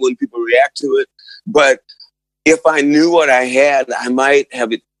like it when people react to it. But if I knew what I had, I might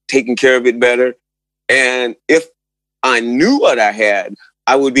have taken care of it better. And if I knew what I had,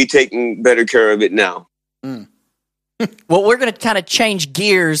 I would be taking better care of it now. Well, we're going to kind of change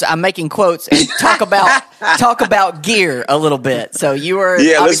gears. I'm making quotes and talk about gear a little bit. So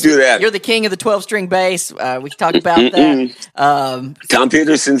let's do that. You're the king of the 12-string bass. We can talk about that. Tom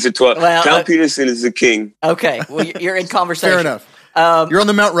Peterson's the 12. Well, Tom Peterson is the king. Okay, well, you're in conversation. Fair enough. You're on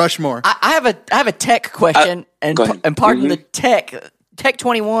the Mount Rushmore. I have a tech question, and pardon the tech. Tech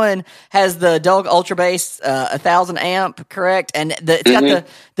 21 has the dUg Ultra Bass 1000 amp, correct? And it's got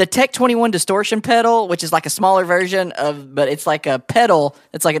the Tech 21 distortion pedal, which is like a smaller version but it's like a pedal.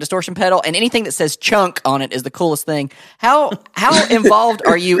 It's like a distortion pedal, and anything that says chunk on it is the coolest thing. How involved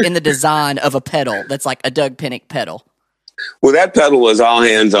are you in the design of a pedal that's like a Doug Pinnick pedal? Well, that pedal was all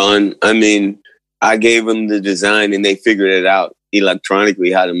hands on. I mean, I gave them the design, and they figured it out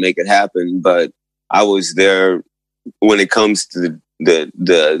electronically how to make it happen. But I was there when it comes to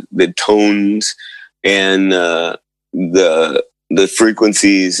the tones and the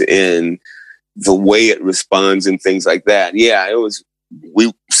frequencies and the way it responds and things like that. Yeah,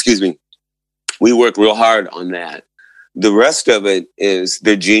 we work real hard on that. The rest of it is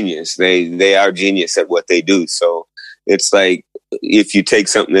they're genius. They are genius at what they do. So it's like if you take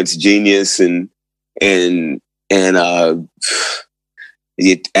something that's genius and you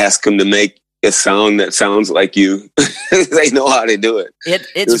ask them to make a sound that sounds like you. They know how to do it.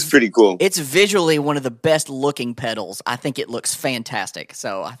 It was pretty cool. It's visually one of the best looking pedals. I think it looks fantastic.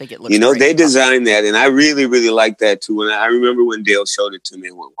 So I think it looks. They designed that, and I really, really like that too. And I remember when Dale showed it to me,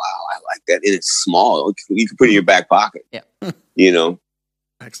 I went, "Wow, I like that." And it's small; you can put it in your back pocket. Yeah.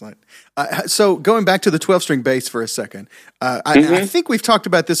 Excellent. So going back to the 12-string bass for a second, I think we've talked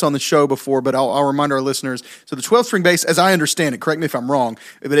about this on the show before, but I'll remind our listeners. So the 12-string bass, as I understand it, correct me if I'm wrong,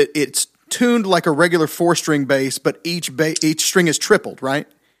 but it's tuned like a regular 4-string bass, but each string is tripled, right?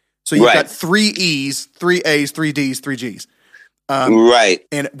 So you've got 3 E's, 3 A's, 3 D's, 3 G's. Right.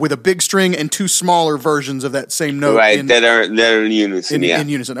 And with a big string and 2 smaller versions of that same note. Right, that are in unison, in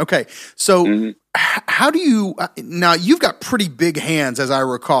unison. Okay. So how do you now you've got pretty big hands, as I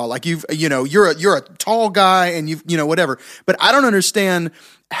recall. Like you're a tall guy and whatever. But I don't understand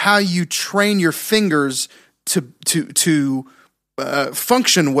how you train your fingers to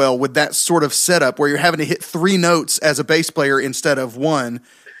function well with that sort of setup where you're having to hit 3 notes as a bass player instead of 1,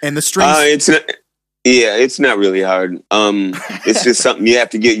 and the strings. It's not really hard. It's just something you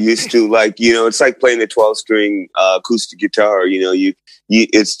have to get used to. Like, it's like playing a 12-string acoustic guitar.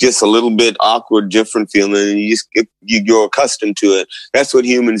 It's just a little bit awkward, different feeling, and you're accustomed to it. That's what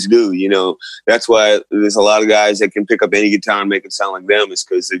humans do. That's why there's a lot of guys that can pick up any guitar and make it sound like them. Is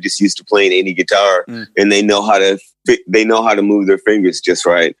because they're just used to playing any guitar, and they know how to move their fingers just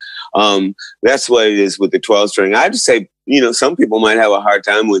right. That's what it is with the 12-string. I'd say, some people might have a hard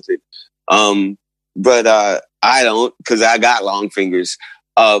time with it. But I don't, because I got long fingers.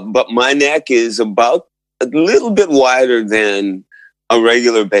 But my neck is about a little bit wider than a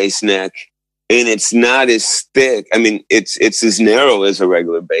regular bass neck, and it's not as thick. I mean, it's as narrow as a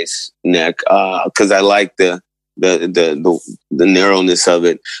regular bass neck because I like the narrowness of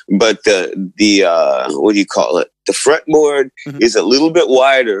it. But the what do you call it? The fretboard is a little bit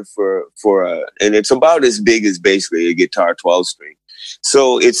wider and it's about as big as basically a guitar 12-string.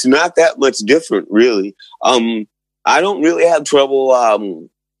 So it's not that much different, really. I don't really have trouble.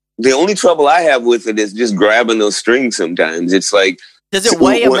 The only trouble I have with it is just grabbing those strings sometimes. It's like... Does it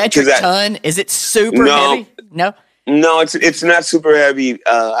weigh a metric ton? Is it super heavy? No? No, it's not super heavy.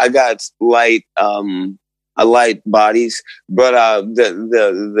 I got light bodies, but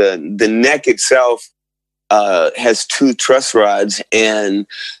the neck itself has 2 truss rods, and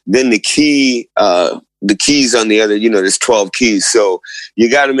then the keys on the other, there's 12 keys. So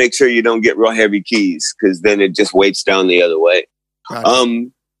you got to make sure you don't get real heavy keys, because then it just weights down the other way. Right.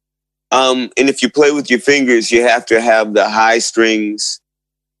 And if you play with your fingers, you have to have the high strings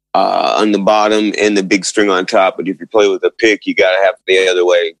on the bottom and the big string on top. But if you play with a pick, you got to have it the other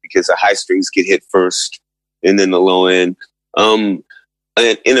way, because the high strings get hit first and then the low end. And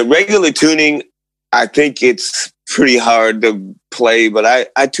in a regular tuning, I think it's pretty hard to play, but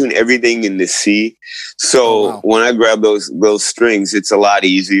I tune everything in the C. So when I grab those strings, it's a lot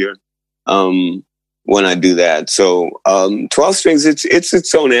easier when I do that. So 12 strings, it's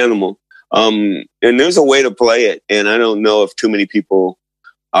its own animal. And there's a way to play it. And I don't know if too many people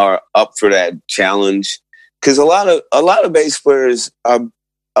are up for that challenge, because a lot of bass players are,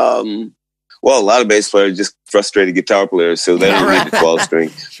 a lot of bass players are just frustrated guitar players, so they don't need the 12 string.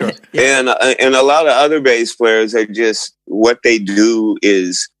 Sure. And a lot of other bass players are just, what they do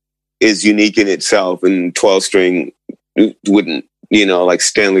is unique in itself, and 12 string wouldn't, like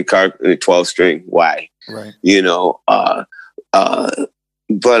Stanley Carpenter, 12 string. Why? Right.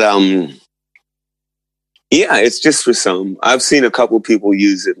 Yeah, it's just for some. I've seen a couple people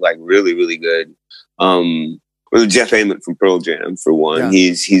use it like really, really good. Well, Jeff Ament from Pearl Jam, for one.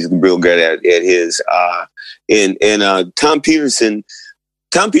 Yeah. He's real good at his. And Tom Peterson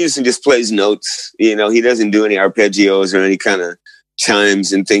just plays notes. He doesn't do any arpeggios or any kind of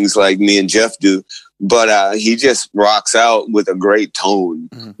chimes and things like me and Jeff do. But he just rocks out with a great tone,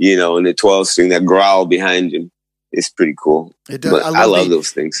 and the 12 string, that growl behind him. It's pretty cool. It does. I love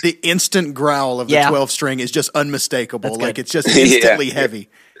those things. The instant growl of the 12 string is just unmistakable. Like, it's just instantly heavy.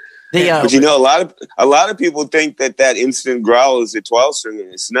 But a lot of people think that instant growl is a 12 string,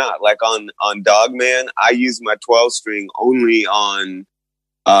 and it's not. Like on Dog Man, I use my 12 string only on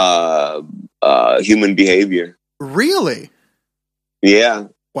Human Behavior. Really? Yeah.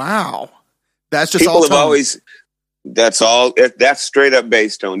 Wow. That's just people have always. That's all. That's straight up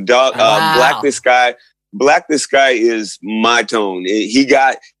bass tone. Black This Guy is my tone. He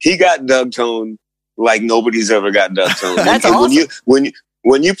got Doug tone like nobody's ever got Doug tone. That's awesome.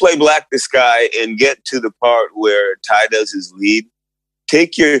 When you play Black the Sky and get to the part where Ty does his lead,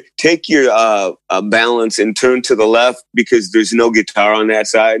 take your balance and turn to the left, because there's no guitar on that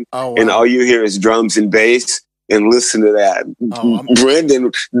side, and all you hear is drums and bass, and listen to that. Brendan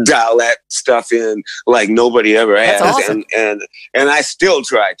dial that stuff in like nobody ever has. That's awesome. And I still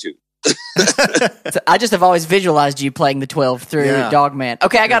try to. So I just have always visualized you playing the 12 through Dogman.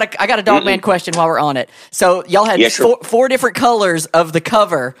 Okay, I got a Dogman question while we're on it. So y'all had four different colors of the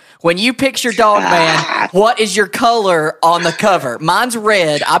cover. When you picture Dogman, what is your color on the cover? Mine's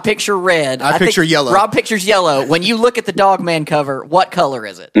red. I picture red. I picture yellow. Rob pictures yellow. When you look at the Dogman cover, what color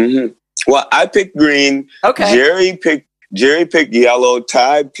is it? Mm-hmm. Well, I picked green. Okay. Jerry picked yellow.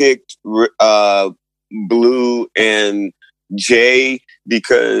 Ty picked blue, and Jay,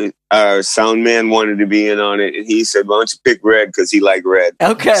 because our sound man wanted to be in on it, and he said, "Why don't you pick red?" Because he liked red.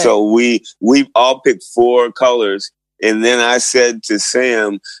 Okay. So we all picked 4 colors, and then I said to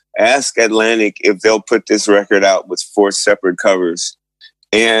Sam, "Ask Atlantic if they'll put this record out with 4 separate covers."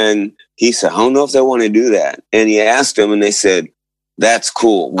 And he said, "I don't know if they want to do that." And he asked them, and they said, "That's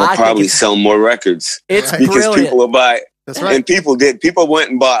cool. We'll probably sell more records." It's because brilliant. people will buy. That's right. And people did. People went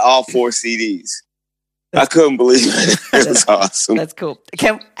and bought all 4 CDs. I couldn't believe it. It was awesome. That's cool.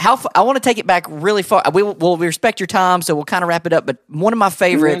 I want to take it back really far. We'll respect your time, so we'll kind of wrap it up. But one of my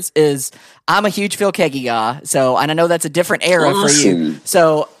favorites is, I'm a huge Phil Keaggy guy, and I know that's a different era for you.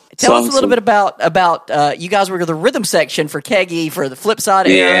 So tell us a little bit about you guys were the rhythm section for Keaggy for the Flip Side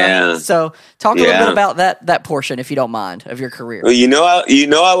era. So talk a little bit about that portion, if you don't mind, of your career. Well,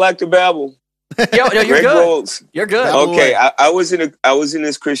 I like to babble. You're good. Rolls. You're good. Okay, I was in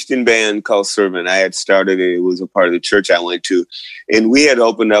this Christian band called Servant. I had started it. It was a part of the church I went to, and we had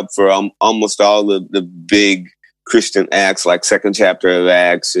opened up for almost all the big Christian acts, like Second Chapter of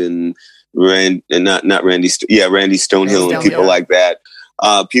Acts and Randy Stonehill and people like that.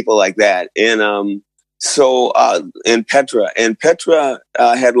 And Petra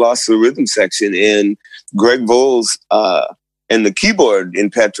had lost the rhythm section, and Greg Voles and the keyboard in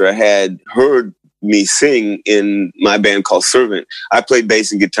Petra had heard me sing in my band called Servant. I played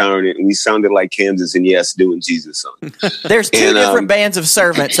bass and guitar in it, and we sounded like Kansas and Yes doing Jesus song. There's 2 different bands of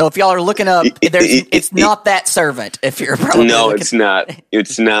Servant, so if y'all are looking up, it's not that Servant. If you're probably it's not.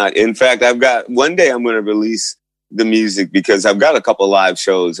 It's not. In fact, one day I'm going to release the music because I've got a couple live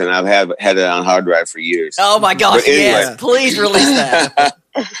shows, and I've had it on hard drive for years. Oh my gosh! Anyway. Yes, please release that.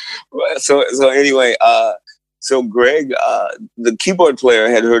 So anyway. So Greg, the keyboard player,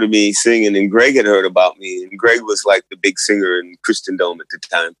 had heard of me singing, and Greg had heard about me. And Greg was like the big singer in Christendom at the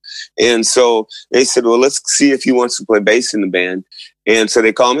time. And so they said, well, let's see if he wants to play bass in the band. And so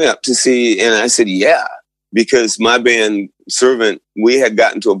they called me up to see, and I said, yeah, because my band, Servant, we had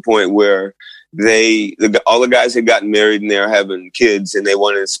gotten to a point where all the guys had gotten married and they were having kids, and they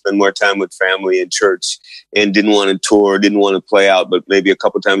wanted to spend more time with family and church, and didn't want to tour, didn't want to play out, but maybe a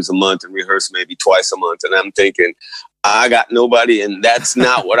couple times a month, and rehearse maybe twice a month. And I'm thinking, I got nobody, and that's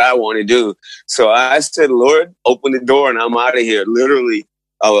not what I want to do. So I said, Lord, open the door and I'm out of here. Literally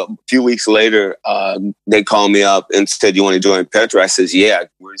a few weeks later, they called me up and said, you want to join Petra? I says, yeah.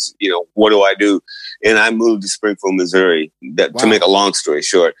 What do I do? And I moved to Springfield, Missouri. To make a long story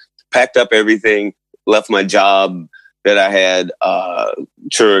short, packed up everything, left my job that I had,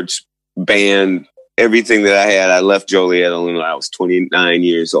 church, band, everything that I had. I left Joliet, Illinois. I was 29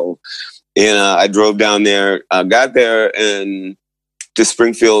 years old. And I drove down there, got there and to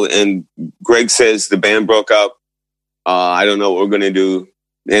Springfield, and Greg says the band broke up. I don't know what we're going to do.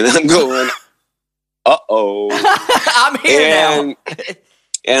 And I'm going, uh-oh. I'm here now.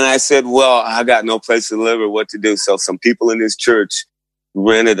 And I said, well, I got no place to live or what to do. So some people in this church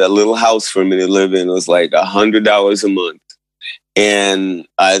rented a little house for me to live in. It was like $100 a month. And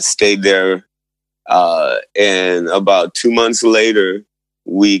I stayed there. And about 2 months later,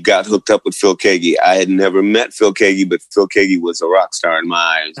 we got hooked up with Phil Keaggy. I had never met Phil Keaggy, but Phil Keaggy was a rock star in my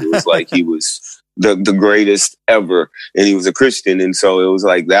eyes. It was like he was the greatest ever. And he was a Christian. And so it was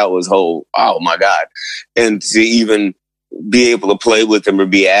like, that was oh my God. And to even be able to play with him or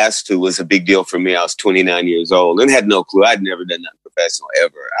be asked to was a big deal for me. I was 29 years old and had no clue. I'd never done that professional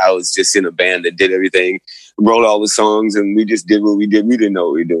ever. I was just in a band that did everything, wrote all the songs, and we just did what we did. We didn't know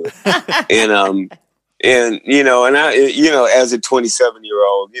what we were doing. And I, as a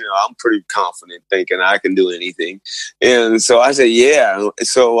 27-year-old, I'm pretty confident thinking I can do anything. And so I said, yeah.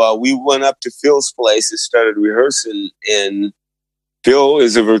 So we went up to Phil's place and started rehearsing, and Phil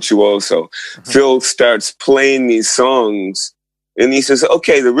is a virtuoso. Uh-huh. Phil starts playing these songs, and he says,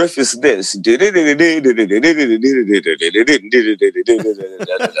 okay, the riff is this. I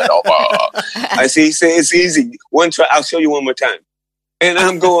say, it's easy. One try, I'll show you one more time. And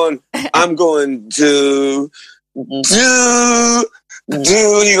I'm going, do. He goes,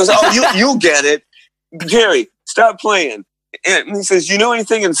 oh, you'll get it. Jerry, stop playing. And he says, you know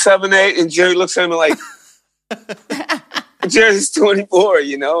anything in 7/8? And Jerry looks at me like, Jerry's 24,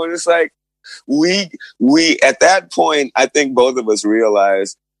 and it's like we at that point, I think both of us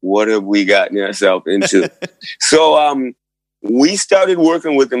realized what have we gotten ourselves into. So we started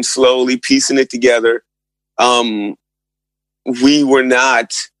working with him slowly, piecing it together. We were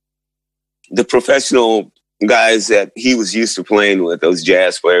not the professional guys that he was used to playing with, those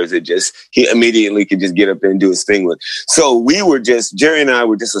jazz players that he immediately could just get up there and do his thing with. So Jerry and I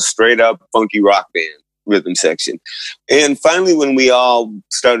were just a straight up funky rock band, rhythm section. And finally, when we all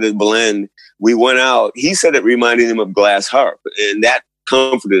started to blend, we went out. He said it reminded him of Glass Harp, and that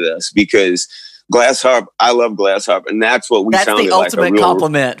comforted us because Glass Harp, I love Glass Harp, and that's what we sounded like. That's the ultimate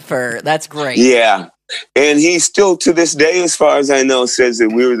compliment that's great. Yeah. And he still, to this day, as far as I know, says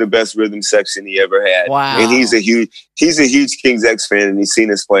that we were the best rhythm section he ever had. Wow! And he's a huge King's X fan, and he's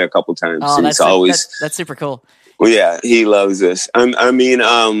seen us play a couple times. Oh, that's super cool. Well, yeah, he loves us.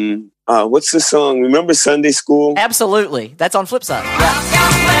 What's the song? Remember Sunday School? Absolutely, that's on Flipside. Yeah. I've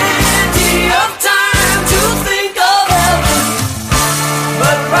got plenty of time to think of heaven,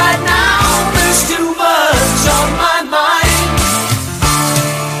 but right now there's too much on my mind,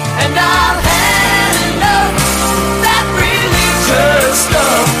 and I've had enough that religious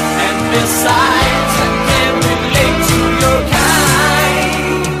stuff, and besides, I can't relate to your kind.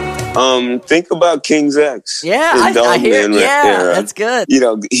 Think about King's X. Yeah, I hear. Yeah, that's good.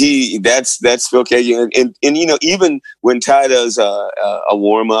 That's Phil Keaggy, and even when Ty does a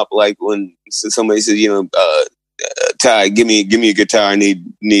warm up, like when somebody says, Ty, give me a guitar, I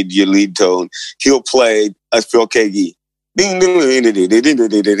need your lead tone. He'll play a Phil Keaggy.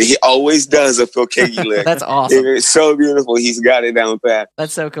 He always does a Phil Keaggy lick. That's awesome. It's so beautiful. He's got it down pat.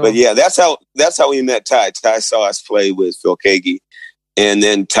 That's so cool. But yeah, that's how we met Ty. Ty saw us play with Phil Keaggy, and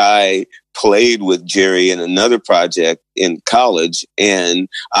then Ty played with Jerry in another project in college, and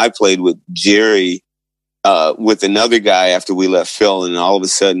I played with Jerry with another guy after we left Phil, and all of a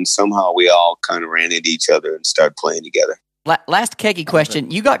sudden, somehow we all kind of ran into each other and started playing together. Last Keaggy question.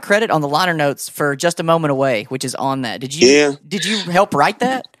 You got credit on the liner notes for Just a Moment Away, which is on that. Did you help write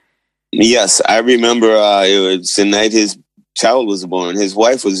that? Yes, I remember it was the night his child was born. His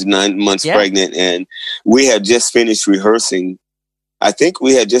wife was 9 months pregnant, and we had just finished rehearsing. I think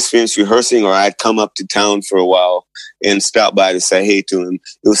we had just finished rehearsing, or I'd come up to town for a while and stop by to say hey to him.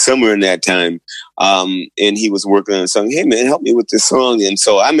 It was somewhere in that time. And he was working on a song. Hey man, help me with this song. And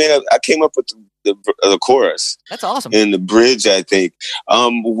so I came up with the chorus. That's awesome. And the bridge, I think.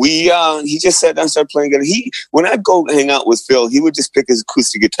 He just sat down and started playing it. When I'd go hang out with Phil, he would just pick his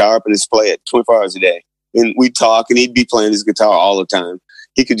acoustic guitar up and just play it 24 hours a day. And we'd talk, and he'd be playing his guitar all the time.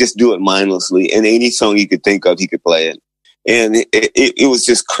 He could just do it mindlessly. And any song he could think of, he could play it. And it was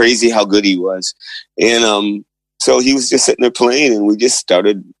just crazy how good he was. And so he was just sitting there playing, and we just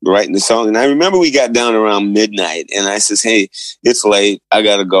started writing the song. And I remember we got down around midnight, and I says, hey, it's late, I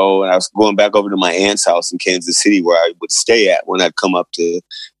gotta go. And I was going back over to my aunt's house in Kansas City, where I would stay at when I'd come up to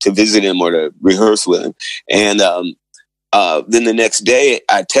visit him or to rehearse with him. And then the next day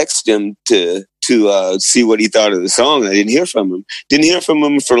I texted him to see what he thought of the song. I didn't hear from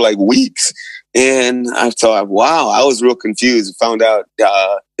him for like weeks. And I thought, wow, I was real confused. Found out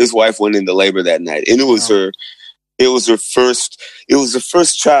his wife went into labor that night, and it was the first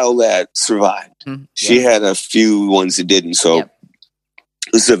child that survived. Mm-hmm. She had a few ones that didn't, so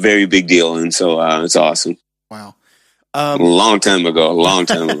it's a very big deal, and so it's awesome. Wow, a long time ago.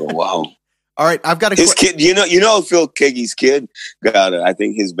 Wow. All right, I've got his kid. You know, Phil Keaggy's kid I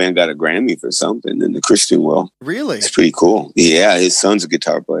think his band got a Grammy for something in the Christian world. Really, it's pretty cool. Yeah, his son's a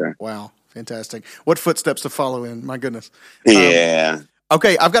guitar player. Wow. Fantastic. What footsteps to follow in? My goodness. Yeah.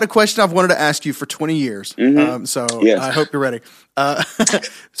 Okay, I've got a question I've wanted to ask you for 20 years. Mm-hmm. Yes. I hope you're ready.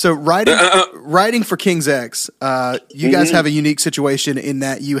 So writing for King's X, you guys have a unique situation in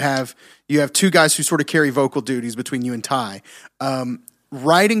that you have two guys who sort of carry vocal duties between you and Ty.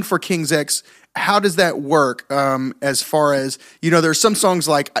 Writing for King's X, how does that work? As far as, there's some songs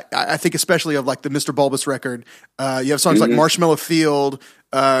like, I think especially of like the Mr. Bulbous record, you have songs like Marshmallow Field,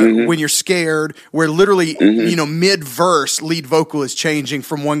 When You're Scared, where literally, mid-verse lead vocal is changing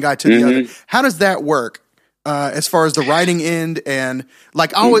from one guy to the other. How does that work as far as the writing end? And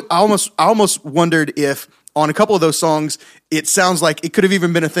like, I almost wondered if on a couple of those songs, it sounds like it could have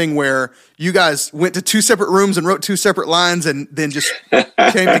even been a thing where you guys went to two separate rooms and wrote two separate lines and then just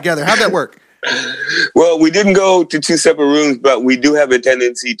came together. How'd that work? Well, we didn't go to two separate rooms, but we do have a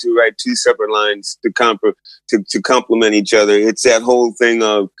tendency to write two separate lines to complement each other. It's that whole thing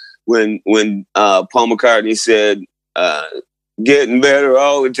of when Paul McCartney said, getting better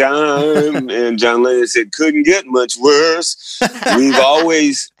all the time. And John Lennon said, couldn't get much worse. We've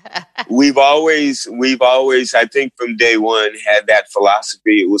always, I think from day one had that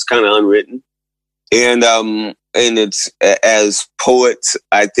philosophy. It was kind of unwritten. And it's, as poets,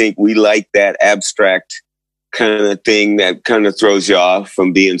 I think we like that abstract kind of thing that kind of throws you off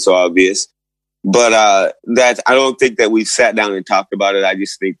from being so obvious. But that I don't think that we've sat down and talked about it. I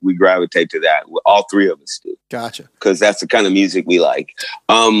just think we gravitate to that. All three of us do. Gotcha. Because that's the kind of music we like.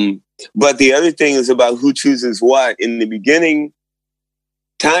 But the other thing is about who chooses what. In the beginning,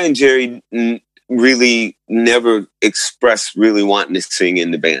 Ty and Jerry really never expressed really wanting to sing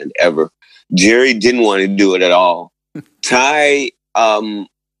in the band, ever. Jerry didn't want to do it at all. Ty, in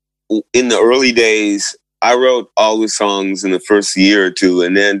the early days, I wrote all the songs in the first year or two,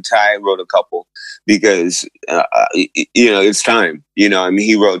 and then Ty wrote a couple because, it's time.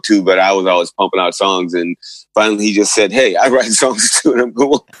 He wrote two, but I was always pumping out songs, and finally he just said, hey, I write songs too, and I'm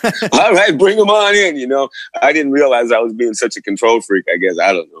going, all right, bring them on in, I didn't realize I was being such a control freak, I guess.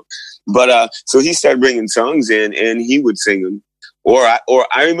 I don't know. But so he started bringing songs in, and he would sing them. Or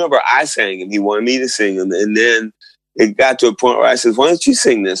I remember I sang him. He wanted me to sing him. And then it got to a point where I said, why don't you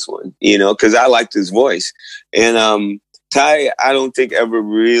sing this one? Because I liked his voice. And Ty, I don't think ever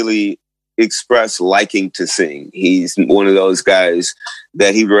really expressed liking to sing. He's one of those guys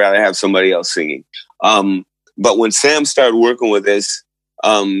that he'd rather have somebody else singing. But when Sam started working with us,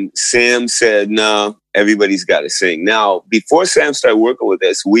 Sam said, no, everybody's got to sing. Now, before Sam started working with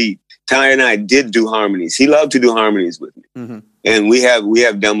us, Ty and I did do harmonies. He loved to do harmonies with me. Mm-hmm. And we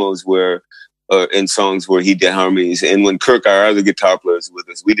have demos where, in songs where he did harmonies. And when Kirk, our other guitar player, was with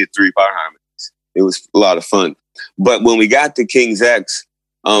us, we did 3-part harmonies. It was a lot of fun. But when we got to King's X,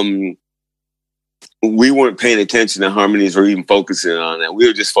 we weren't paying attention to harmonies or even focusing on that. We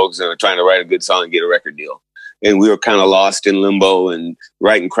were just focusing on trying to write a good song and get a record deal. And we were kind of lost in limbo and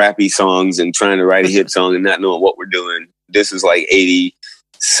writing crappy songs and trying to write a hit song and not knowing what we're doing. This is like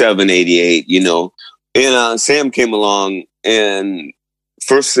 87, 88, And Sam came along, and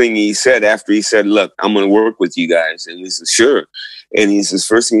first thing he said after he said, look, I'm going to work with you guys. And he says, sure. And he says,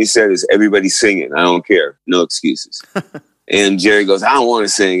 first thing he said is, everybody singing. I don't care. No excuses. And Jerry goes, I don't want to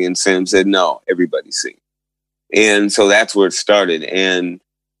sing. And Sam said, no, everybody sing. And so that's where it started. And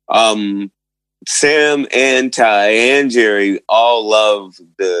Sam and Ty and Jerry all love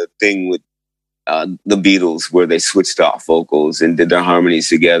the thing with the Beatles, where they switched off vocals and did their harmonies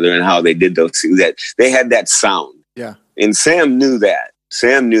together, and how they did those things. That they had that sound. Yeah. And Sam knew that.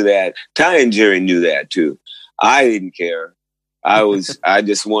 Ty and Jerry knew that too. I didn't care. I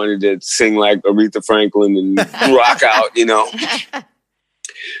just wanted to sing like Aretha Franklin and rock out,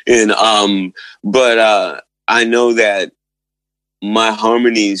 And but I know that my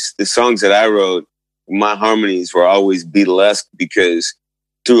harmonies, the songs that I wrote, my harmonies were always Beatlesque, because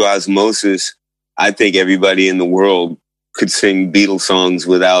through osmosis, I think everybody in the world could sing Beatles songs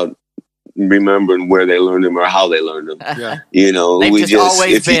without remembering where they learned them or how they learned them. Yeah. They've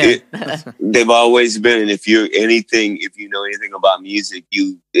always been. They've always been. And if you know anything about music,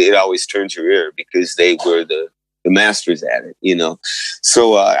 it always turns your ear, because they were the masters at it,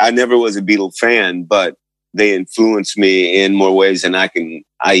 So I never was a Beatle fan, but they influenced me in more ways than I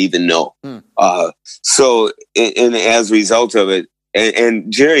even know. So, and as a result of it, and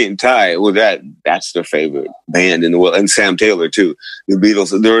Jerry and Ty, well, that's their favorite band in the world, and Sam Taylor too. The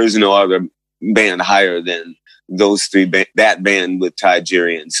Beatles. There is no other band higher than those three. That band with Ty,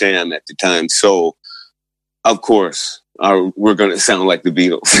 Jerry, and Sam at the time. So, of course, we're going to sound like the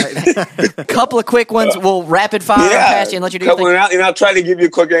Beatles. A couple of quick ones. We'll rapid fire past you and let you do your thing. And I'll try to give you a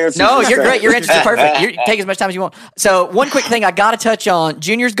quick answer. No, you're great. Your answers are perfect. You take as much time as you want. So one quick thing I got to touch on.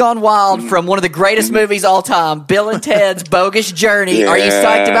 Junior's Gone Wild, from one of the greatest movies all time, Bill and Ted's Bogus Journey. Yeah. Are you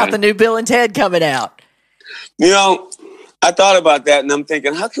psyched about the new Bill and Ted coming out? I thought about that, and I'm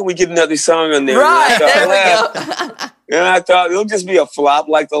thinking, how can we get another song on there? Right, there we go. And I thought, it'll just be a flop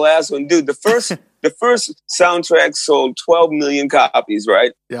like the last one. Dude, the first soundtrack sold 12 million copies,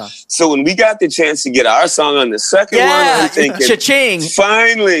 right? Yeah. So when we got the chance to get our song on the second one, I'm thinking, cha-ching.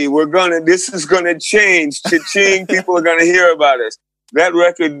 Finally, this is going to change. Cha-ching, people are going to hear about us. That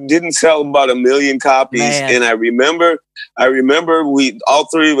record didn't sell about 1 million copies. Man. And I remember all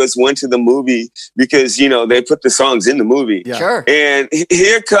three of us went to the movie because, they put the songs in the movie. Yeah. Sure. And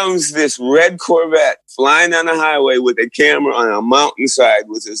here comes this red Corvette flying on the highway with a camera on a mountainside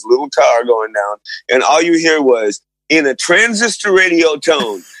with this little car going down. And all you hear was, in a transistor radio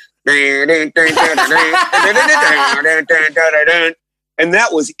tone, and that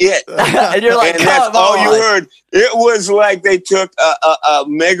was it. And you're like, and that's all you heard. It was like they took a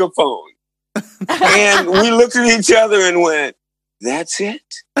megaphone. And we looked at each other and went, that's it.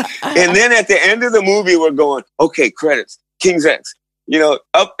 And then at the end of the movie, we're going, okay, credits, King's X. You know,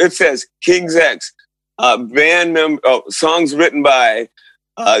 up it says King's X, band member, songs written by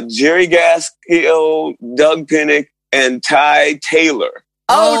Jerry Gaskill, Doug Pinnick, and Ty Taylor.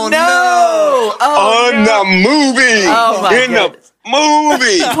 Oh, no! Oh, on the movie. Oh, my goodness. The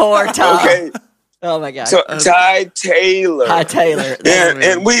movie. Poor Ty. Okay. Oh, my God. So Ty Taylor. Ty Taylor.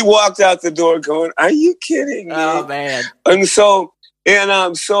 And we walked out the door going, are you kidding me? Oh, man. And so, and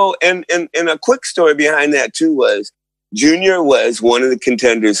a quick story behind that too was Junior was one of the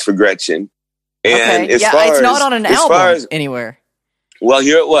contenders for Gretchen. And okay. It's not on an album anywhere. Well,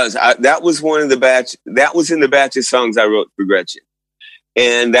 here it was. That was one of the batch. That was in the batch of songs I wrote for Gretchen.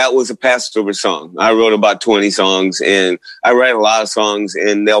 And that was a Passover song. I wrote about 20 songs, and I write a lot of songs,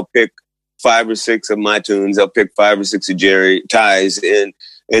 and they'll pick 5 or 6 of my tunes. They'll pick 5 or 6 of Ty's, and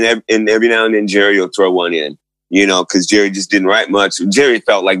every now and then Jerry will throw one in, you know, because Jerry just didn't write much. Jerry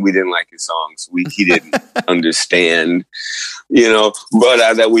felt like we didn't like his songs. He didn't understand, you know,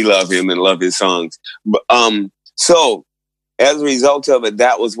 but that we love him and love his songs. But, so as a result of it,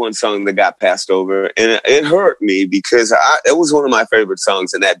 that was one song that got passed over, and it hurt me because it was one of my favorite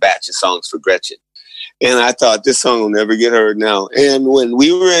songs in that batch of songs for Gretchen. And I thought this song will never get heard now. And when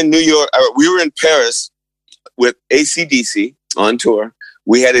we were in New York, we were in Paris with AC/DC on tour.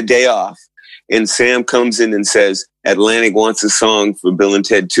 We had a day off, and Sam comes in and says, Atlantic wants a song for Bill and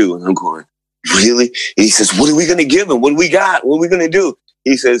Ted 2. And I'm going, really? And he says, what are we going to give him? What do we got? What are we going to do?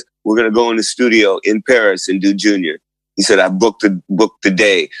 He says, we're going to go in the studio in Paris and do Junior. He said, I booked the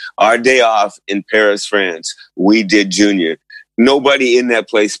day. Our day off in Paris, France. We did Junior. Nobody in that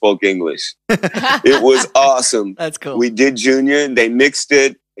place spoke English. It was awesome. That's cool. We did Junior. They mixed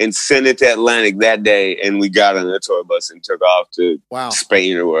it and sent it to Atlantic that day. And we got on a tour bus and took off to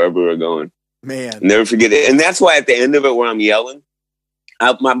Spain or wherever we were going. Man. Never forget it. And that's why at the end of it where I'm yelling,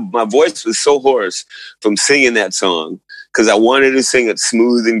 my voice was so hoarse from singing that song because I wanted to sing it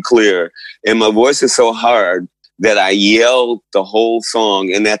smooth and clear. And my voice is so hard that I yelled the whole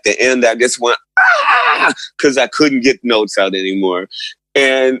song. And at the end, I just went, because I couldn't get notes out anymore.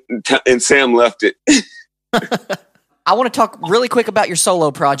 And Sam left it. I want to talk really quick about your solo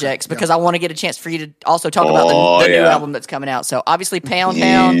projects because I want to get a chance for you to also talk about the new album that's coming out. So obviously Pound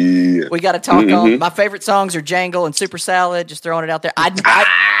Pound, we got to talk on. My favorite songs are Jangle and Super Salad, just throwing it out there.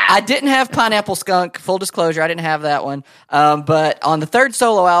 I didn't have Pineapple Skunk, full disclosure, I didn't have that one. But on the third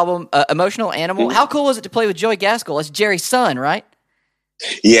solo album, Emotional Animal, how cool was it to play with Joey Gaskill? It's Jerry's son, right?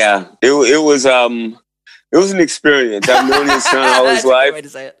 Yeah, it was an experience. I've known his son all his life. That's a good way to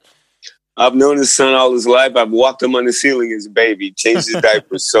say it. I've known his son all his life. I've walked him on the ceiling as a baby, changed his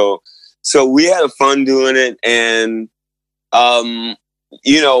diapers. So we had fun doing it. And,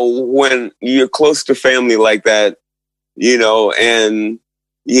 you know, when you're close to family like that, you know, and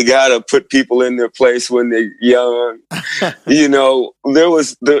you got to put people in their place when they're young, you know, there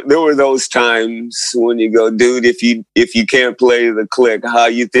were those times when you go, dude, if you can't play the click, how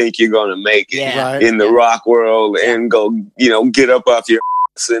you think you're going to make it in the rock world and go, you know, get up off your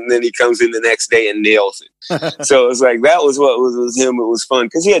and then he comes in the next day and nails it. So it's like that was what was with him. It was fun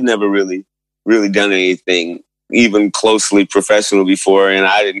because he had never really done anything even closely professional before, and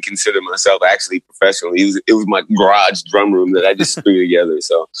I didn't consider myself actually professional. It was my garage drum room that I just threw together.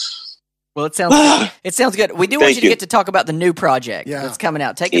 So, well, it sounds good. We do want you to get to talk about the new project that's coming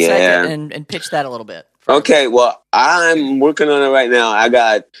out. Take a second and pitch that a little bit. Okay, well, I'm working on it right now.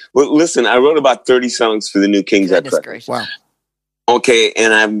 Listen, I wrote about 30 songs for the new King's X record. Wow. Okay,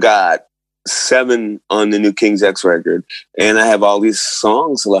 and I've got 7 on the new King's X record, and I have all these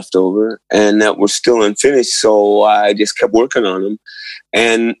songs left over, and that were still unfinished, so I just kept working on them.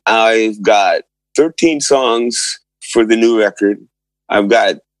 And I've got 13 songs for the new record. I've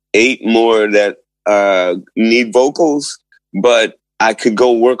got 8 more that need vocals, but I could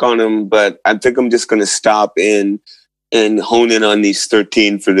go work on them, but I think I'm just going to stop and hone in on these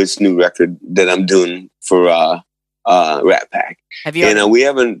 13 for this new record that I'm doing for Rat Pack. We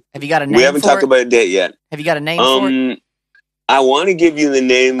haven't talked about a date yet. Have you got a name for it? I want to give you the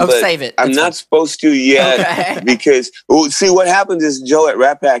name, but save it. I'm not supposed to yet because see what happens is Joe at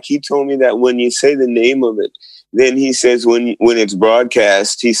Rat Pack, he told me that when you say the name of it, then he says when it's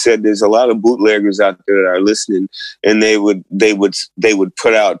broadcast, he said there's a lot of bootleggers out there that are listening, and they would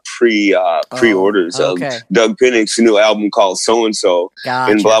put out pre-orders of Doug Pinnick's new album called So and So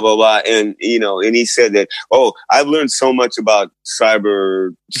and blah blah blah, and you know, and he said that I've learned so much about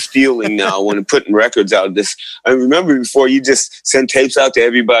cyber stealing now when putting records out. I remember before you just send tapes out to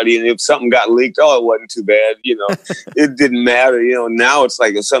everybody, and if something got leaked, it wasn't too bad, you know, it didn't matter, you know. Now it's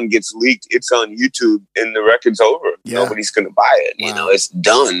like if something gets leaked, it's on YouTube and the record's it's over. Yeah. Nobody's going to buy it. You Wow. know, it's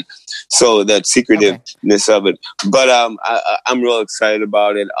done. So that secretiveness of it. But I'm real excited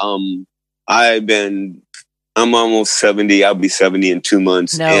about it. I'm almost 70. I'll be 70 in 2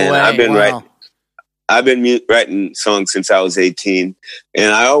 months. No and way. I've been Wow. writing songs since I was 18.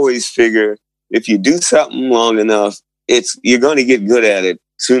 And I always figure if you do something long enough, you're going to get good at it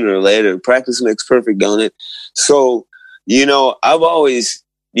sooner or later. Practice makes perfect, don't it? So, you know, I've always,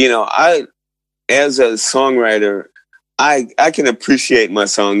 you know, as a songwriter, I can appreciate my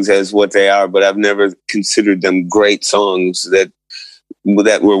songs as what they are, but I've never considered them great songs that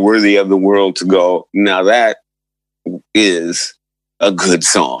were worthy of the world to go, now that is a good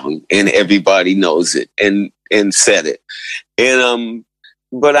song and everybody knows it and said it. And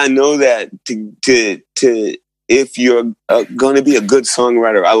but I know that if you're going to be a good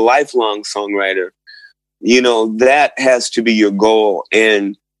songwriter, a lifelong songwriter, you know, that has to be your goal.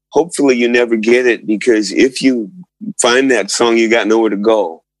 And hopefully you never get it, because if you find that song, you got nowhere to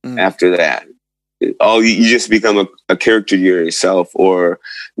go after that. You just become a character to yourself, or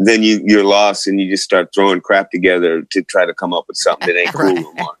then you're lost and you just start throwing crap together to try to come up with something that ain't cool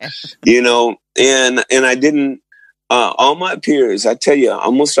no more. You know, and I didn't, all my peers, I tell you,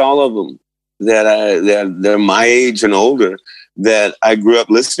 almost all of them they're my age and older, that I grew up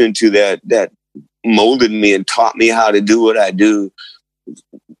listening to, that molded me and taught me how to do what I do.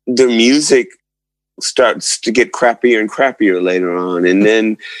 Their music starts to get crappier and crappier later on. And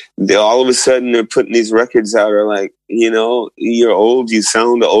then all of a sudden they're putting these records out, are like, you know, you're old, you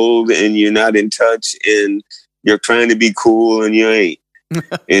sound old, and you're not in touch, and you're trying to be cool, and you ain't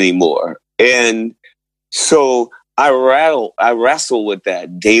anymore. And so I wrestle with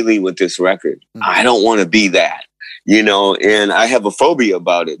that daily with this record. I don't want to be that, you know, and I have a phobia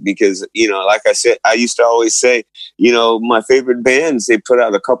about it because, you know, like I said, I used to always say, you know, my favorite bands, they put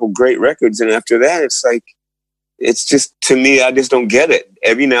out a couple great records, and after that, it's like, it's just, to me, I just don't get it.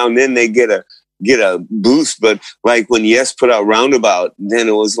 Every now and then they get a boost, but like when Yes put out Roundabout, then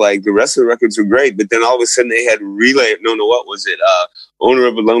it was like the rest of the records were great, but then all of a sudden they had Relay, what was it? Owner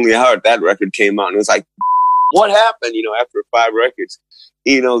of a Lonely Heart, that record came out, and it was like, what happened, you know, after 5 records?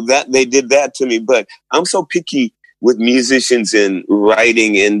 You know, that they did that to me. But I'm so picky with musicians and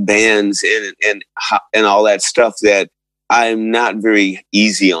writing and bands and all that stuff that I'm not very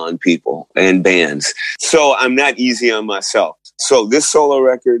easy on people and bands. So I'm not easy on myself. So this solo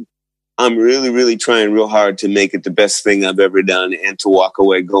record, I'm really, really trying real hard to make it the best thing I've ever done, and to walk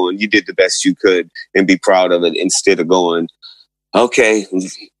away going, you did the best you could, and be proud of it, instead of going, okay,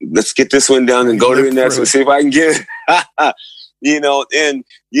 let's get this one done and go to the next one, see if I can get it. You know, and,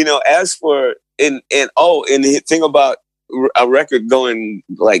 you know, as for, and the thing about a record going,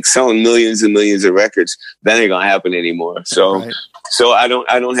 like, selling millions and millions of records, that ain't gonna happen anymore. So, so I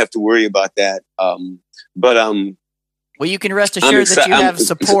don't have to worry about that. Well, you can rest assured that you have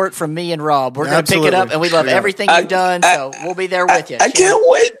support from me and Rob. We're going to pick it up, and we love everything you've done, so we'll be there with you. I can't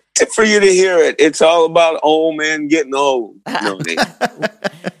wait for you to hear it. It's all about old men getting old. No,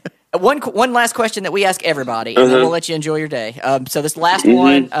 One last question that we ask everybody, and then we'll let you enjoy your day. So this last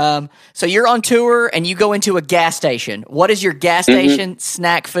one, so you're on tour and you go into a gas station. What is your gas station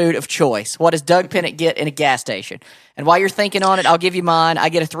snack food of choice? What does Dug Pinnick get in a gas station? And while you're thinking on it, I'll give you mine. I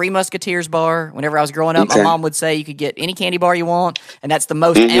get a Three Musketeers bar. Whenever I was growing up, my mom would say you could get any candy bar you want, and that's the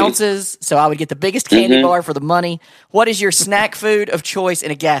most ounces. So I would get the biggest candy bar for the money. What is your snack food of choice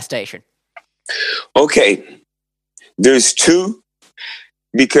in a gas station? Okay, there's 2.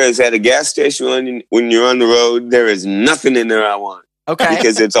 Because at a gas station, when you're on the road, there is nothing in there I want. Okay.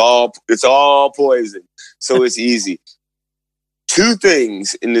 Because it's all poison. So it's easy. 2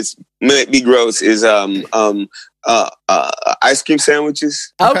 things, and this might be gross, is ice cream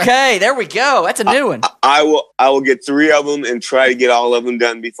sandwiches. Okay, there we go. That's a new one. I will get 3 of them and try to get all of them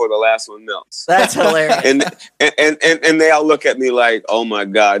done before the last one melts. That's hilarious. And they all look at me like, "Oh my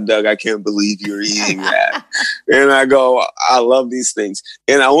God, Doug, I can't believe you're eating that." And I go, "I love these things."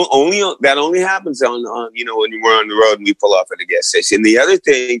 And that only happens on when we're on the road and we pull off at the gas station. The other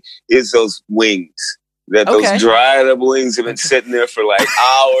thing is those wings. Those dried up wings have been sitting there for like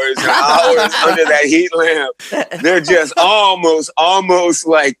hours and hours under that heat lamp. They're just almost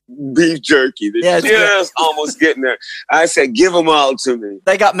like beef jerky. They're just almost getting there. I said, give them all to me.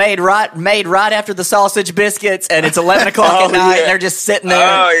 They got made right after the sausage biscuits, and it's 11 o'clock at night, and they're just sitting there.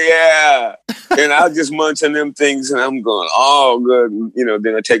 Oh, yeah. And I'll just munch on them things, and I'm going, oh, good.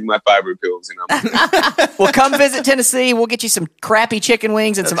 Then I take my fiber pills, and I'm good. Well, come visit Tennessee. We'll get you some crappy chicken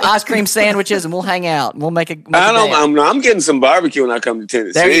wings and some ice cream sandwiches, and we'll hang out. We'll make a I'm getting some barbecue when I come to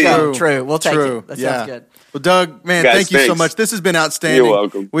Tennessee. There you go. True. We'll take it. That sounds good. Well, Doug, man, Guys, thank you so thanks. much. This has been outstanding. You're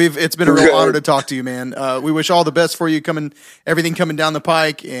welcome. It's been a real honor to talk to you, man. We wish all the best for you everything coming down the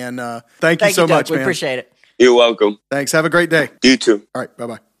pike, and thank you so Doug. much, We man. appreciate it. You're welcome. Thanks. Have a great day. You too. All right,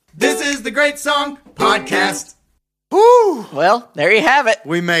 bye-bye. This is the Great Song Podcast. Woo! Well, there you have it.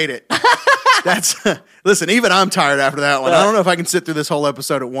 We made it. That's listen. Even I'm tired after that one. I don't know if I can sit through this whole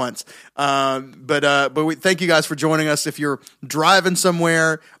episode at once. But we thank you guys for joining us. If you're driving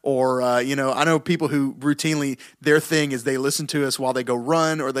somewhere, or I know people who routinely their thing is they listen to us while they go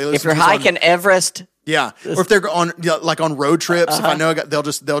run, or they listen. If you're to us on- hiking Everest, yeah, or if they're on like on road trips, if I know they'll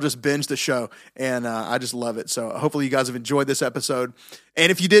just binge the show, and I just love it. So hopefully you guys have enjoyed this episode. And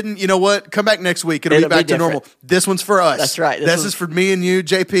if you didn't, you know what? Come back next week. It'll be back to normal. This one's for us. That's right. This is for me and you,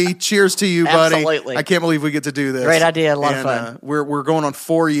 JP. Cheers to you, buddy. Absolutely. I can't believe we get to do this. Great idea. A lot of fun. We're going on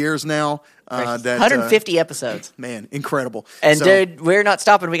 4 years now. 150 episodes. Man, incredible. And So, dude, we're not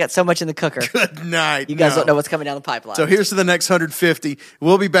stopping. We got so much in the cooker. good night. You guys No. don't know what's coming down the pipeline. So here's to the next 150.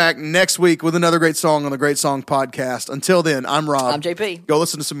 We'll be back next week with another great song on the Great Song Podcast. Until then, I'm Rob. I'm JP. Go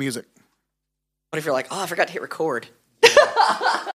listen to some music. What if you're like, oh, I forgot to hit record?